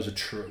 Both of those are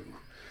true.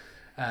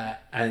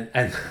 And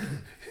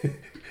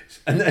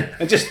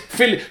just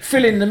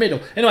fill in the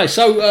middle. Anyway,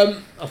 so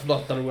I've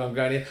not done where I'm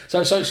going here.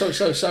 So it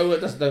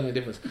doesn't make a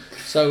difference.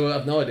 So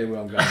I've no idea where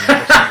I'm going.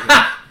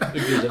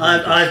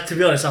 To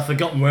be honest, I've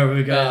forgotten where we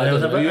were going.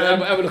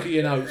 Have a look at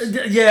your notes.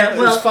 Yeah,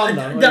 well, it was fun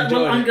though.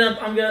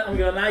 I'm going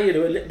to allow you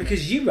to,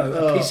 because you wrote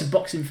a piece of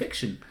boxing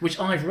fiction, which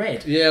I've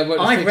read. Yeah,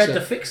 I've read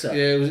The Fixer.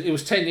 Yeah, it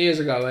was 10 years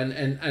ago,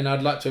 and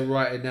I'd like to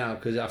write it now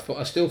because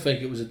I still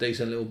think it was a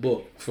decent little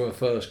book for a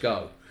first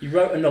go. You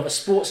wrote a novel, a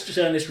sports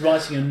journalist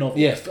writing a novel.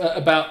 Yeah,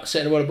 about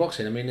setting the world of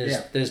boxing. I mean,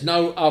 there's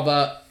no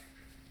other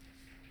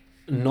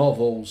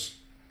novels,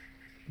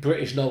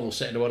 British novels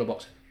set in the world of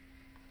boxing.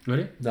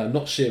 Really? No,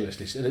 not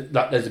seriously.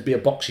 There'd be a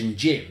boxing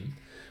gym,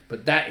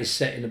 but that is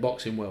set in the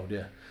boxing world,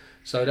 yeah.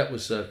 So that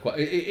was quite.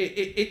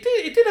 It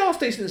did half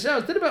decent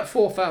sales. It did about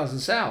 4,000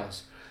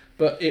 sales,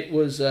 but it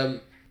was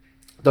the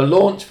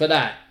launch for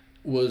that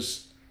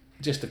was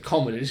just a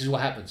comedy. This is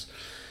what happens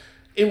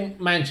in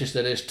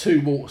Manchester. There's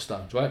 2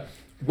 Waterstones, right?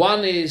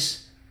 One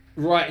is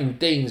right in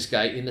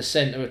Deansgate in the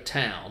centre of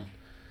town,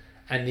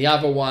 and the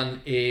other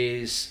one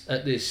is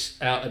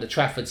out at the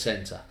Trafford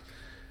Centre.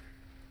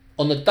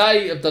 On the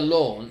day of the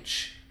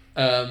launch,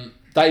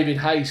 David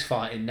Hayes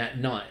fighting that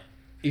night.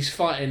 He's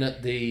fighting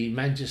at the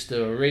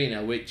Manchester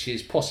Arena, which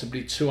is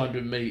possibly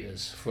 200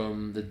 metres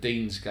from the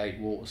Deansgate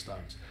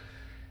Waterstones.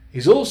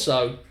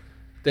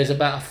 There's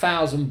about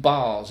 1,000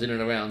 bars in and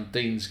around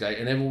Deansgate,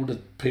 and then all the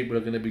people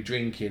are going to be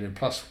drinking, and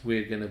plus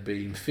we're going to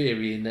be, in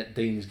theory, in that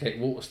Deansgate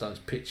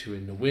Waterstones picture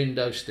in the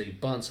window. Steve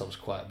Bunce, I was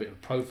quite a bit of a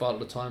profile at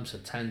the time,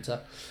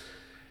 Satanta.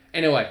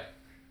 Anyway,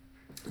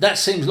 that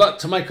seems like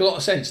to make a lot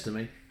of sense to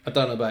me. I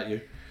don't know about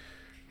you.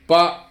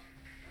 But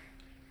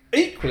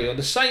equally, on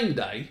the same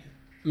day,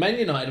 Man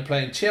United are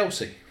playing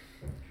Chelsea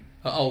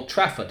at Old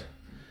Trafford.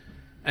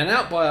 And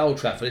out by Old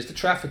Trafford is the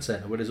Trafford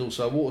Centre, where there's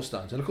also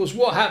Waterstones. And of course,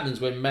 what happens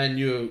when Man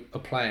U are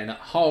playing at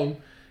home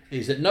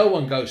is that no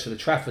one goes to the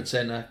Trafford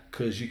Centre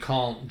because you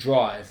can't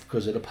drive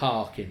because of the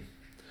parking.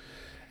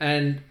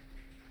 And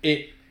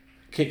it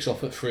kicks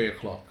off at 3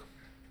 o'clock.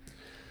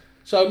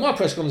 So my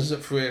press conference is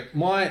at 3.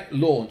 My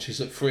launch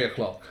is at 3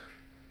 o'clock.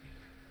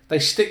 They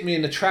stick me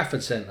in the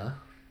Trafford Centre,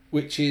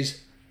 which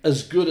is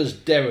as good as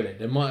derelict.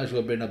 There might as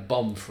well have been a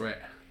bomb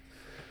threat.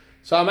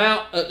 So I'm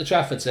out at the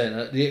Trafford Centre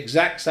at the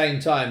exact same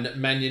time that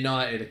Man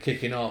United are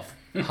kicking off,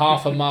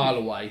 half a mile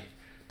away.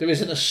 There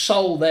isn't a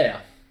soul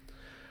there.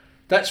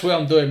 That's where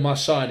I'm doing my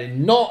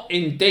signing. Not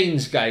in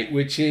Deansgate,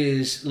 which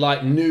is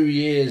like New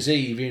Year's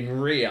Eve in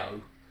Rio,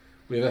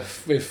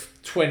 with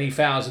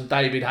 20,000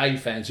 David Hay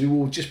fans who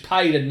will just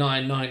pay the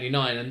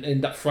 $9.99 and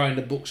end up throwing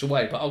the books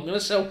away. But I'm going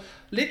to sell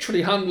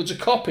literally hundreds of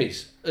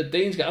copies at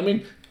Deansgate. I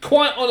mean,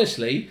 quite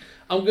honestly,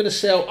 I'm going to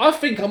sell, I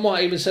think I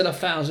might even sell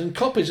 1,000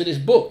 copies of this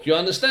book. You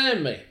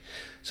understand me?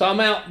 So I'm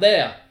out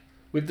there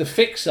with The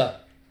Fixer,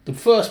 the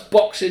first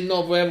boxing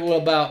novel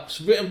ever it's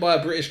written by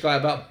a British guy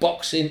about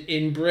boxing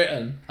in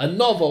Britain. A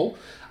novel.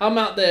 I'm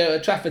out there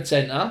at Trafford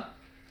Centre.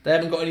 They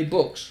haven't got any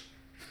books.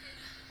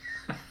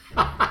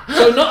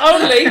 So not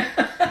only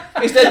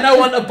is there no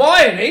one to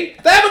buy any,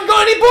 they haven't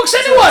got any books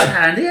anyway. That's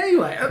handy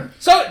anyway.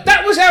 So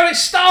that was how it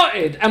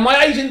started, and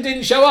my agent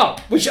didn't show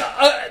up, which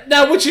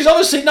is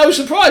obviously no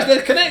surprise.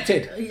 They're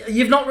connected.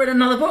 You've not written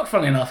another book,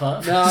 funny enough,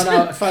 huh?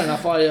 No. Funny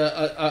enough,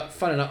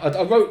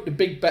 I wrote the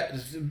big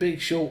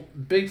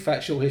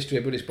fat short history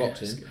of British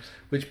boxing, yes.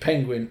 Which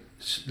Penguin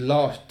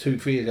last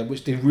 2-3 years ago,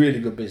 which did really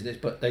good business,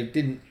 but they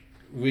didn't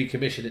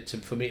recommission it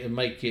for me to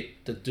make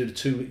it to do the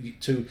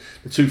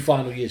two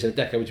final years of the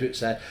decade, which is a bit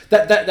sad.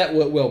 That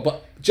worked well,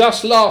 but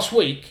just last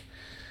week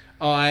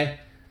I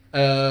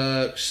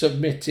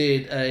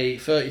submitted a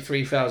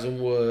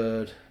 33,000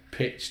 word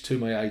pitch to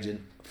my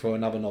agent for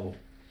another novel,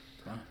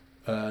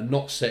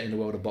 not set in the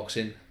world of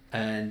boxing,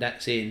 and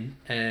that's in,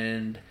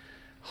 and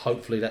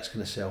hopefully that's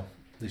going to sell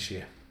this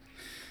year.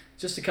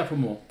 Just a couple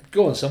more.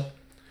 Go on, son.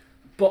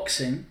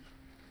 Boxing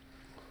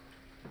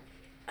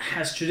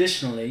has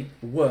traditionally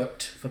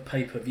worked for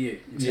pay-per-view.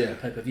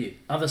 Pay-per-view.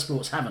 Other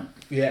sports haven't.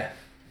 Yeah.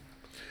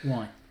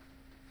 Why?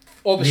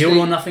 Obviously, the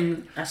all or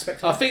nothing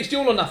aspect. I think it's the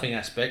all or nothing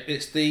aspect.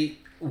 It's the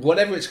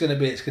whatever it's going to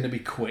be. It's going to be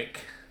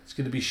quick. It's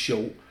going to be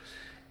short.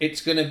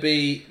 It's going to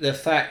be the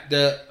fact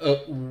that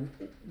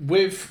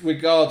with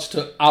regards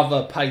to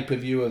other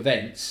pay-per-view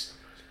events,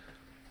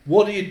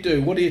 what do you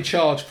do? What do you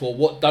charge for?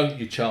 What don't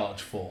you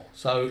charge for?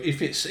 So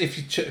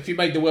if you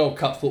made the World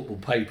Cup football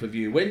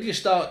pay-per-view, when do you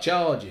start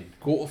charging?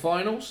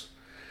 Quarterfinals,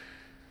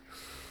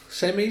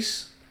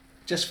 semis,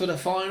 just for the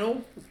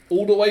final,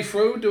 all the way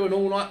through, doing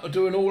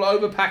all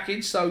over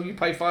package. So you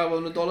pay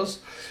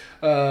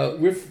 $500.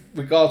 With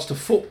regards to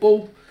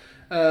football,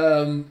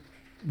 when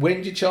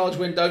do you charge?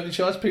 When don't you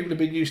charge? People have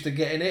been used to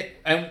getting it,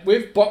 and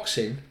with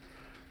boxing,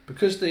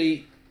 because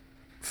the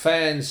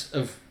fans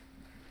of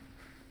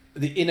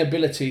the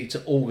inability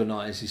to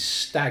organise is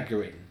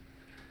staggering.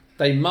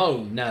 They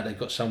moan now they've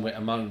got somewhere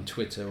to moan,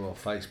 Twitter or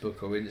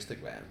Facebook or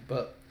Instagram,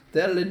 but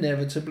they'll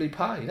inevitably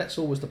pay. That's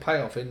always the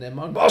payoff in their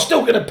moan. But I'm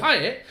still going to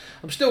pay it.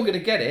 I'm still going to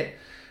get it.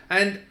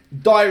 And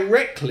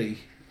directly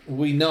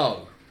we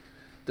know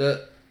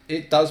that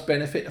it does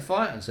benefit the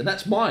fighters. And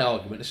that's my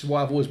argument. This is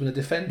why I've always been a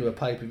defender of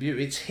pay-per-view.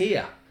 It's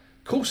here.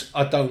 Of course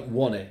I don't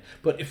want it,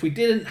 but if we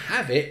didn't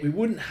have it, we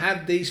wouldn't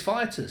have these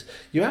fighters.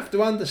 You have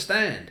to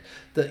understand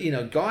that,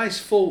 guys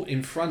fought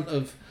in front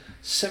of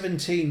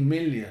 17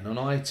 million on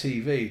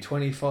ITV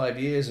 25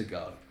 years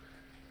ago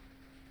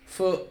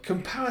for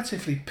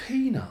comparatively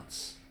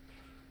peanuts.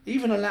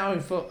 Even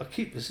allowing for,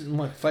 this is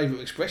my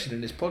favourite expression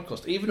in this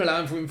podcast, even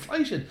allowing for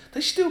inflation,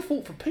 they still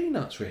fought for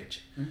peanuts,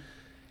 Rich.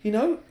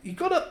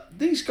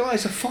 These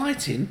guys are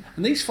fighting,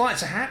 and these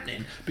fights are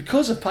happening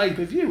because of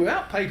pay-per-view.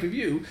 Without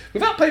pay-per-view,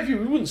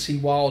 we wouldn't see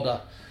Wilder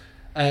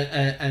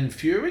and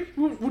Fury.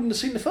 We wouldn't have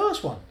seen the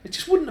first one. It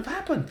just wouldn't have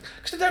happened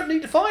because they don't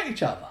need to fight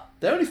each other.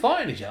 They're only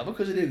fighting each other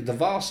because of the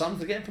vast sums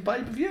they're getting for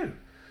pay-per-view.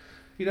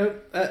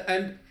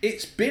 And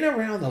it's been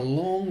around a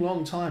long,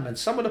 long time. And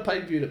some of the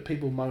pay-per-view that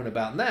people moan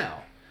about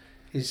now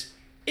is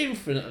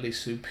infinitely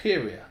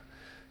superior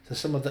to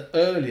some of the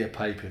earlier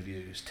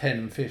pay-per-views 10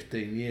 and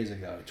 15 years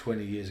ago,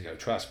 20 years ago.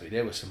 Trust me,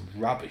 there was some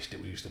rubbish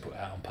that we used to put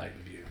out on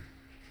pay-per-view.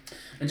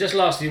 And just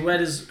lastly, where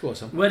does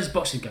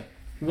boxing go?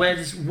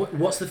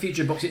 What's the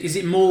future of boxing? Is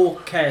it more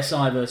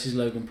KSI versus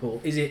Logan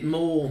Paul? Is it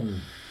more?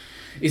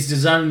 Is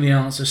DAZN the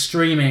answer?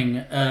 Streaming,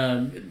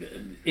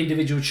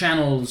 individual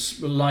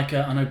channels like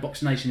I know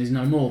Box Nation is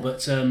no more,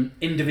 but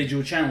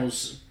individual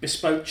channels,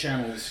 bespoke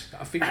channels.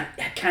 I think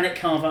can it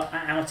carve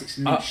out its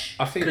niche?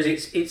 I think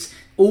because it's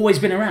always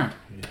been around.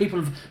 Yeah.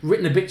 People have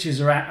written obituaries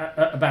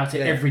about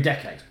it every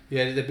decade.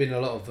 Yeah, there've been a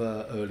lot of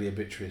early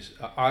obituaries.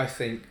 I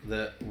think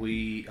that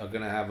we are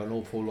going to have an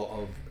awful lot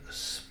of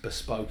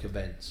bespoke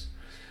events.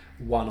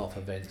 One-off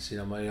events,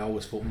 I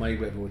always thought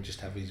Mayweather would just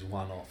have his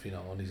one-off,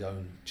 on his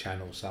own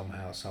channel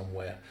somehow,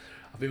 somewhere.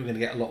 I think we're going to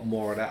get a lot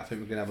more of that. I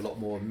think we're going to have a lot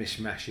more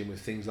mishmashing with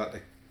things like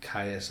the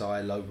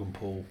KSI, Logan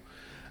Paul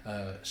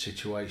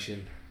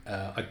situation.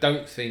 I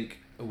don't think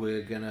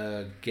we're going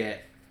to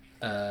get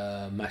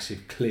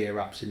massive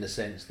clear-ups in the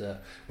sense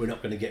that we're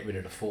not going to get rid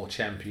of the 4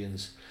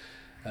 champions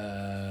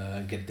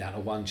and get it down to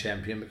 1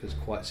 champion, because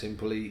quite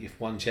simply, if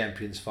 1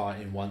 champion's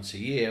fighting once a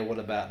year, what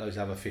about those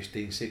other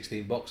 15,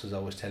 16 boxers I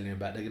was telling you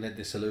about? They're going to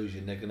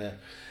disillusion. They're going to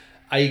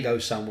go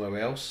somewhere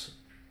else,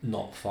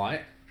 not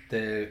fight.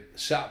 They're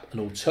set up an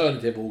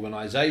alternative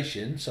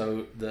organisation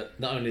so that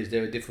not only is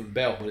there a different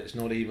belt, but it's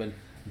not even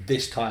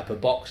this type of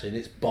boxing,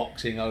 it's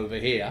boxing over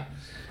here.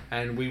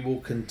 And we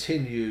will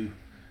continue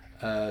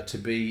to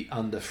be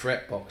under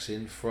threat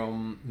boxing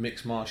from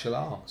mixed martial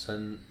arts,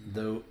 and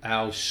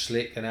how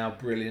slick and how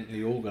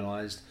brilliantly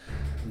organised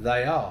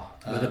they are.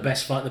 With the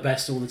best fight the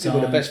best all the time.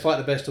 With the best fight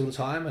the best all the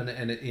time,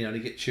 and they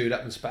get chewed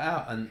up and spat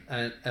out.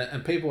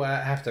 And people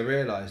have to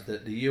realise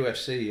that the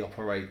UFC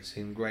operates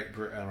in Great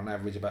Britain on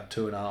average about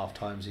 2.5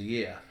 times a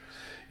year.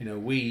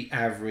 We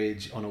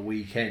average on a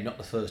weekend, not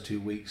the first 2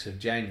 weeks of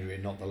January,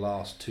 not the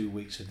last 2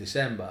 weeks of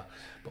December,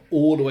 but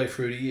all the way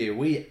through the year,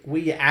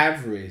 we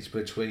average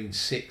between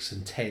 6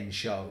 and 10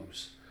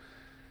 shows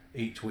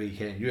each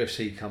weekend.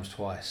 UFC comes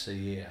twice a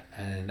year.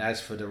 And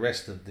as for the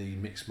rest of the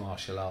mixed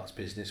martial arts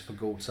business, for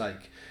God's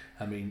sake,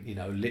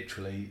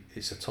 literally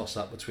it's a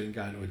toss-up between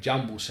going to a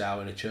jumble sale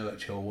in a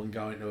church hall and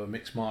going to a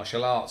mixed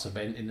martial arts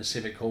event in the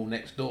Civic Hall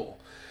next door.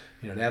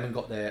 They haven't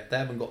got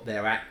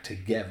their act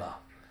together.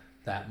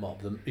 That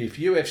mob. If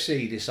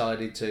UFC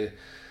decided to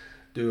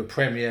do a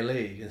Premier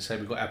League and say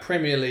we've got our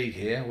Premier League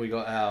here, we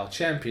got our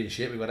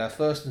Championship, we've got our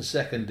first and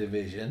second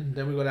division,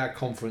 then we've got our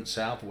Conference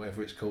South or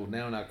whatever it's called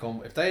now, and our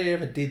if they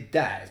ever did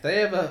that, if they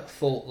ever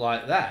thought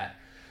like that,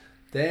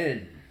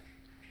 then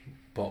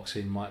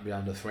boxing might be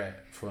under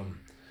threat from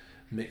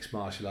mixed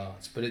martial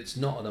arts. But it's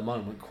not at the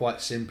moment,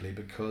 quite simply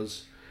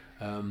because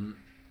then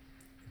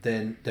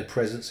their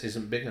presence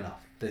isn't big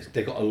enough.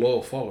 They've got a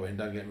loyal following,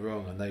 don't get me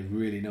wrong, and they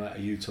really know how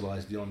to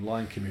utilise the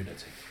online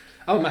community.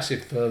 I'm a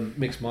massive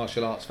mixed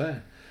martial arts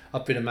fan.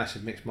 I've been a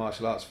massive mixed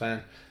martial arts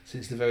fan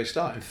since the very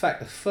start. In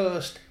fact, the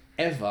first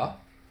ever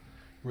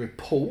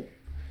report,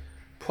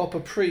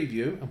 proper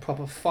preview and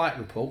proper fight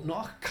report,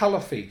 not a colour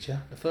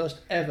feature, the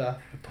first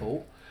ever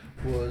report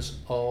was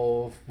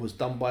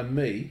done by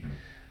me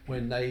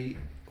when they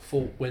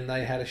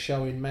had a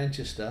show in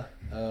Manchester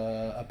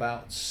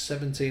about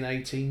 17,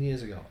 18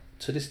 years ago.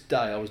 To this day,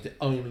 I was the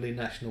only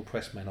national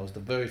pressman. I was the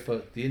very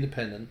first. The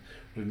Independent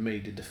with me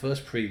did the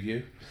first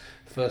preview,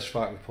 first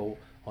fight report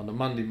on the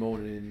Monday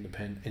morning in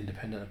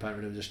Independent.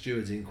 Apparently, there was a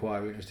steward's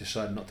inquiry and it was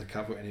decided not to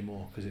cover it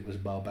anymore because it was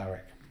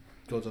barbaric.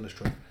 God's honest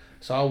truth.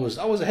 So I was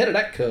ahead of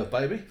that curve,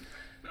 baby.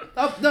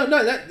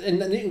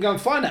 And you can go and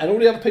find that. And all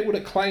the other people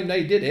that claim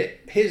they did it.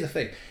 Here's the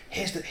thing.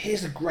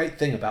 Here's the great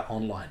thing about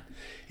online.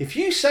 If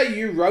you say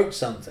you wrote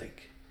something,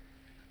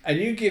 and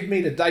you give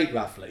me the date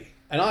roughly,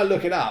 and I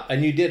look it up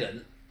and you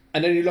didn't,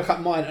 and then you look up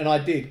mine and I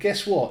did,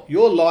 guess what?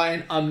 You're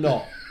lying, I'm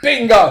not.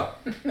 Bingo!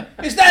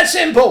 It's that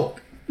simple.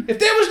 If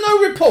there was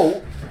no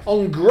report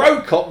on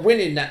Grocott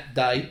winning that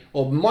day,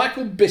 or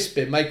Michael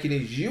Bisping making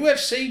his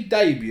UFC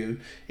debut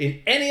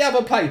in any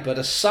other paper,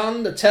 the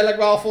Sun, the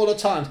Telegraph or the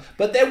Times,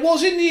 but there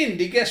was in the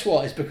Indy, guess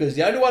what? It's because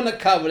the only one that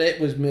covered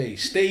it was me,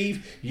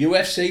 Steve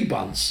UFC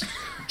Bunce.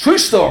 True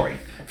story.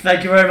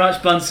 Thank you very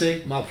much,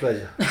 Buncey. My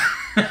pleasure.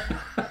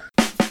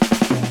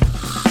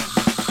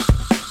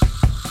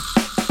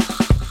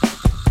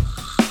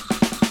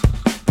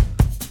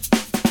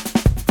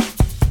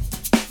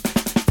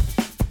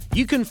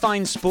 You can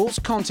find Sports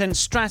Content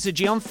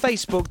Strategy on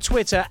Facebook,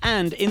 Twitter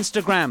and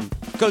Instagram.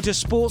 Go to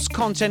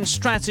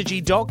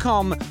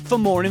sportscontentstrategy.com for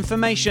more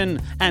information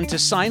and to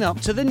sign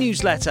up to the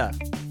newsletter.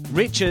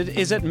 Richard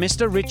is at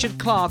Mr. Richard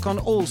Clark on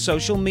all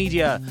social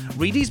media.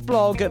 Read his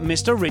blog at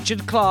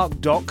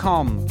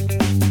mrrichardclark.com.